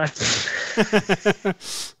amazing.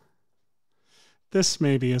 This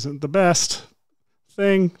maybe isn't the best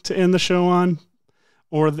thing to end the show on,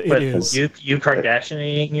 it is. You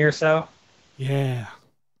Kardashian-ing yourself? Yeah.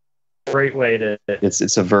 Great way to.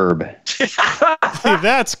 It's a verb.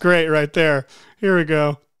 That's great right there. Here we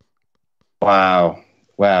go. Wow.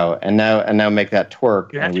 And now make that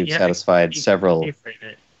twerk, and we've satisfied several.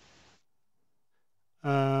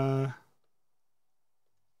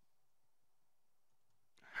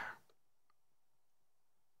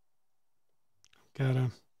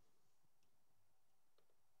 Gotta.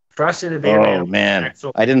 Trusted to be man,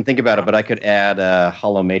 I didn't think about it, but I could add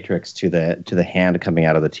hollow matrix to the hand coming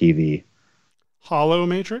out of the TV. Hollow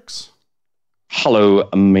matrix. Hollow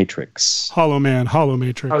matrix. Hollow man. Hollow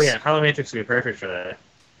matrix. Oh yeah, hollow matrix would be perfect for that.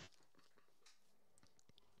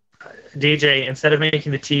 DJ, instead of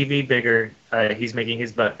making the TV bigger, he's making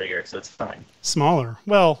his butt bigger, so it's fine. Smaller.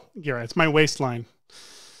 Well, you're right. It's my waistline.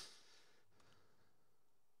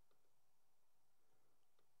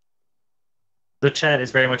 The chat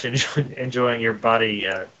is very much enjoying your body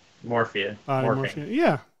morphia. Morphia.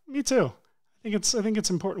 Yeah, me too. I think it's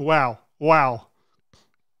important. Wow.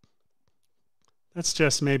 That's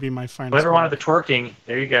just maybe my finest. Whoever wanted the twerking,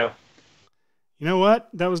 there you go. You know what?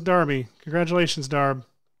 That was Darby. Congratulations, Darb.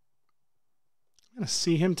 I'm going to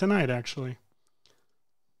see him tonight, actually.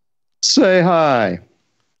 Say hi.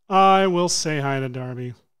 I will say hi to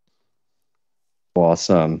Darby.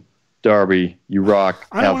 Awesome. Darby, you rock.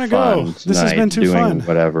 I don't want to go. This has been too fun.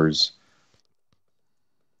 Whatever's.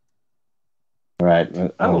 All right.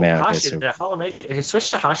 Oh man. Hashi, the Hollow Matrix. He switched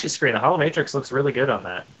to Hashi screen. The Hollow Matrix looks really good on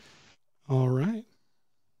that. All right.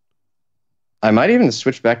 I might even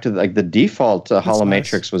switch back to the default Hollow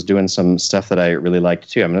Matrix was doing some stuff that I really liked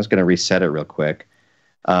too. I'm just going to reset it real quick,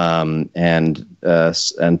 and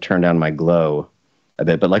turn down my glow a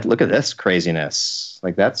bit. But look at this craziness.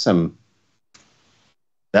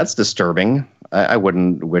 That's disturbing. I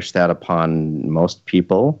wouldn't wish that upon most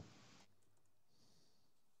people.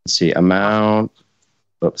 Let's see, amount.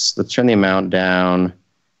 Oops, let's turn the amount down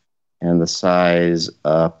and the size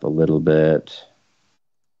up a little bit.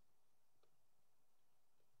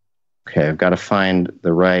 Okay, I've got to find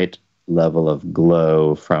the right level of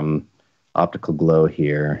glow from optical glow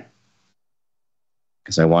here,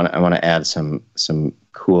 because I want to add some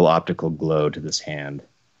cool optical glow to this hand.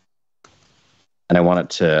 And I want it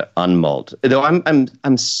to unmult. Though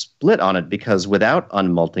I'm split on it, because without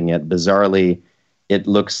unmulting it, bizarrely, it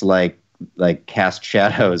looks like cast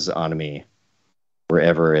shadows on me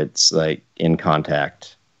wherever it's in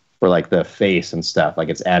contact, for the face and stuff.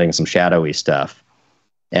 It's adding some shadowy stuff.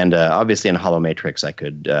 And obviously in Hollow Matrix, I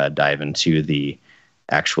could dive into the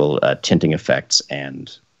actual tinting effects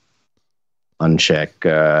and uncheck.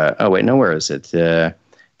 Oh wait, no, where is it? There,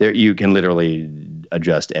 you can literally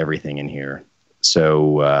adjust everything in here.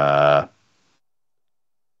 So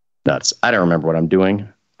nuts. I don't remember what I'm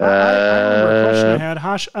doing. I remember a question I had,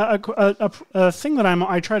 Hash. A thing that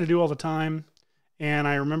I try to do all the time, and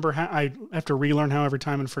I remember I have to relearn how every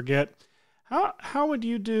time and forget. How would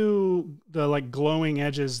you do the glowing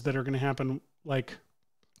edges that are going to happen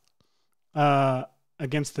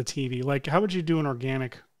against the TV? How would you do an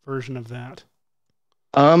organic version of that?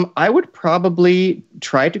 I would probably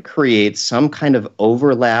try to create some kind of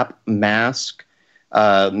overlap mask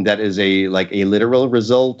that is a literal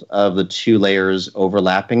result of the two layers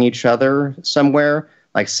overlapping each other somewhere,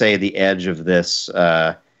 like say the edge of this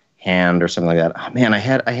hand or something like that. Oh, man,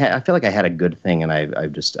 I feel like I had a good thing and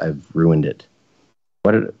I've ruined it.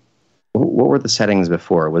 What were the settings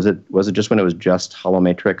before? Was it just when it was just Hollow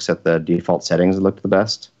Matrix at the default settings that looked the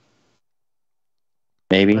best?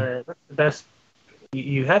 Maybe. The best.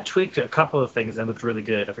 You had tweaked a couple of things that looked really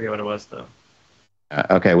good. I forget what it was though.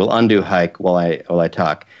 Okay, we'll undo hike while I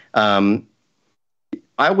talk.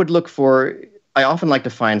 I would look for. I often like to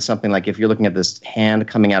find something like if you're looking at this hand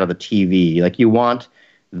coming out of the TV, like you want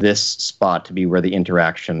this spot to be where the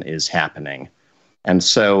interaction is happening, and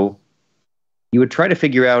so you would try to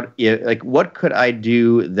figure out what could I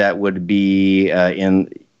do that would be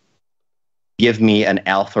give me an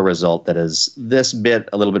alpha result that is this bit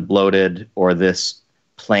a little bit bloated or this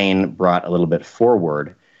plane brought a little bit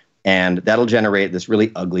forward. And that'll generate this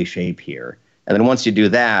really ugly shape here. And then once you do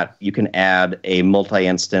that, you can add a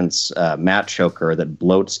multi-instance matte choker that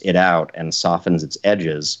bloats it out and softens its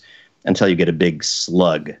edges until you get a big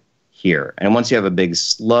slug here. And once you have a big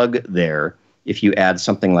slug there, if you add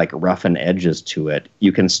something like roughen edges to it,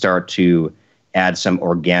 you can start to add some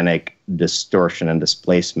organic distortion and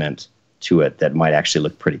displacement to it that might actually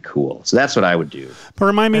look pretty cool. So that's what I would do. But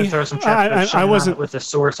remind me, I wasn't with the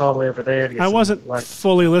source all the way over there. I wasn't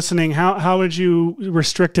fully listening. How would you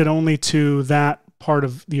restrict it only to that part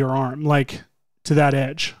of your arm, like to that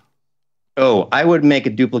edge? Oh, I would make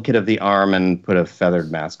a duplicate of the arm and put a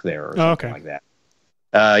feathered mask there or something like that.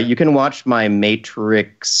 You can watch my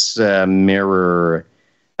Matrix mirror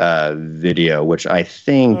video, which I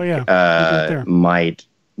think might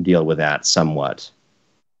deal with that somewhat.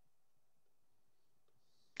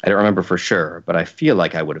 I don't remember for sure, but I feel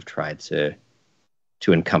like I would have tried to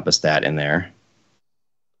encompass that in there.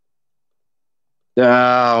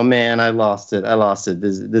 Oh man, I lost it.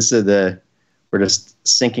 This is we're just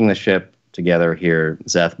sinking the ship together here,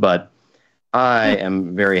 Seth. But I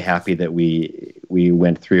am very happy that we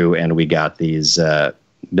went through and we got these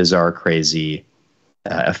bizarre, crazy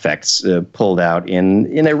effects pulled out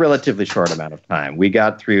in a relatively short amount of time. We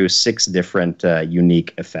got through 6 different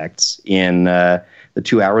unique effects in the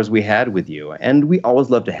 2 hours we had with you. And we always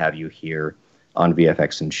love to have you here on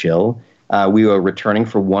VFX and Chill. We are returning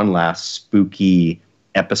for one last spooky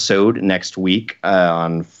episode next week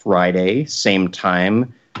on Friday, same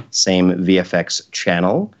time, same VFX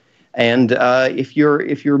channel. And if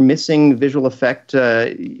you're missing visual effect,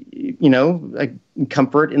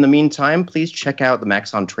 comfort in the meantime, please check out the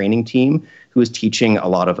Maxon training team, who is teaching a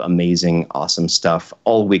lot of amazing, awesome stuff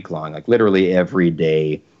all week long. Like literally every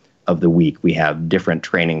day of the week, we have different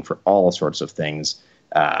training for all sorts of things.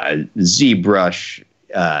 ZBrush,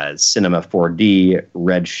 Cinema 4D,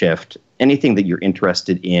 Redshift, anything that you're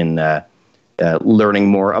interested in learning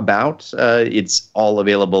more about, it's all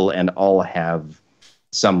available and all have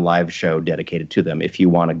some live show dedicated to them if you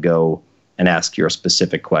want to go and ask your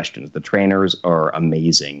specific questions. The trainers are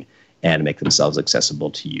amazing and make themselves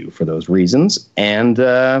accessible to you for those reasons. And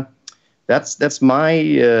that's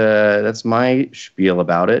my spiel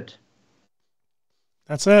about it.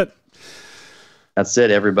 That's it. That's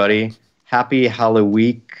it, everybody. Happy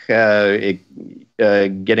Halloween,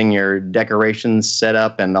 getting your decorations set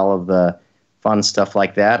up and all of the fun stuff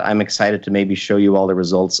like that. I'm excited to maybe show you all the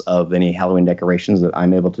results of any Halloween decorations that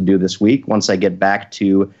I'm able to do this week once I get back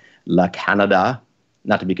to La Canada,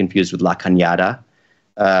 not to be confused with La Cañada.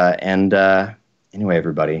 Anyway,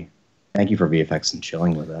 everybody, thank you for VFX and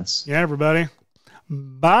chilling with us. Yeah, everybody.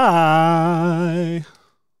 Bye.